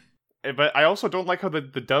baby. But I also don't like how the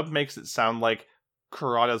dub makes it sound like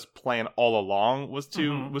Kurata's plan all along was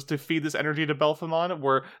to feed this energy to Belphamon,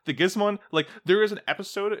 where the Gizmon, like, there is an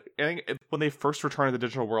episode, I think, when they first return to the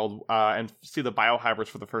digital world and see the biohybrids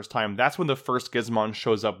for the first time, that's when the first Gizmon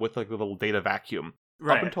shows up with, like, the little data vacuum.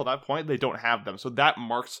 Right. Up until that point, they don't have them, so that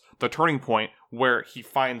marks the turning point where he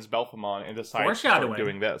finds Belphamon and decides to start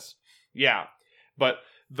doing this. Yeah, but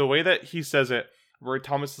the way that he says it, where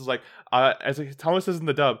Thomas is like, Thomas says in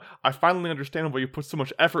the dub, I finally understand why you put so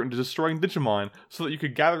much effort into destroying Digimon, so that you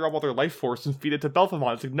could gather up all their life force and feed it to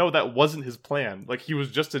Belphamon. It's like, no, that wasn't his plan. Like, he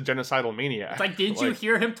was just a genocidal maniac. It's like, didn't you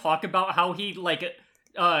hear him talk about how he, like,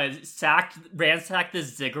 ransacked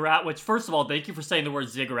this ziggurat? Which, first of all, thank you for saying the word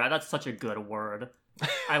ziggurat. That's such a good word.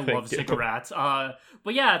 I love ziggurats.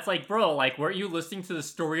 But yeah, it's like, bro, like, weren't you listening to the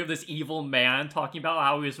story of this evil man talking about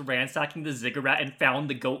how he was ransacking the ziggurat and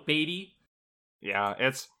found the goat baby? Yeah,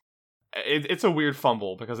 it's a weird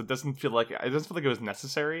fumble, because it doesn't feel like it was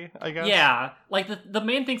necessary, I guess. Yeah, like, the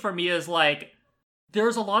main thing for me is, like,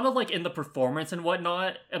 there's a lot of, like, in the performance and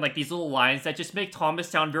whatnot, and, like, these little lines that just make Thomas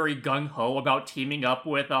sound very gung-ho about teaming up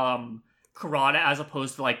with, Kurata, as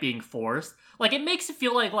opposed to, like, being forced. Like, it makes it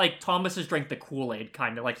feel like Thomas has drank the Kool-Aid,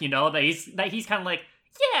 kind of, like, that he's kind of like,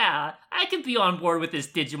 yeah, I can be on board with this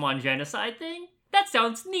Digimon genocide thing. That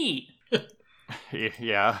sounds neat.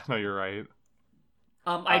 Yeah, no, you're right.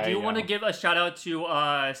 I do want to give a shout out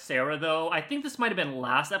to Sarah, though. I think this might have been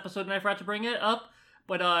last episode and I forgot to bring it up,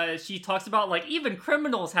 but she talks about, like, even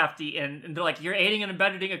criminals have to eat, and they're like, you're aiding and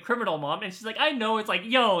abetting a criminal, Mom. And she's like, I know. It's like,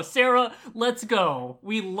 yo, Sarah, let's go.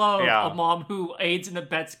 We love a mom who aids and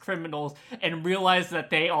abets criminals and realize that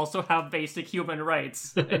they also have basic human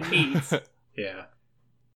rights and needs. Yeah.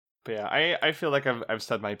 But yeah, I feel like I've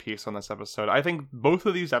said my piece on this episode. I think both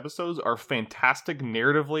of these episodes are fantastic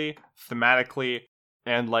narratively, thematically,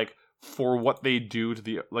 and, like, for what they do to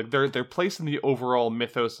the, like, their place in the overall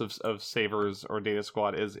mythos of Savers or Data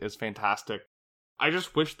Squad is fantastic. I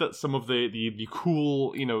just wish that some of the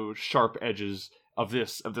cool, sharp edges of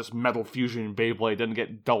this Metal Fusion Beyblade didn't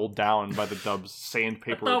get dulled down by the dub's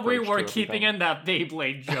sandpaper. I thought we were keeping in that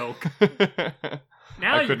Beyblade joke.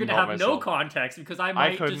 Now you're gonna have no context, because I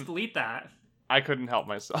might just delete that. I couldn't help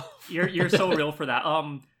myself. You're so real for that.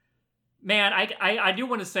 Man, I do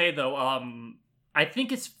want to say though, I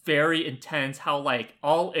think it's very intense how, like,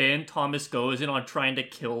 all in Thomas goes in on trying to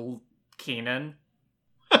kill Keenan.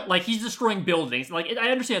 Like, he's destroying buildings. Like, I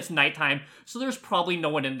understand it's nighttime, so there's probably no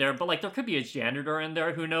one in there, but, like, there could be a janitor in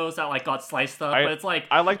there, who knows, that, like, got sliced up. But it's like,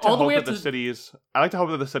 I like to hope that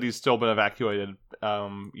the city's still been evacuated,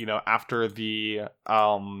 after the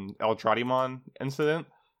Eldratimon incident.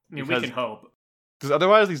 I mean, we can hope. Because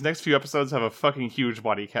otherwise, these next few episodes have a fucking huge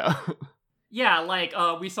body count. Yeah, like,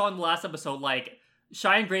 we saw in the last episode, like,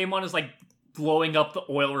 Shy and Greymon is, like, blowing up the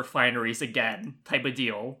oil refineries again, type of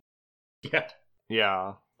deal. Yeah.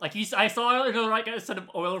 Yeah. Like, I saw like a set of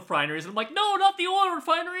oil refineries, and I'm like, no, not the oil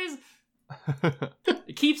refineries!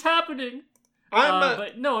 It keeps happening.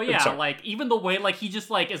 But no, yeah, like, even the way, like, he just,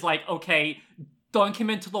 like, is like, okay, dunk him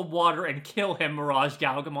into the water and kill him, Mirage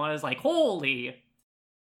Galgamon, is like, holy!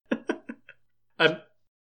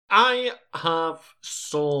 I have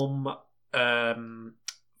some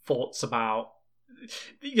thoughts about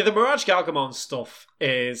the Mirage Galgamon stuff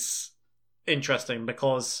is interesting,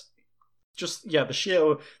 because just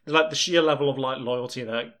the sheer level of like loyalty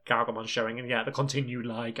that Gargamon's showing, and the continued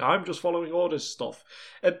like I'm just following orders stuff.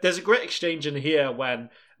 There's a great exchange in here where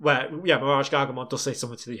Mirage Gargamon does say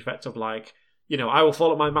something to the effect of like, I will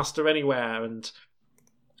follow my master anywhere, and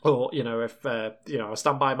if I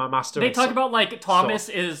stand by my master. They talk about like Thomas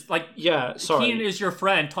is like sorry, Keenan is your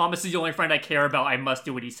friend. Thomas is the only friend I care about. I must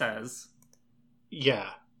do what he says. Yeah.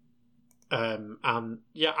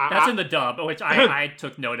 That's in the dub, which I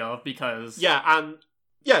took note of because he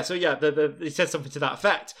says something to that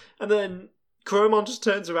effect, and then Kuromon just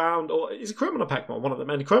turns around, or is it Kuromon or Pekmon? One of them,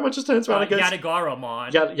 and Kuromon just turns around and goes,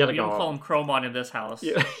 Yadagaramon. Yadagaramon. We don't call him Cromon in this house.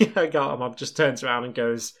 Yadagaramon just turns around and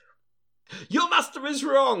goes, "Your master is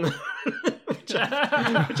wrong," which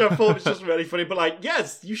I thought was just really funny. But like,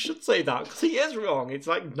 yes, you should say that because he is wrong. It's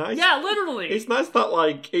like nice. Yeah, literally. It's nice that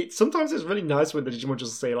like sometimes it's really nice when the Digimon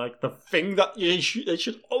just say like the thing that they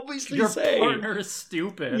should obviously say. Your partner is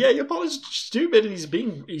stupid. Yeah, your partner's stupid and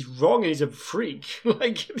he's wrong and he's a freak.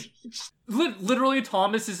 Like, literally,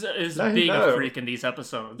 Thomas is being a freak in these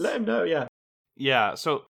episodes. Let him know. Yeah. Yeah.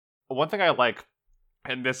 So one thing I like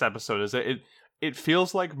in this episode is that it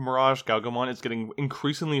feels like Mirage Gargamon is getting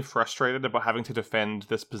increasingly frustrated about having to defend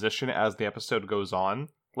this position as the episode goes on.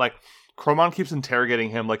 Like, Cromon keeps interrogating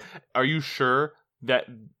him, like, are you sure that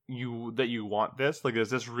you want this? Like, is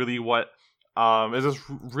this really what,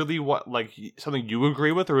 like, something you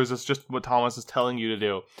agree with, or is this just what Thomas is telling you to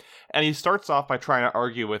do? And he starts off by trying to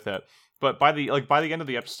argue with it. But by the end of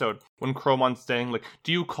the episode, when Cromon's saying, like,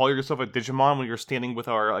 do you call yourself a Digimon when you're standing with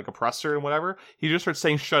our, like, oppressor and whatever? He just starts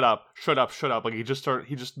saying, shut up, shut up, shut up. Like, he just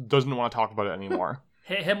doesn't want to talk about it anymore.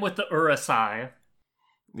 Hit him with the Urasai.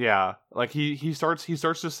 Yeah. Like, he starts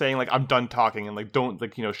just saying, like, I'm done talking, and, like, don't,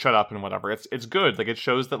 like, shut up and whatever. It's good. Like, it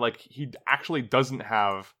shows that, like, he actually doesn't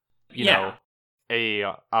have, you know,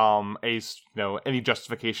 any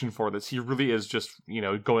justification for this. He really is just,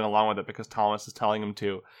 going along with it because Thomas is telling him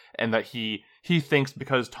to, and that he thinks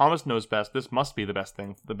because Thomas knows best, this must be the best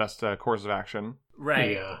thing, the best course of action.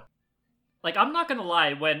 Right. Yeah. Like, I'm not gonna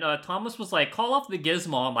lie, when Thomas was like, call off the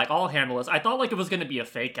Gizmon, like, I'll handle this, I thought, like, it was gonna be a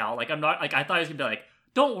fake out. Like, I thought he was gonna be like,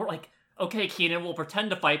 don't worry, like, okay, Keenan, we'll pretend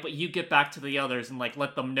to fight, but you get back to the others and, like,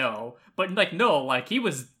 let them know. But, like, no, like, he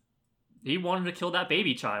wanted to kill that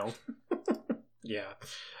baby child. Yeah,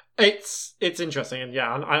 it's interesting, and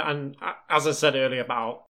and as I said earlier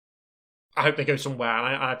about, I hope they go somewhere,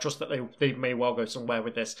 and I trust that they may well go somewhere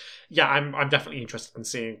with this. Yeah, I'm definitely interested in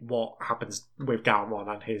seeing what happens with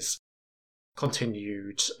Galmon and his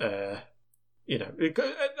continued.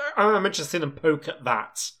 I'm interested in poke at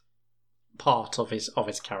that part of his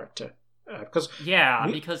character because we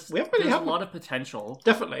haven't really had a lot of potential.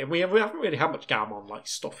 Definitely, and we haven't really had much Galmon like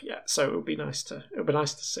stuff yet, so it would be nice to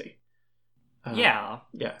see.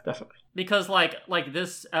 Definitely. Because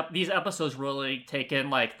these episodes really take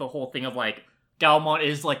in like the whole thing of like Galmon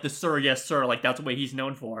is like the sir, yes sir, like that's what he's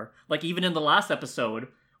known for. Like even in the last episode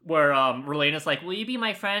where Relena's like, will you be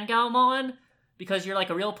my friend, Galmon? Because you're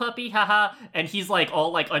like a real puppy, haha. And he's like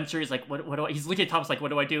all like unsure. He's like, what do I? He's looking at Thomas like, what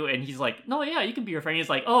do I do? And he's like, no, yeah, you can be your friend. He's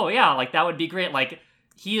like, oh yeah, like that would be great. Like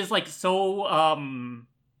he is like so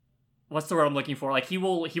what's the word I'm looking for? Like he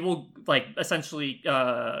will like essentially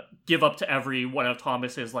give up to every one of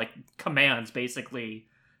Thomas's like commands basically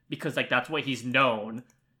because like that's what he's known.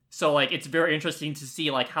 So like it's very interesting to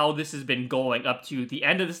see like how this has been going up to the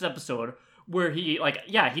end of this episode where he like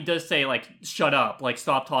he does say like shut up, like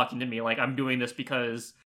stop talking to me, like I'm doing this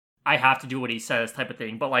because I have to do what he says type of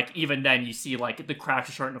thing. But like even then you see like the cracks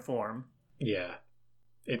are starting to form. Yeah.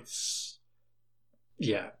 It's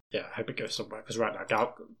I hope it goes somewhere, because right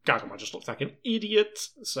now Galgamon just looks like an idiot,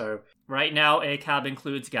 so... Right now, ACAB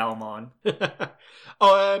includes Galmon.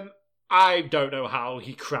 I don't know how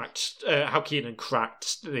how Keenan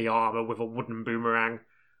cracked the armor with a wooden boomerang.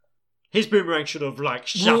 His boomerang should have, like,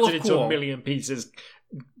 shattered into a million pieces.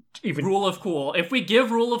 Rule of cool. If we give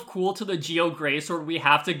Rule of cool to the Geo Grey Sword, we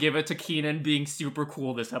have to give it to Keenan being super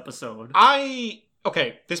cool this episode.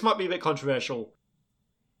 Okay, this might be a bit controversial.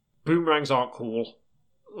 Boomerangs aren't cool.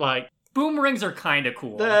 Like, boomerangs are kind of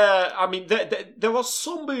cool. There are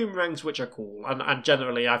some boomerangs which are cool, and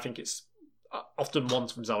generally I think it's often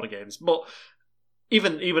ones from Zelda games. But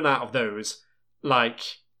even out of those, like,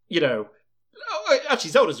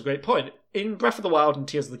 actually Zelda's a great point. In Breath of the Wild and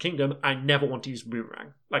Tears of the Kingdom, I never want to use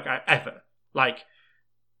boomerang, ever. Like,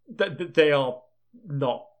 they are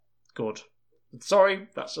not good. Sorry,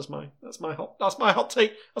 that's my hot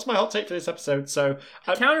take. That's my hot take for this episode. So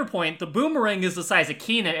counterpoint: the boomerang is the size of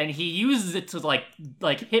Keenan, and he uses it to like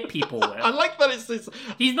hit people with. I like that it's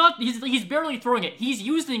He's barely throwing it. He's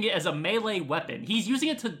using it as a melee weapon. He's using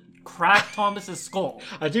it to crack Thomas's skull.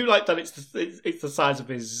 I do like that it's the size of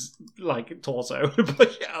his like torso,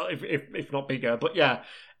 but yeah, if not bigger. But yeah,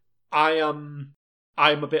 I'm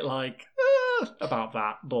a bit like about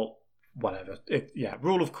that, but whatever.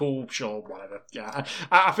 Rule of cool, sure, whatever. Yeah,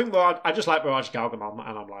 I think I just like Mirage Galgamon,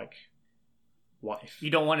 and I'm like, what if You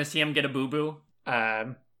don't want to see him get a boo boo?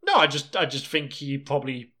 No, I just think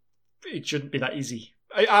it shouldn't be that easy.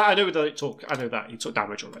 I know that he took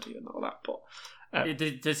damage already and all that, but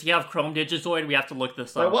Does he have Chrome Digizoid? We have to look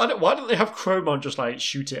this up. why don't they have Chromon just like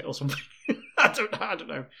shoot it or something? I don't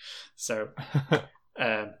know. So,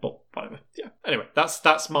 but whatever. Yeah. Anyway,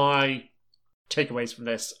 that's my takeaways from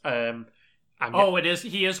this. It is.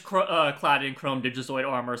 He is clad in Chrome Digizoid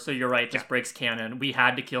armor, so you're right. This breaks canon. We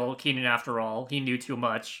had to kill Keenan after all. He knew too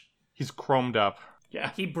much. He's chromed up.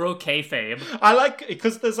 Yeah, he broke kayfabe. I like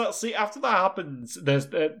because there's that. See, after that happens, there's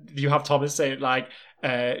you have Thomas saying like,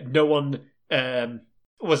 no one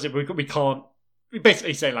we can't. We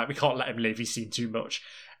basically say like we can't let him live. He's seen too much.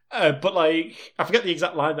 But like I forget the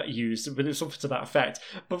exact line that he used, but it was something to that effect.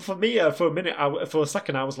 But for me, for a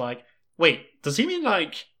second, I was like, wait, does he mean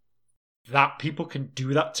like that people can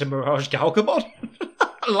do that to Mirage Galgamon?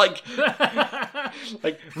 like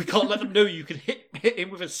we can't let them know you can hit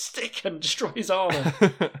him with a stick and destroy his armor.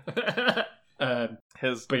 But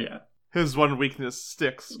yeah, his one weakness,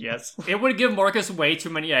 sticks. Yes, it would give Marcus way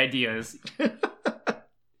too many ideas.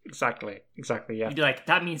 Exactly. Yeah, He'd be like,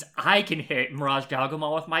 that means I can hit Mirage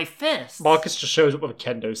Galgamon with my fist. Marcus just shows up with a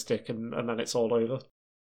kendo stick, and then it's all over.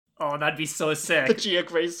 Oh, that'd be so The sick. Gia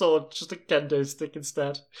Grey sword, just a kendo stick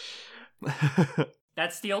instead.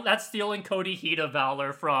 That's stealing Cody Hida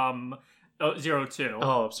Valor from 02.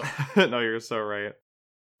 Oh, I'm sorry. No, you're so right.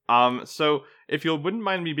 So if you wouldn't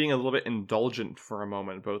mind me being a little bit indulgent for a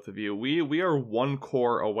moment, both of you, we are one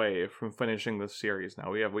core away from finishing this series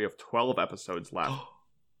now. We have 12 episodes left.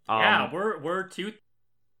 Yeah, we're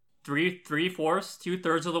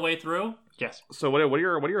 2/3 of the way through. Yes. So what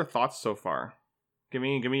are your thoughts so far? Give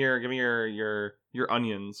me your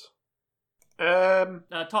onions.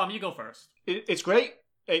 Tom, you go first. It's great.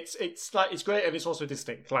 It's great, and it's also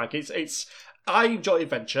distinct. Like I enjoy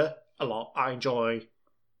adventure a lot. I enjoy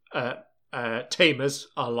Tamers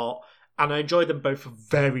a lot, and I enjoy them both for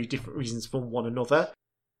very different reasons from one another.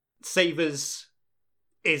 Savers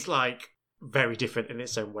is like very different in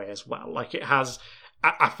its own way as well. Like it has,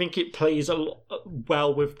 I think it plays a lot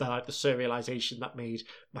well with the serialization that made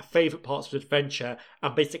my favorite parts of adventure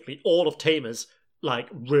and basically all of Tamers like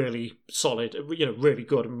really solid, really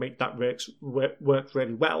good, and make that work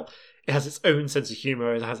really well. It has its own sense of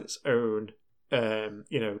humor. It has its own,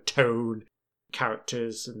 tone,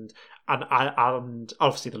 characters, and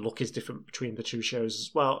obviously the look is different between the two shows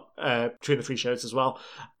as well. Between the three shows as well.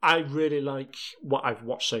 I really like what I've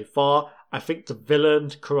watched so far. I think the villain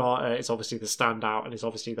Karata is obviously the standout and is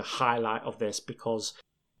obviously the highlight of this, because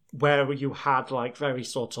where you had like very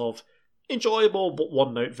sort of enjoyable but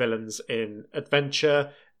one-note villains in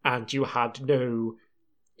Adventure, and you had no,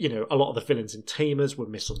 a lot of the villains in Tamers were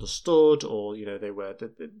misunderstood, or they were,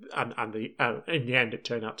 in the end it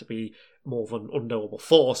turned out to be more of an unknowable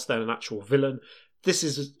force than an actual villain. This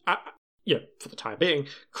is, for the time being,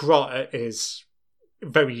 Karata is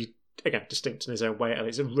very, again, distinct in his own way, and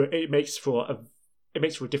it makes for a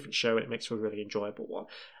different show, and it makes for a really enjoyable one.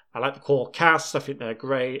 I like the core cast. I think they're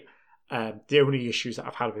great. The only issues that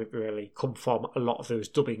I've had with it really come from a lot of those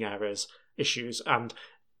dubbing errors issues, and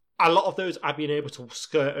a lot of those I've been able to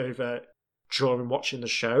skirt over during watching the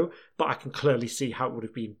show, but I can clearly see how it would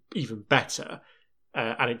have been even better,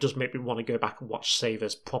 and it does make me want to go back and watch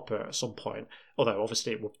Savers proper at some point, although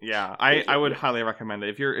obviously it will... Yeah, I would highly recommend it.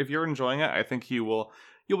 If you're enjoying it, I think you'll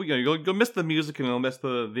miss the music and you'll miss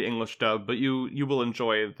the English dub, but you will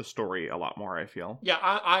enjoy the story a lot more, I feel. Yeah,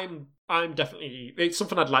 I'm definitely... It's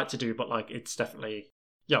something I'd like to do, but like it's definitely...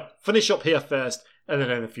 finish up here first, and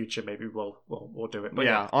then in the future maybe we'll do it. But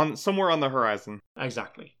yeah, on somewhere on the horizon.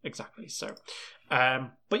 Exactly. So,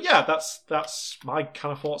 but yeah, that's my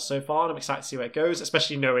kind of thoughts so far, and I'm excited to see where it goes,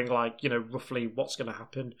 especially knowing like roughly what's going to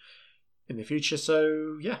happen in the future.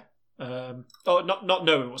 So yeah, not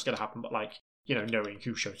knowing what's going to happen, but like knowing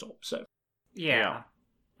who shows up. So yeah.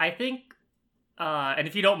 I think, and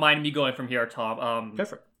if you don't mind me going from here, Tom, go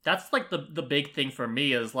for it. That's like the big thing for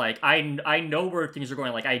me is like I know where things are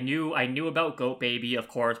going. Like I knew about Goat Baby, of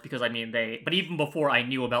course, because but even before I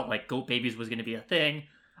knew about like Goat Babies was going to be a thing,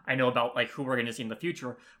 I know about like who we're going to see in the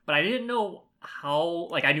future, but I didn't know how.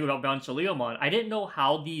 Like I knew about Leomon. I didn't know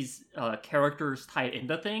how these characters tied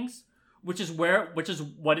into things, which is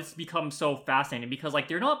what it's become so fascinating, because like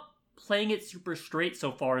they're not playing it super straight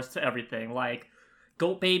so far as to everything. Like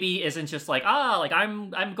Goat Baby isn't just like, like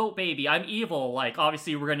I'm Goat Baby, I'm evil. Like,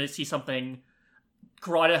 obviously we're gonna see something.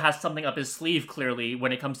 Kurata has something up his sleeve, clearly,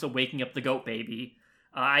 when it comes to waking up the Goat Baby.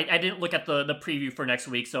 I didn't look at the preview for next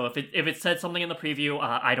week, so if it said something in the preview,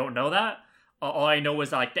 I don't know that. All I know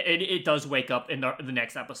is like it does wake up in the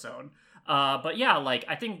next episode. But yeah, like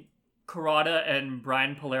I think Kurata and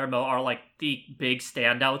Brian Palermo are like the big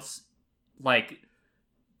standouts. Like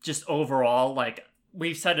just overall, like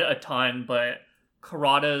we've said it a ton, but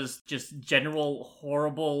Kurata's just general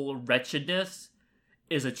horrible wretchedness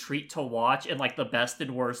is a treat to watch in like the best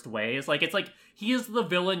and worst ways. Like it's like he is the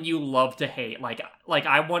villain you love to hate. Like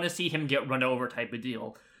I want to see him get run over type of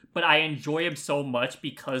deal. But I enjoy him so much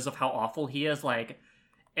because of how awful he is. Like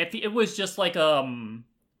if it was just like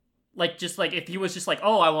if he was just like,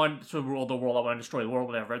 oh, I want to rule the world, I want to destroy the world,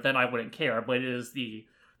 whatever, then I wouldn't care. But it is the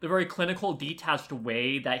very clinical, detached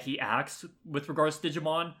way that he acts with regards to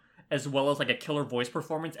Digimon, as well as like a killer voice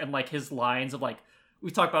performance and like his lines of like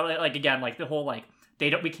we talked about it, like again, like the whole like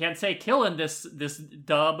we can't say kill in this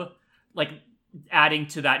dub, like adding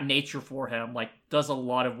to that nature for him, like does a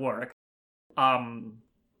lot of work.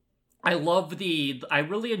 I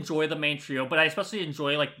really enjoy the main trio, but I especially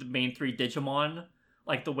enjoy like the main three Digimon,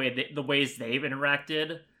 like the ways they've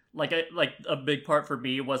interacted. Like a big part for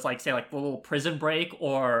me was like say like the little prison break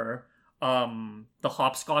or the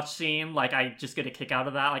hopscotch scene. Like I just get a kick out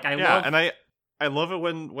of that. Like I love it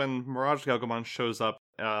when Mirage Galgamon shows up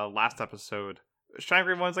last episode. Shine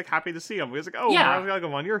Green One's like happy to see him. He's like, oh, yeah. Mirage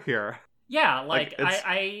Galgamon, you're here. Yeah, like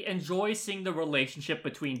I enjoy seeing the relationship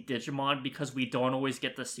between Digimon because we don't always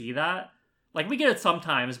get to see that. Like we get it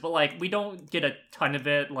sometimes, but like we don't get a ton of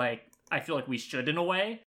it. Like I feel like we should in a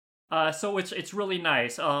way. So it's really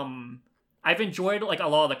nice. I've enjoyed like a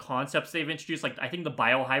lot of the concepts they've introduced. Like I think the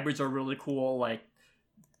biohybrids are really cool. Like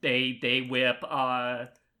they whip.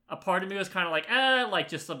 A part of me was kind of like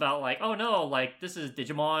just about like, oh no, like this is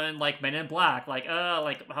Digimon like Men in Black. Like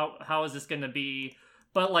how is this gonna be?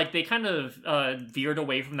 But like they kind of veered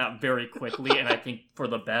away from that very quickly, and I think for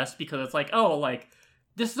the best, because it's like, oh, like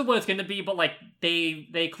this is what it's gonna be, but like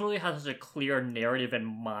they clearly have such a clear narrative in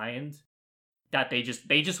mind that they just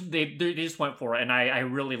went for it, and I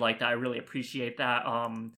really like that. I really appreciate that.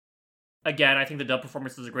 Again, I think the dub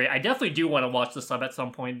performances are great. I definitely do want to watch the sub at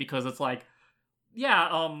some point because it's like,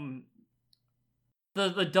 yeah,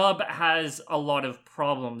 the dub has a lot of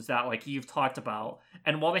problems that like you've talked about,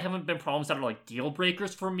 and while they haven't been problems that are like deal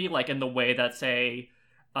breakers for me, like in the way that say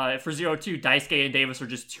for 02 Daisuke and Davis are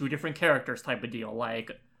just two different characters type of deal,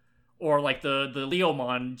 like, or like the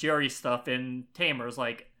Leomon Jerry stuff in Tamers,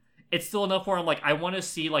 like it's still enough where I'm like I want to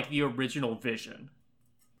see like the original vision.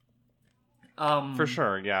 For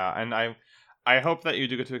sure, yeah, and I hope that you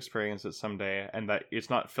do get to experience it someday, and that it's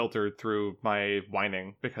not filtered through my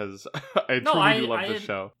whining, because I truly do love this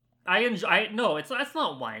show. It's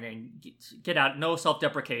not whining. Get out, no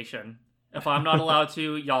self-deprecation. If I'm not allowed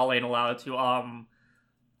to, y'all ain't allowed to.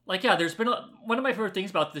 Like yeah, there's been one of my favorite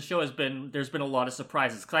things about this show has been there's been a lot of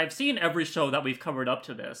surprises because I've seen every show that we've covered up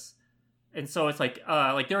to this, and so it's like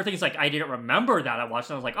there are things like I didn't remember that I watched,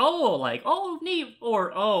 and I was like, oh neat,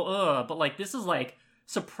 or but like this is like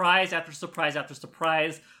surprise after surprise after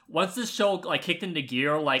surprise. Once this show like kicked into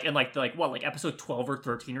gear, like in like episode 12 or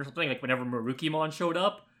 13 or something, like whenever Marukimon showed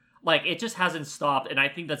up, like it just hasn't stopped, and I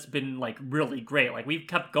think that's been like really great. Like we've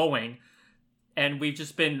kept going, and we've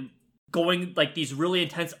just been going like these really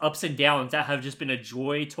intense ups and downs that have just been a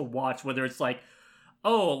joy to watch. Whether it's like,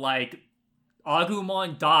 oh, like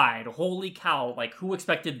Agumon died, holy cow, like who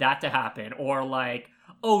expected that to happen, or like,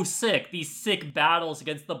 oh, these sick battles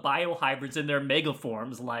against the biohybrids in their mega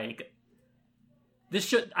forms. Like this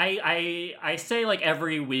should I say like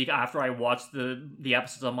every week after I watch the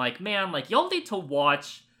episodes, I'm like, man, like y'all need to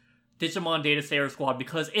watch Digimon Data Saver Squad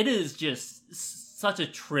because it is just such a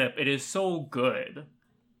trip. It is so good.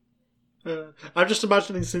 I'm just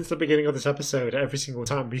imagining since the beginning of this episode, every single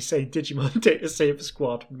time we say Digimon Data Saver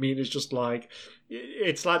Squad, Mina is just like,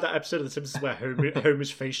 it's like that episode of The Simpsons where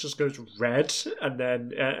Homer's face just goes red, and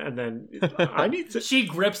then I need to. She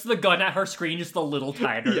grips the gun at her screen just a little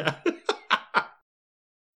tighter. Yeah.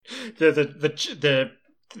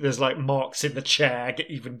 There's like marks in the chair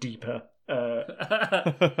get even deeper.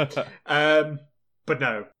 But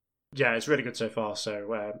no, yeah, it's really good so far.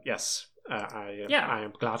 So yes. I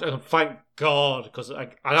am glad, and thank God, because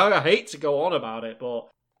I hate to go on about it, but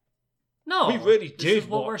no, we really did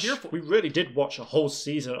what we're here for. We really did watch a whole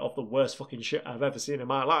season of the worst fucking shit I've ever seen in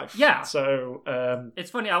my life. Yeah. So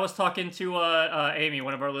it's funny. I was talking to Amy,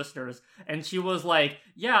 one of our listeners, and she was like,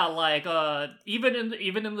 "Yeah, like even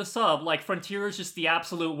in the sub, like Frontier is just the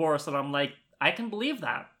absolute worst," and I'm like, I can believe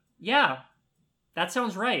that. Yeah. That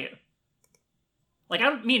sounds right. Like, I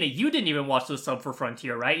don't mean it. You didn't even watch the sub for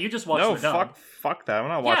Frontier, right? You just watched No, the dub. fuck that. I'm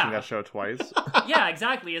not watching Yeah. that show twice. Yeah,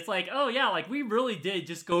 exactly. It's like, oh yeah, like we really did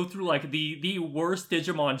just go through like the worst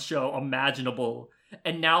Digimon show imaginable,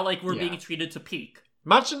 and now like we're Yeah. being treated to peak.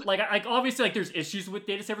 Imagine Like obviously like there's issues with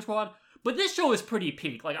Data Saber Squad, but this show is pretty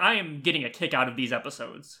peak. Like I am getting a kick out of these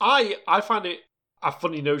episodes. I find it a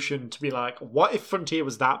funny notion to be like, what if Frontier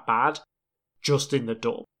was that bad just in the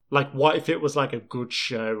dub? Like, what if it was like a good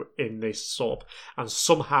show in this sub and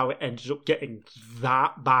somehow it ended up getting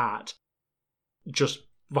that bad just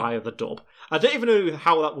via the dub? I don't even know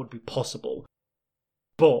how that would be possible,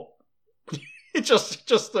 but it's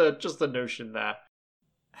just the notion there.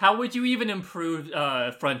 How would you even improve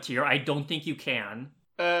Frontier? I don't think you can.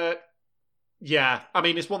 Yeah, I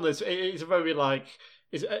mean, it's one of those. It's a very like.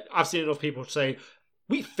 I've seen enough people say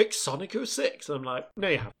we fixed Sonic 06, and I'm like, no,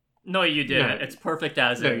 you haven't. No, you didn't. No. It's perfect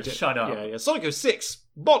as No, you is. didn't. Shut up. Yeah. Sonic 06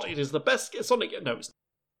 bodied is the best Sonic. No, it's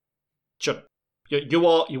shut up.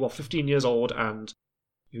 You are 15 years old and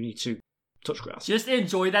you need to touch grass. Just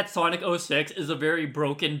enjoy that Sonic 06 is a very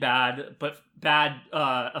broken, bad,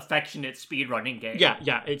 affectionate speedrunning game.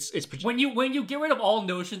 Yeah. It's When you get rid of all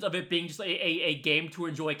notions of it being just a game to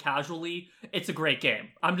enjoy casually, it's a great game.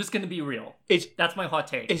 I'm just gonna be real. That's my hot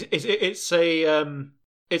take.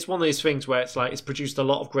 It's one of these things where it's like it's produced a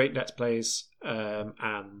lot of great Let's Plays,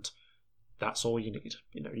 and that's all you need.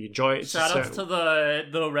 You know, you enjoy it. Shoutouts to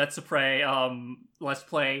the Red Spray Let's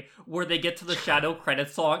Play where they get to the Shadow credit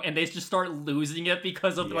song and they just start losing it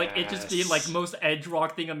because of like it just being like most edge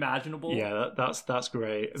rock thing imaginable. Yeah, that's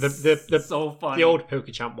great. The so fun. The old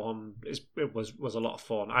PokeChamp one was a lot of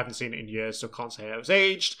fun. I haven't seen it in years, so can't say how it's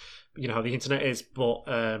aged. You know how the internet is, but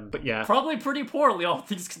yeah, probably pretty poorly, all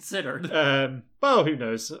things considered. Well, who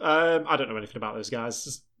knows? I don't know anything about those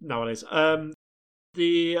guys nowadays.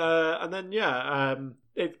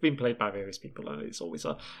 It's been played by various people, and it's always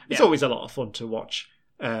a lot of fun to watch.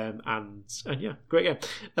 And yeah, great game.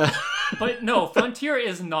 But no, Frontier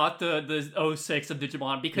is not the 06 of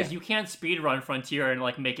Digimon because you can't speedrun Frontier and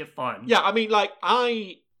like make it fun. Yeah, I mean, like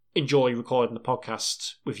I enjoy recording the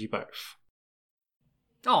podcast with you both.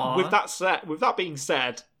 Aww. With that being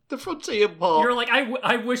said, the Frontier part. You're like,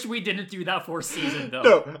 I wish we didn't do that for a season though.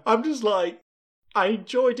 No, I'm just like, I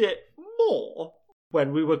enjoyed it more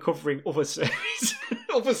when we were covering other series,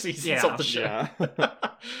 other seasons of the show.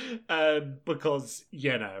 Yeah. Because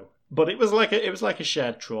but it was like a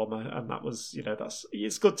shared trauma, and that was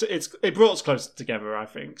it's good to it brought us closer together. I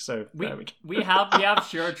think so. We have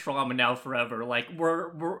shared trauma now forever. Like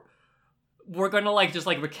we're gonna like just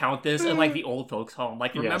like recount this in like the old folks' home.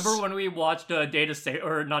 Like remember when we watched my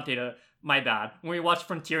bad. When we watched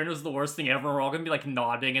Frontier and it was the worst thing ever, we're all gonna be like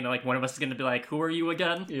nodding and like one of us is gonna be like, who are you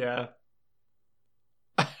again? Yeah.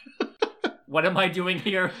 What am I doing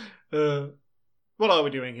here? What are we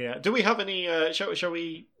doing here? Do we have any shall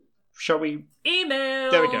we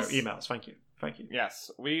Emails! There we go, emails. Thank you.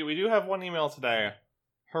 Yes, we do have one email today.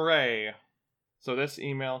 Hooray. So this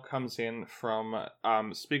email comes in from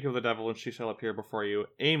Speak of the Devil and She Shall Appear Before You,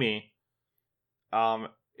 Amy. It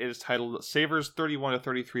is titled Savers 31 to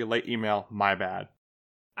 33 late email, my bad.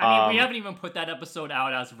 I mean, we haven't even put that episode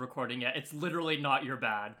out as of recording yet. It's literally not your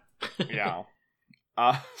bad. Yeah.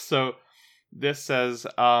 So this says,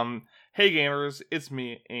 hey gamers, it's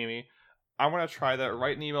me, Amy. I want to try that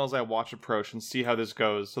write in emails I watch approach and see how this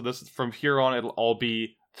goes. So this from here on, it'll all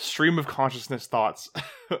be stream of consciousness thoughts.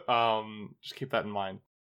 Just keep that in mind.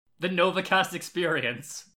 The NovaCast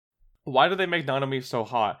experience. Why did they make Nanami so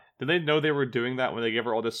hot? Did they know they were doing that when they gave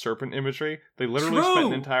her all this serpent imagery? They literally spent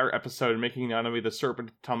an entire episode making Nanami the serpent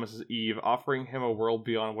of Thomas's Eve, offering him a world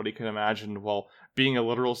beyond what he can imagine while being a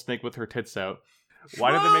literal snake with her tits out.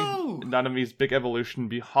 Why did they make Nanami's big evolution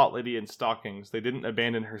be hot lady in stockings? They didn't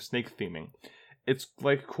abandon her snake theming. It's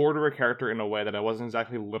like core to her character in a way that I wasn't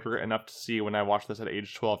exactly literate enough to see when I watched this at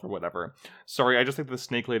age 12 or whatever. Sorry, I just think the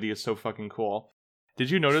snake lady is so fucking cool.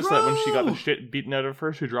 Did you notice that when she got the shit beaten out of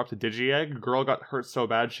her, she dropped a Digi-Egg? Girl got hurt so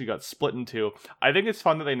bad she got split in two. I think it's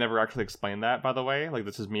fun that they never actually explained that, by the way. Like,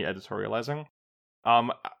 this is me editorializing.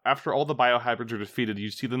 After all the biohybrids are defeated, you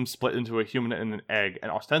see them split into a human and an egg,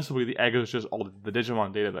 and ostensibly the egg is just all the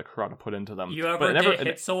Digimon data that Kurata put into them. You ever get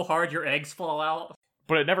hit so hard your eggs fall out?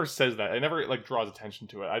 But it never says that. It never, like, draws attention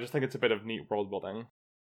to it. I just think it's a bit of neat world building.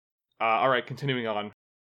 Alright, continuing on.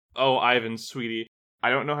 Oh, Ivan, sweetie. I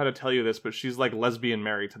don't know how to tell you this, but she's like lesbian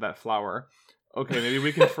Mary to that flower. Okay, maybe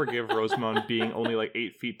we can forgive Rosamund being only like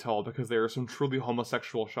 8 feet tall because there are some truly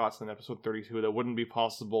homosexual shots in episode 32 that wouldn't be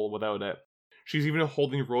possible without it. She's even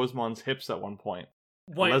holding Rosamund's hips at one point.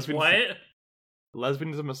 What?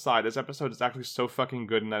 Lesbianism aside, this episode is actually so fucking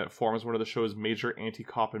good in that it forms one of the show's major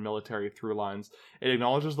anti-cop and military through lines. It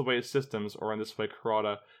acknowledges the way systems, or in this way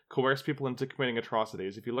Kurata, coerce people into committing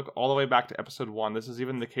atrocities. If you look all the way back to episode 1, this is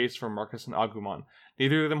even the case for Marcus and Agumon.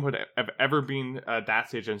 Neither of them would have ever been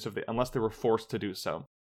DATS agents unless they were forced to do so.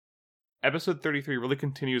 Episode 33 really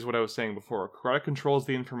continues what I was saying before. Kurata controls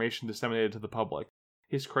the information disseminated to the public.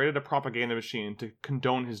 He's created a propaganda machine to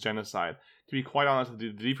condone his genocide. To be quite honest,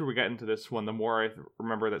 the deeper we get into this one, the more I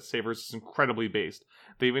remember that Savers is incredibly based.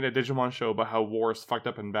 They made a Digimon show about how war is fucked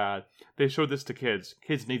up and bad. They showed this to kids.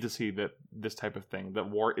 Kids need to see that this type of thing, that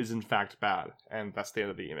war is in fact bad. And that's the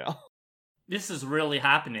end of the email. This is really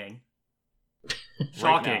happening.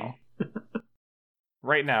 Shocking.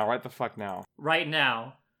 Right now, right the fuck now. Right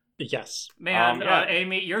now. Yes. Man, yeah.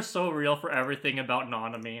 Amy, you're so real for everything about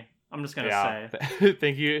Nanami. I'm just gonna say.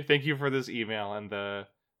 Thank you for this email and the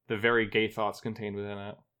very gay thoughts contained within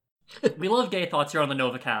it. We love gay thoughts here on the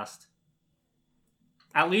NovaCast.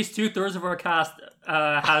 At least 2/3 of our cast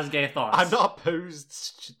has gay thoughts. I'm not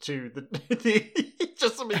opposed to the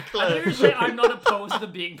just to be clear. Usually I'm not opposed to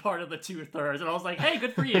being part of the 2/3, and I was like, hey,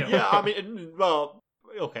 good for you. Yeah, I mean, well,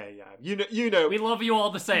 okay, yeah, you know, we love you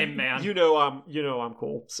all the same, man. You know, I'm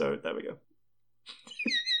cool. So there we go.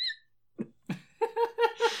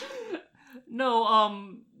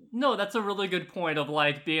 No, that's a really good point of,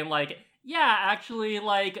 like, being like, yeah, actually,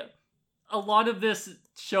 like, a lot of this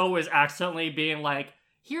show is accidentally being like,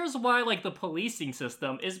 here's why, like, the policing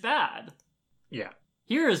system is bad. Yeah.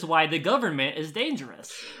 Here's why the government is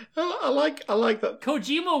dangerous. I like that.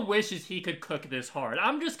 Kojima wishes he could cook this hard.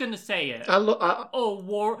 I'm just gonna say it.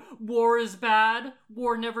 War is bad.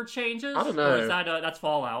 War never changes. I don't know. Or is that that's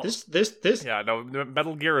Fallout? This. Yeah, no.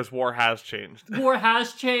 Metal Gear's war has changed. War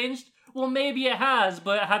has changed. Well, maybe it has,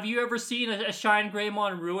 but have you ever seen a Shine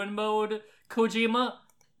Greymon Ruin mode, Kojima?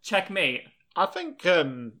 Checkmate. I think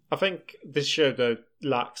this show though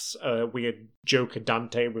lacks a weird Joker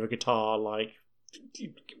Dante with a guitar, like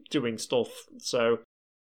doing stuff. So,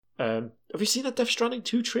 have you seen that Death Stranding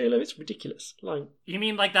 2 trailer? It's ridiculous. Like, you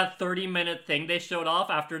mean like that 30-minute thing they showed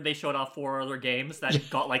off after they showed off 4 other games that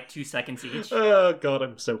got like 2 seconds each? Oh god,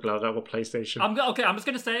 I'm so glad I have a PlayStation. I'm just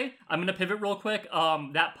gonna say, I'm gonna pivot real quick.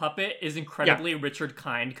 That puppet is incredibly Richard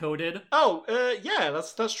Kind coded. Oh, yeah,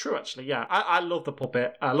 that's true actually. Yeah, I love the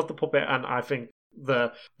puppet. I love the puppet, and I think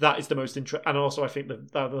that is the most interesting. And also, I think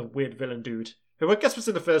the weird villain dude, who I guess was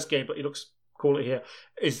in the first game, but he looks cool here,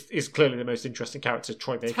 is clearly the most interesting character.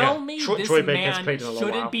 Troy Baker. Tell me this Troy Baker man has played in a long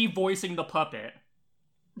shouldn't while. be voicing the puppet.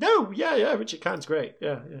 No, yeah, Richard Kind's great.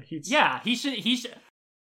 Yeah, he should.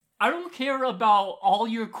 I don't care about all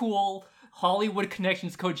your cool Hollywood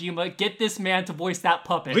connections, Kojima. Get this man to voice that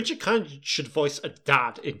puppet. Richard Kind should voice a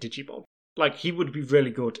dad in Digimon. Like, he would be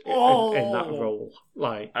really good in that role.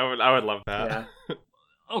 Like, I would love that. Yeah.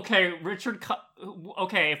 Okay,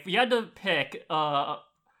 okay, if you had to pick a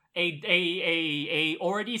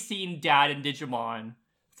already seen dad in Digimon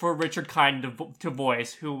for Richard Kind to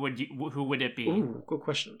voice, who would it be? Ooh, good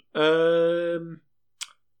question. I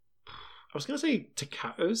was gonna say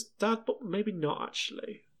Takato's dad, but maybe not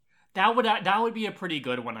actually. That would be a pretty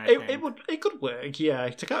good one. I think it could work. Yeah,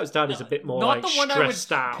 Takato's dad is a bit more not like the one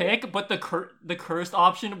stressed I would out. pick, but the cursed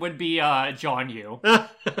option would be John Yu.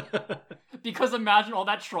 Because imagine all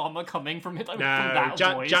that trauma coming from from that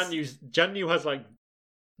voice. Janyu has like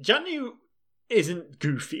Janyu isn't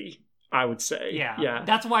goofy, I would say. Yeah.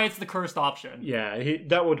 That's why it's the cursed option. Yeah,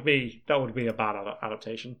 that would be a bad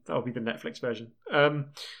adaptation. That would be the Netflix version,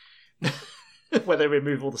 where they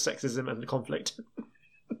remove all the sexism and the conflict.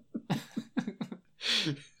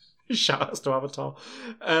 Shout outs to Avatar.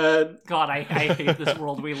 God, I hate this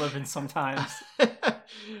world we live in sometimes.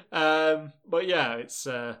 But yeah, it's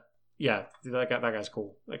that guy's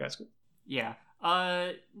cool. That guy's cool. Yeah.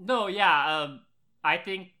 I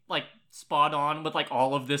think like spot on with like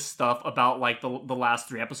all of this stuff about like the last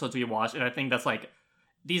 3 episodes we watched, and I think that's like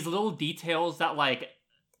these little details that like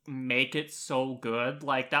make it so good,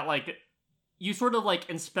 like that like you sort of like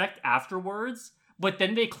inspect afterwards, but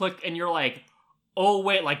then they click and you're like, oh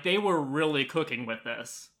wait, like they were really cooking with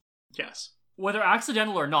this. Yes. Whether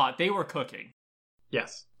accidental or not, they were cooking.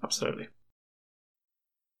 Yes, absolutely.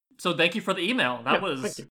 So thank you for the email. That was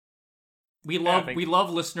thank you. We love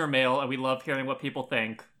listener mail, and we love hearing what people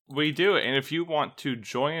think. We do, and if you want to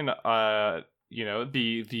join, the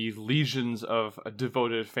legions of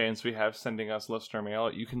devoted fans we have sending us listener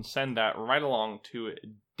mail, you can send that right along to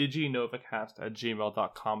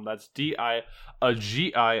diginovacast@gmail.com. That's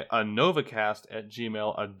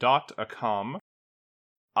novacast@gmail.com.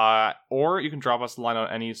 Or you can drop us a line on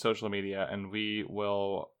any social media, and we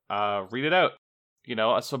will read it out.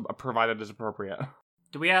 provided as appropriate.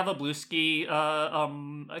 Do we have a Blue Ski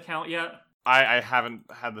account yet? I haven't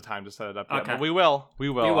had the time to set it up yet, Okay. but we will. We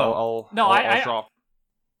will. We will. I'll drop.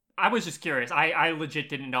 I was just curious. I legit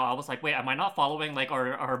didn't know. I was like, wait, am I not following like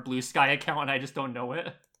our Blue Sky account and I just don't know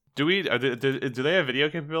it? Do they have video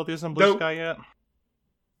capabilities on Blue Nope. Sky yet?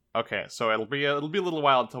 Okay, so it'll be a little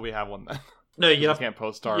while until we have one then. No, you can't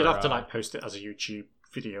post our. you'll have to like post it as a YouTube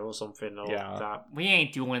video or something or Yeah. that. We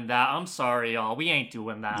ain't doing that. I'm sorry, y'all. We ain't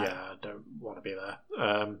doing that. Yeah, I don't want to be there.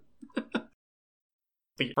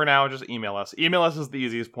 For now, just email us. Email us is the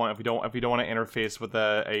easiest point if you don't want to interface with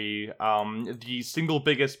the single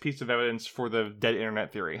biggest piece of evidence for the dead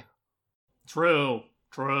internet theory. True.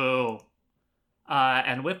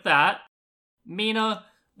 And with that, Mina,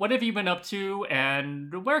 what have you been up to,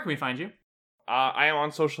 and where can we find you? I am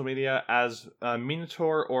on social media as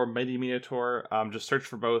Minotaur or Mighty Minotaur. Just search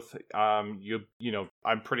for both. I'm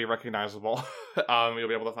pretty recognizable. You'll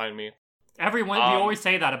be able to find me. Everyone, we always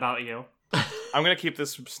say that about you. I'm gonna keep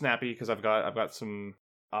this snappy because I've got some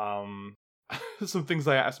some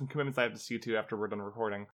commitments I have to see to after we're done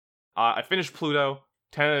recording. I finished Pluto,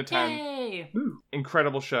 10 out of 10. Yay!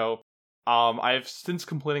 Incredible show. I've since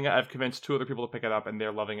completing it, I've convinced 2 other people to pick it up, and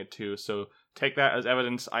they're loving it too. So take that as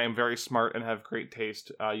evidence. I am very smart and have great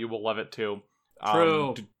taste. You will love it too.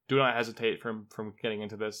 True. Do not hesitate from getting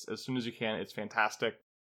into this as soon as you can. It's fantastic.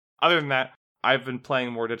 Other than that, I've been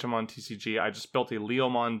playing more Digimon TCG. I just built a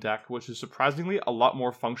Leomon deck, which is surprisingly a lot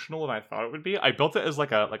more functional than I thought it would be. I built it as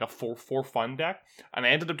like a for fun deck, and I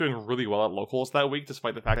ended up doing really well at locals that week,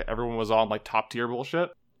 despite the fact that everyone was on like top tier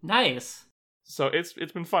bullshit. Nice. So it's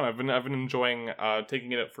been fun. I've been enjoying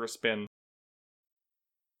taking it out for a spin.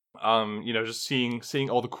 Just seeing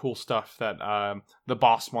all the cool stuff that the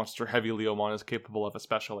boss monster Heavy Leomon is capable of,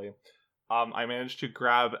 especially. I managed to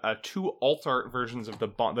grab 2 alt art versions of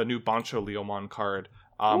the new Bancho Leomon card,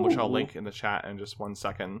 which I'll link in the chat in just 1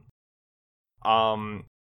 second.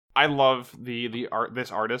 I love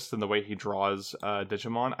this artist and the way he draws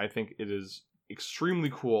Digimon. I think it is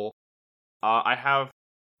extremely cool. I have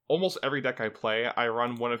almost every deck I play, I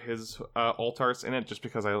run one of his alt arts in it just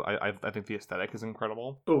because I think the aesthetic is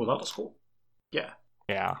incredible. Oh, that looks cool. Yeah.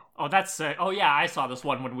 Yeah. Oh, that's sick. Oh, yeah, I saw this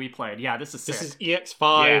one when we played. Yeah, this is sick. This is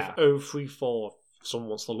EX5034. If someone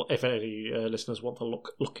wants to look, if any listeners want to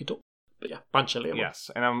look it up. But yeah, Bancho Leomon.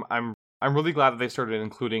 Yes, and I'm really glad that they started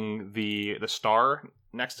including the star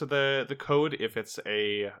next to the code if it's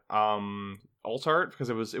a alt art, because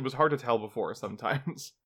it was hard to tell before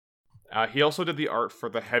sometimes. He also did the art for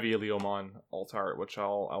the Heavy Leomon alt art, which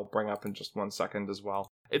I'll bring up in just 1 second as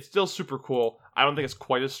well. It's still super cool. I don't think it's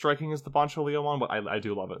quite as striking as the Bancho Leomon, but I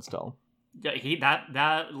do love it still. Yeah,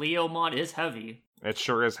 that Leomon is heavy. It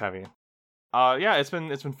sure is heavy. Yeah, it's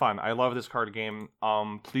been fun. I love this card game.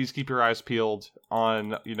 Please keep your eyes peeled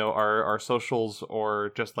on our socials,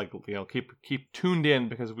 or just keep tuned in,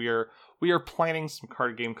 because we are planning some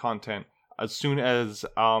card game content as soon as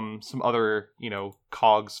some other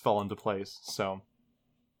cogs fall into place. So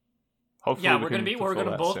hopefully, yeah, we're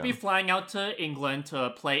gonna both be flying out to England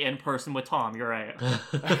to play in person with Tom. You're right.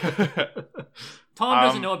 Tom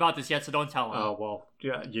doesn't know about this yet, so don't tell him. Oh well,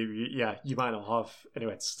 yeah, you might not have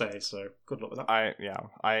anywhere to stay, so good luck with that.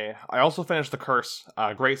 I also finished The Curse.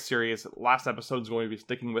 Great series. Last episode's going to be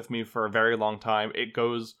sticking with me for a very long time. It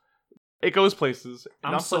goes places.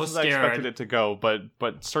 I'm Not so places scared. I expected it to go,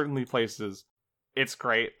 but certainly places. It's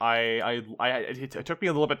great. It took me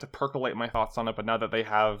a little bit to percolate my thoughts on it, but now that they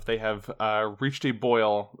have reached a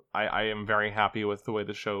boil, I am very happy with the way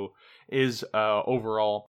the show is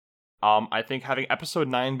overall. I think having episode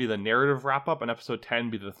 9 be the narrative wrap up and episode 10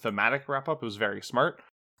 be the thematic wrap up was very smart.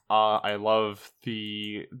 I love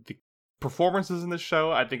the performances in this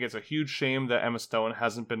show. I think it's a huge shame that Emma Stone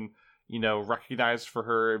hasn't been recognized for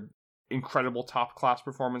her incredible top class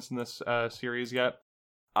performance in this series yet.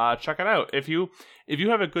 Check it out. If you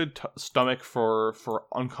have a good stomach for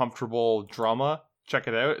uncomfortable drama, check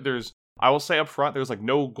it out. I will say up front, there's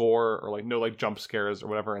no gore or no jump scares or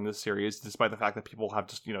whatever in this series, despite the fact that people have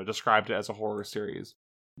just described it as a horror series.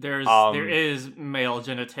 There is male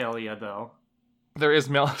genitalia though. There is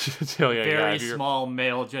male genitalia. Very small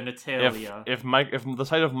male genitalia. If the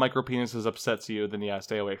sight of micropenises upsets you, then yeah,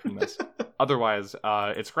 stay away from this. Otherwise,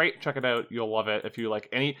 it's great. Check it out. You'll love it. If you like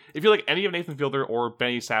any of Nathan Fielder or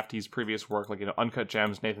Benny Safdie's previous work, Uncut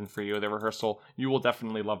Gems, Nathan For You, The Rehearsal, you will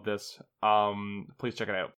definitely love this. Please check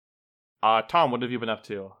it out. Tom, what have you been up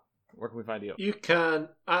to? Where can we find you? You can.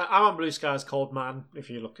 I'm on Blue Sky's Cold Man. If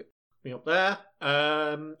you look me up there.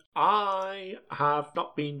 I have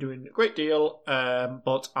not been doing a great deal,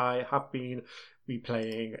 but I have been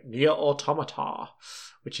replaying Nier Automata,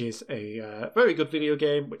 which is a very good video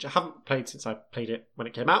game, which I haven't played since I played it when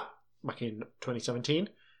it came out back in 2017.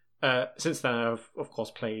 Since then, I've of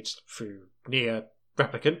course played through Nier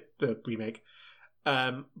Replicant, the remake.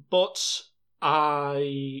 But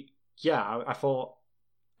I thought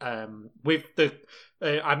with the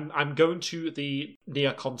I'm going to the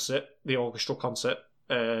Nier concert, the orchestral concert,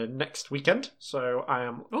 next weekend. So I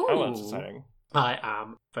am. Oh, that's exciting. I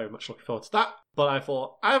am very much looking forward to that. But I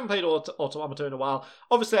thought, I haven't played Automata in a while.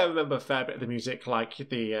 Obviously, I remember a fair bit of the music, like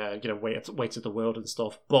the Weight of the World and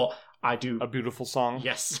stuff. But I do. A beautiful song.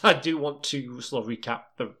 Yes, I do want to sort of recap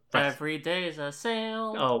the rest. Every day's a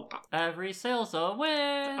sale. Oh, Every sale's a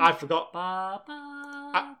win. I forgot. Ba,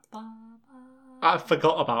 ba, ba, ba. I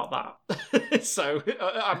forgot about that. So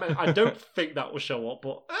I don't think that will show up,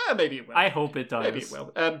 but maybe it will. I hope it does. Maybe it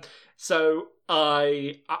will. So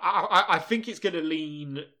I think it's going to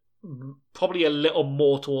lean probably a little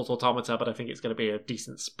more towards Automata, but I think it's going to be a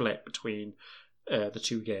decent split between the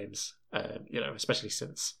two games. Especially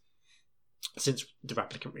since the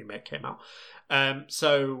Replicant remake came out.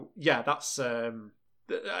 So yeah, that's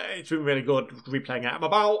it's been really good replaying it.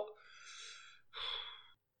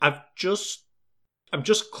 I'm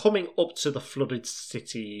just coming up to the flooded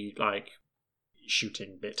city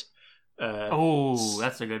shooting bit.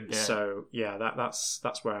 That's a good bit. So yeah,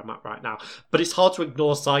 that's where I'm at right now. But it's hard to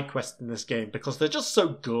ignore side quests in this game because they're just so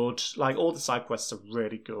good. Like all the side quests are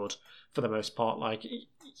really good for the most part. Some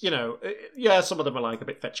of them are a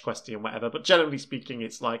bit fetch questy and whatever, but generally speaking,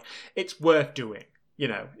 it's it's worth doing.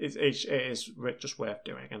 It is just worth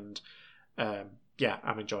doing, and I'm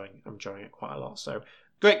enjoying it quite a lot. So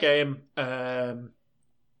great game.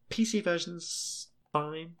 PC version's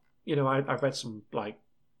fine. I read some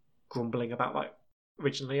grumbling about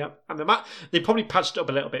originally, and they probably patched it up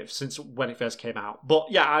a little bit since when it first came out.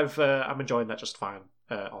 But yeah, I'm enjoying that just fine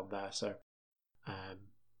on there. So,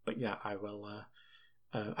 but yeah, I will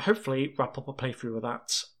hopefully wrap up a playthrough of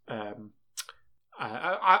that.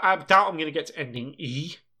 I doubt I'm going to get to ending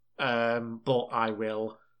E, but I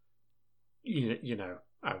will. I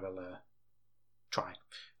will try,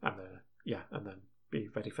 and then be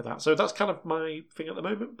ready for that. So that's kind of my thing at the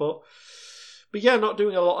moment, but yeah, not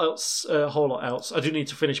doing a whole lot else. I do need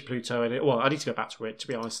to finish Pluto, and I need to go back to it, to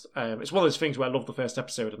be honest. It's one of those things where I love the first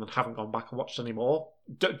episode and then haven't gone back and watched any more.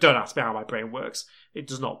 Don't ask me how my brain works. It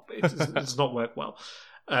does not. It does not work well.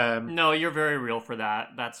 No, you're very real for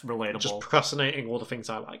that. That's relatable. Just procrastinating all the things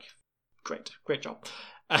I like. Great job.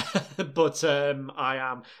 But I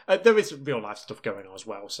am. There is real life stuff going on as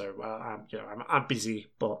well, so I'm busy.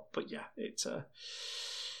 But yeah, it's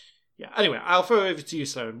yeah. Anyway, I'll throw it over to you,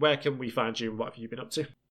 Sloan. Where can we find you, and what have you been up to?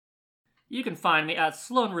 You can find me at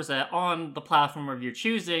Sloan Rosette on the platform of your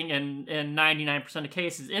choosing, and in 99% of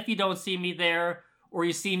cases, if you don't see me there, or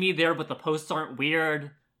you see me there but the posts aren't weird,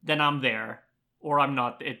 then I'm there, or I'm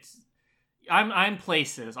not. I'm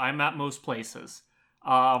places. I'm at most places.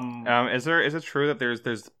 Is it true that there's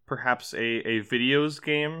perhaps a videos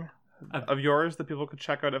game of yours that people could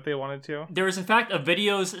check out if they wanted to? There is in fact a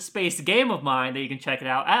videos space game of mine that you can check it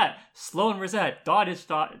out at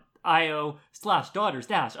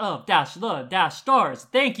sloanrosette.io/daughters-of-the-stars.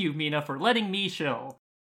 Thank you, Mina, for letting me shill.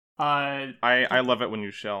 I love it when you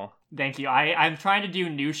shill. Thank you. I'm trying to do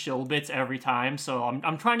new shill bits every time, so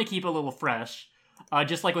I'm trying to keep it a little fresh.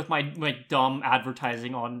 Just like with my dumb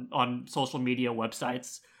advertising on social media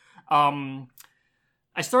websites.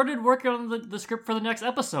 I started working on the script for the next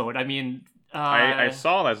episode. I mean, I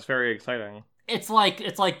saw that. It's very exciting. It's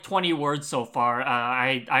like 20 words so far.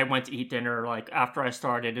 I went to eat dinner after I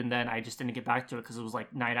started, and then I just didn't get back to it because it was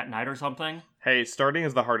night at night or something. Hey, starting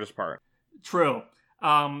is the hardest part. True.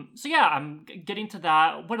 So yeah, I'm getting to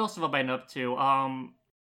that. What else have I been up to?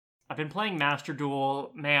 I've been playing Master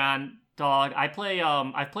Duel. Man, dog. I've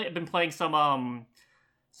been playing some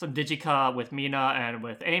Digica with Mina and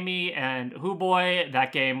with Amy, and hoo boy,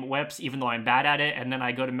 that game whips even though I'm bad at it. And then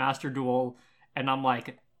I go to Master Duel and I'm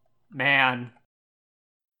like, man,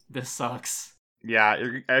 this sucks. Yeah,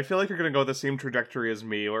 I feel like you're gonna go the same trajectory as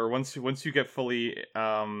me, where once you get fully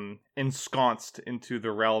ensconced into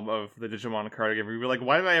the realm of the Digimon card game, you'll be like,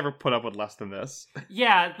 why did I ever put up with less than this?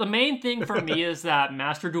 Yeah, the main thing for me is that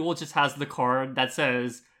Master Duel just has the card that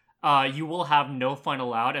says you will have no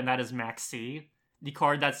final out, and that is Max C. The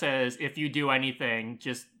card that says if you do anything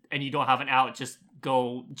and you don't have an out, just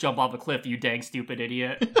go jump off a cliff, you dang stupid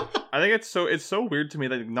idiot. I think it's so weird to me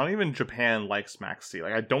that not even Japan likes Max C.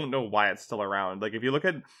 I don't know why it's still around. If you look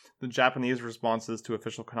at the Japanese responses to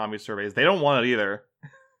official Konami surveys, they don't want it either.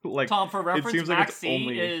 Like, Tom, for it reference, seems like Max it's C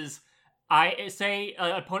only is I say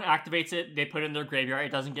an opponent activates it, they put it in their graveyard,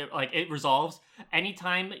 it doesn't get like it resolves.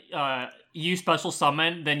 Anytime you special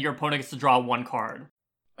summon, then your opponent gets to draw one card.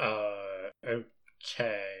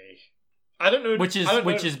 Okay. I don't know. Which I don't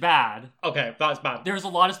know. is bad. Okay, that's bad. There's a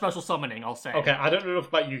lot of special summoning, I'll say. Okay, I don't know enough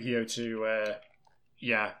about Yu-Gi-Oh to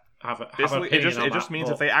have an basically opinion on it just that, means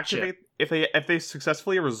but if they activate shit. if they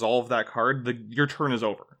successfully resolve that card, your turn is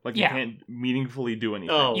over. Like you Yeah. can't meaningfully do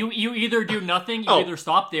anything. Oh. You either do nothing, you Oh. either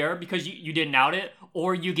stop there because you didn't out it,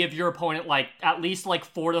 or you give your opponent like at least like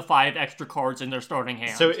 4 to 5 extra cards in their starting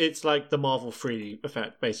hand. So it's like the Marvel Free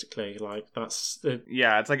effect, basically. Like that's the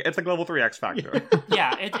Yeah, it's like level 3 X Factor.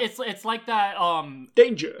 yeah, it's like that.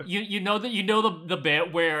 danger. You know the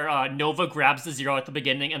bit where Nova grabs the 0 at the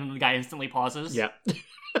beginning and then the guy instantly pauses. Yeah,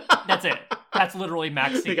 That's it. That's literally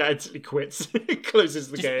Max C. the guy instantly quits, closes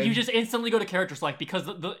the game. You just instantly go to character select because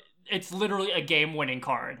it's literally a game-winning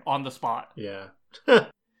card on the spot. Yeah.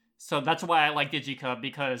 So that's why I like Digicub,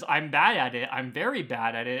 because I'm bad at it. I'm very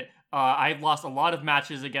bad at it. I've lost a lot of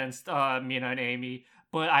matches against Mina and Amy,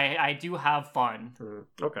 but I do have fun.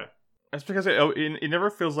 Okay. That's because it never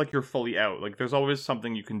feels like you're fully out. Like there's always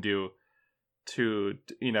something you can do to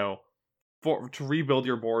to rebuild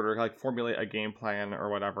your board or like formulate a game plan or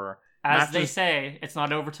whatever. As they Matches- say, it's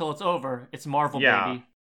not over till it's over. It's Marvel, Yeah. baby.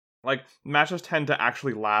 Like matches tend to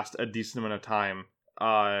actually last a decent amount of time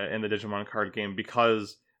in the Digimon card game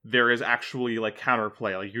because there is actually like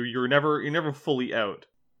counterplay. Like you're never fully out.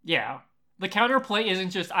 Yeah. The counterplay isn't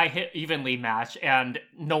just I hit evenly match and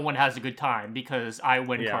no one has a good time because I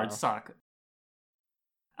win Yeah. cards suck.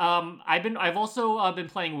 I've also been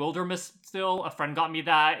playing Wilderness still. A friend got me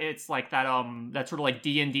that. It's like that that sort of like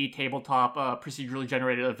D&D tabletop procedurally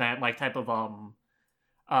generated event like type of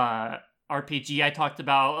RPG I talked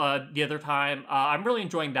about the other time. I'm really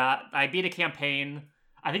enjoying that. I beat a campaign,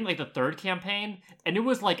 I think like the 3rd campaign, and it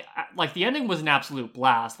was like the ending was an absolute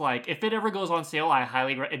blast. Like if it ever goes on sale, I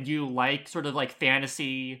highly and you like sort of like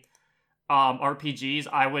fantasy RPGs,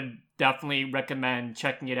 I would definitely recommend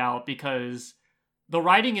checking it out because the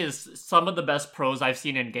writing is some of the best prose I've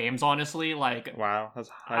seen in games, honestly. Like Wow, that's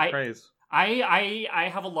high praise. I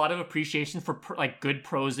have a lot of appreciation for like good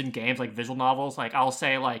prose in games, like visual novels. Like I'll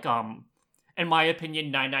say like in my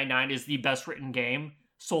opinion 999 is the best written game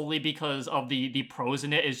solely because of the prose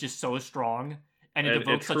in it is just so strong and it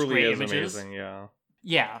evokes such truly great is images. amazing, yeah.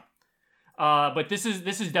 Yeah. But this is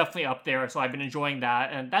definitely up there, so I've been enjoying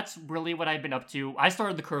that, and that's really what I've been up to. I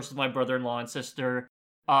started The Curse with my brother-in-law and sister.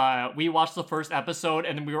 We watched the first episode,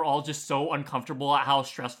 and then we were all just so uncomfortable at how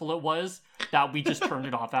stressful it was that we just turned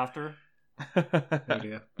it off after. Oh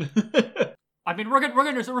dear. I mean,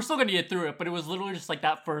 we're still gonna get through it, but it was literally just like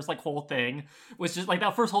that first like whole thing was just like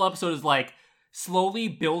that first whole episode is like slowly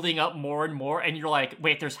building up more and more, and you're like,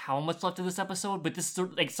 wait, there's how much left of this episode? But this is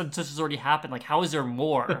like since this has already happened, like how is there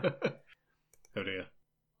more? Oh dear.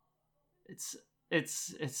 It's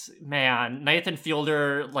man, Nathan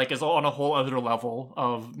Fielder like is on a whole other level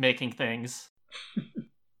of making things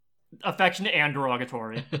affectionate and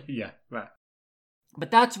derogatory. Yeah, right.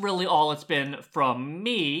 But that's really all it's been from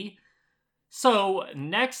me. So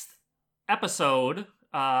next episode,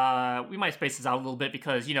 we might space this out a little bit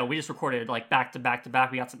because we just recorded like back to back to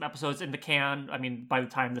back. We got some episodes in the can. I mean, by the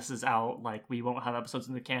time this is out, like we won't have episodes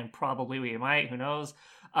in the can. Probably we might. Who knows?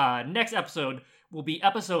 Next episode will be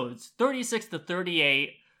episodes 36 to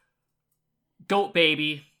 38. Goat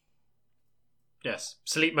baby. Yes.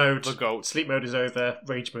 Sleep mode. The goat. Sleep mode is over.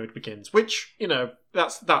 Rage mode begins. Which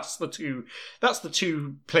that's the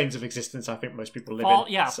two planes of existence I think most people live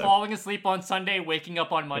in. Yeah, so. falling asleep on Sunday, waking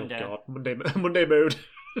up on Monday. Oh God, Monday mode.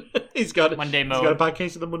 He's got Monday He's mode. got a bad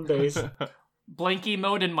case of the Mondays. Blanky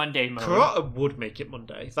mode and Monday mode. Karata would make it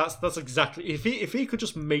Monday. That's exactly if he could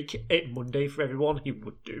just make it Monday for everyone, he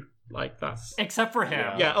would do. Like that's Except for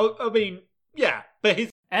him. Yeah. yeah. I mean, yeah, but his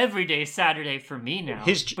Every day is Saturday for me now.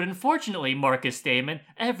 But unfortunately, Marcus Damon,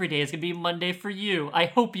 every day is going to be Monday for you. I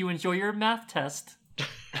hope you enjoy your math test.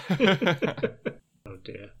 oh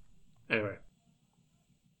dear. Anyway,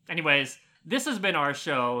 Anyways, this has been our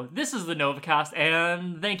show. This is the Novacast,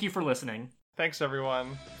 and thank you for listening. Thanks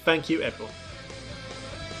everyone. thank you everyone.